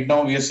 Like right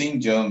now, we are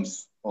seeing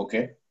germs,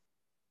 okay,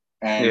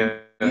 and Yeah.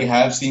 we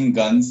have seen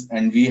guns,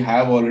 and we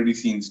have already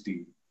seen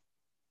steel.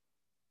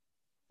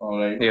 All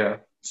right. Yeah.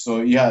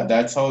 So yeah,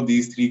 that's how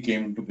these three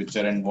came into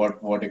picture and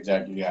what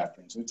exactly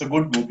happened. So it's a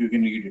good book. You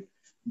can read it.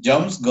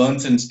 Jumps,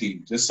 Guns, and Steel.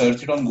 Just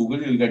search it on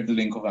Google. You'll get the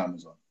link of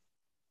Amazon.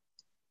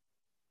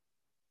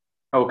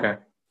 Okay.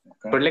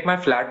 Okay. But like my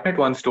flatmate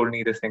once told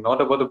me this thing,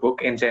 not about the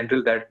book in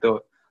general, that the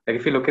like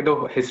if you look at the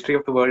history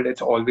of the world,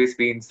 it's always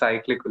been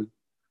cyclical.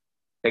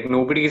 Like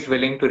nobody is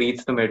willing to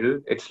reach the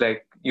middle. It's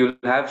like you'll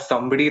have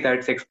somebody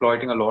that's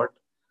exploiting a lot,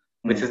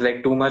 which is Hmm.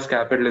 like too much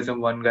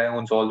capitalism. One guy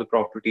owns all the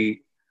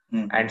property,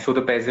 Hmm. and so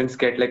the peasants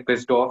get like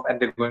pissed off, and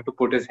they're going to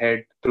put his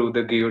head through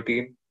the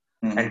guillotine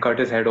Hmm. and cut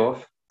his head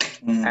off,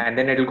 Hmm. and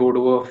then it'll go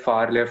to a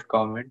far left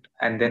government,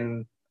 and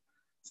then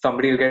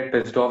somebody will get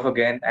pissed off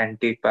again and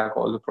take back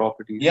all the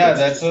property. So Yeah, it's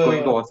that's just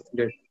going to a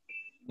oscillate.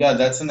 Yeah,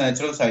 that's a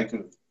natural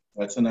cycle.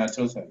 That's a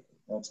natural cycle.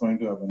 That's going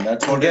to happen.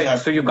 That's what is Yeah,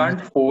 so you happening.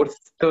 can't force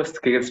the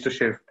scales to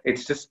shift.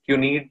 It's just you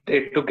need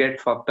it to get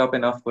fucked up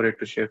enough for it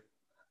to shift.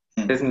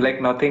 There's Hmm.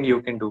 like nothing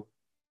you can do.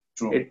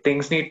 True.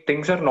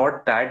 Things are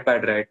not that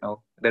bad right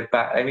now. They're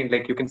bad. I mean,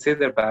 like you can say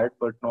they're bad,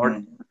 but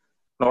Hmm.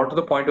 not to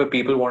the point where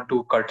people want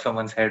to cut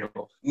someone's head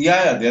off.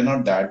 Yeah, they're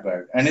not that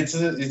bad. And it's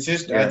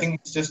just I Yeah, think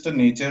it's just a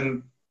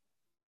nature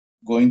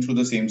going through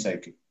the same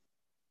cycle.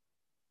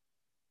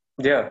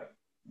 yeah.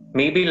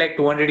 Maybe like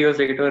 200 years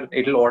later,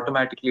 it'll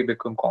automatically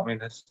become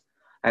communist,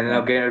 and then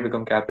Yeah, again it'll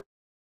become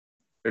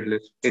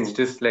capitalist. It's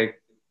just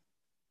like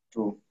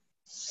true, true.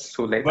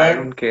 so. Like I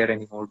don't But care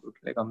anymore, dude.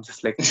 Like I'm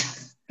just like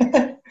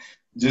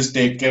just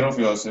take care of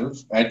yourself.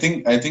 I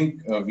think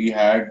we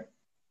had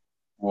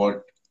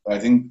what I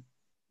think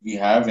we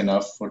have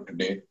enough for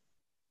today.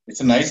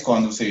 It's a nice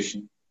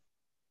conversation.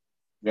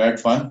 We had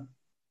fun.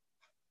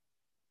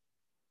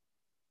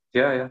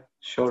 yeah, yeah,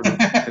 sure, dude.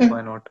 Like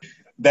why not?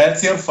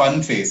 That's your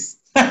fun face.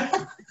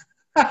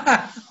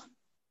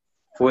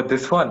 With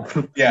this one.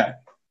 Yeah.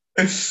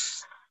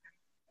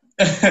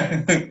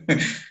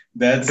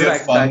 That's Dude, your I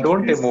fun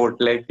don't face. emote.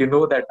 Like, you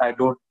know that I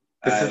don't.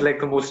 This is I like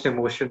the most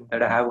emotion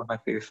that I have on my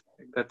face.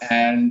 Like, that's.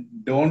 and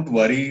don't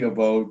worry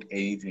about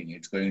anything.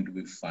 It's going to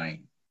be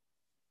fine.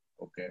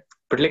 Okay.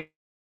 But like,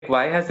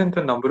 why hasn't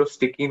the number of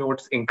sticky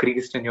notes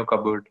increased in your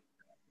cupboard?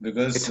 It's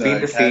Because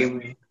been the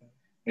same.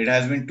 it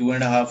has been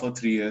 2.5 or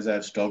 3 years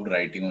I've stopped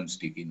writing on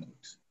sticky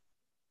notes.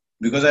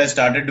 Because I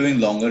started doing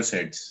longer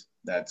sets.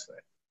 That's why.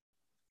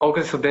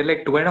 Okay, so they're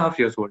like 2.5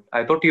 years old.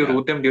 I thought you Yeah.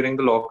 wrote them during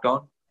the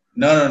lockdown.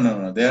 No.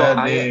 So They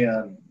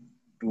are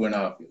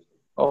 2.5 years.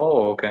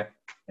 oh, okay.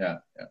 Yeah,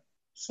 yeah.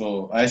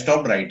 So I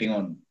stopped writing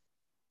on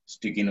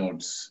sticky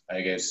notes,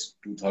 I guess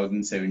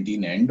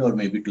 2017 end or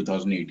maybe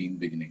 2018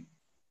 beginning.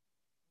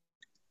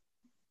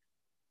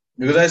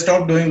 Because I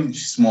stopped doing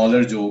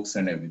smaller jokes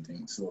and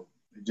everything. So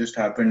it just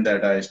happened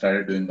that I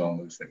started doing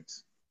longer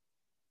sets.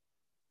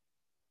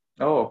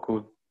 Oh,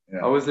 cool. I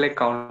Yeah. was like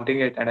counting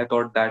it and I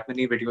thought that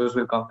many videos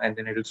will come and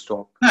then it'll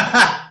stop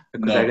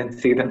because I No, didn't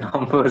see the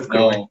numbers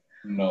growing.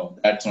 no,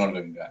 that's not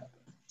going to happen.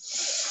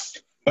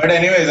 But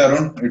anyways,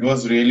 Arun, it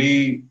was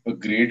really a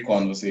great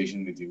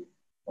conversation with you.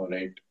 All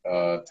right.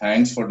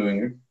 Thanks for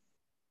doing it.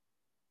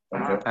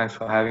 Okay. Thanks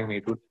for having me,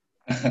 dude.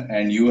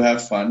 And you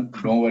have fun.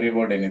 Don't worry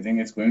about anything.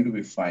 It's going to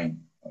be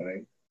fine. All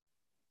right.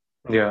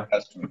 Yeah,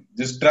 Trust me.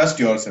 Just trust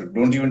yourself.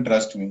 Don't even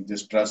trust me.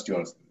 Just trust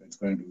yourself. It's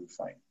going to be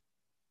fine.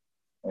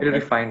 it'll be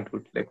Okay. fine,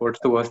 dude. Like, what's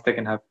the worst that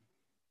can happen?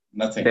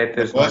 Nothing. Death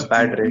The is not worst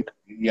bad, thing, right?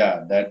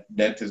 yeah, that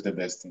death is the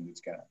best thing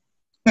which can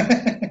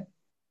happen.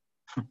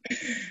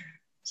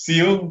 See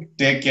you.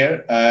 Take care.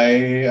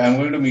 I'm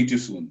going to meet you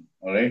soon.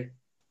 All right.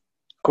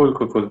 Cool,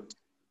 cool, cool.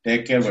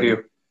 Take care, See buddy.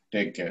 you.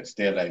 Take care.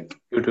 Stay alive.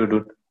 You too,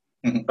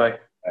 dude. Bye.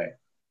 Bye.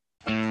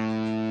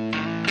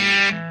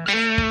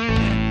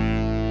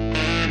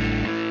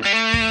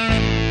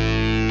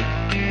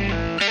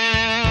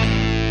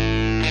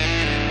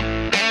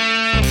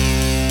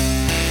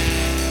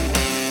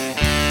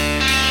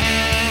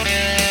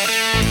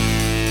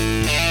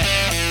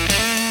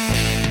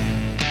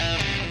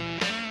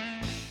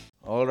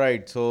 All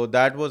right, so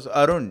that was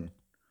Arun.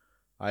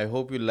 I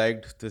hope you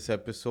liked this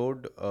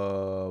episode,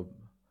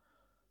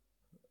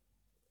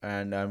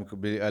 and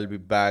I'll be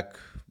back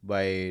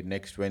by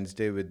next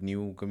Wednesday with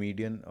new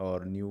comedian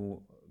or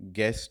new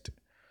guest.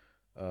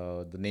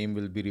 The name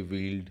will be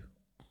revealed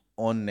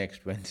on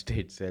next Wednesday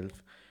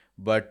itself.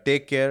 But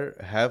take care,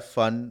 have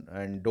fun,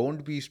 and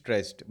don't be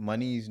stressed.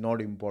 Money is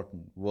not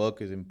important.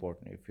 Work is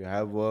important. If you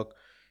have work,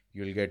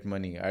 you'll get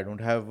money. I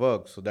don't have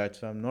work, so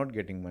that's why I'm not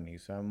getting money.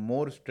 So I'm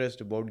more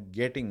stressed about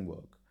getting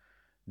work,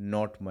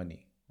 not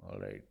money. All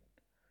right.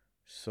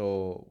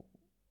 So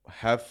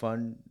have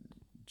fun,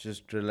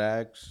 just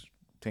relax.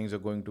 Things are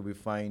going to be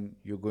fine.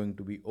 You're going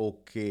to be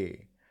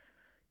okay.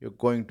 You're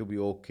going to be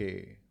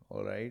okay.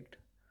 All right.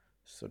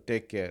 So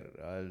take care.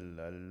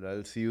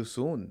 I'll see you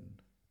soon.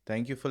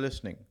 Thank you for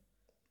listening.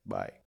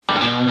 Bye.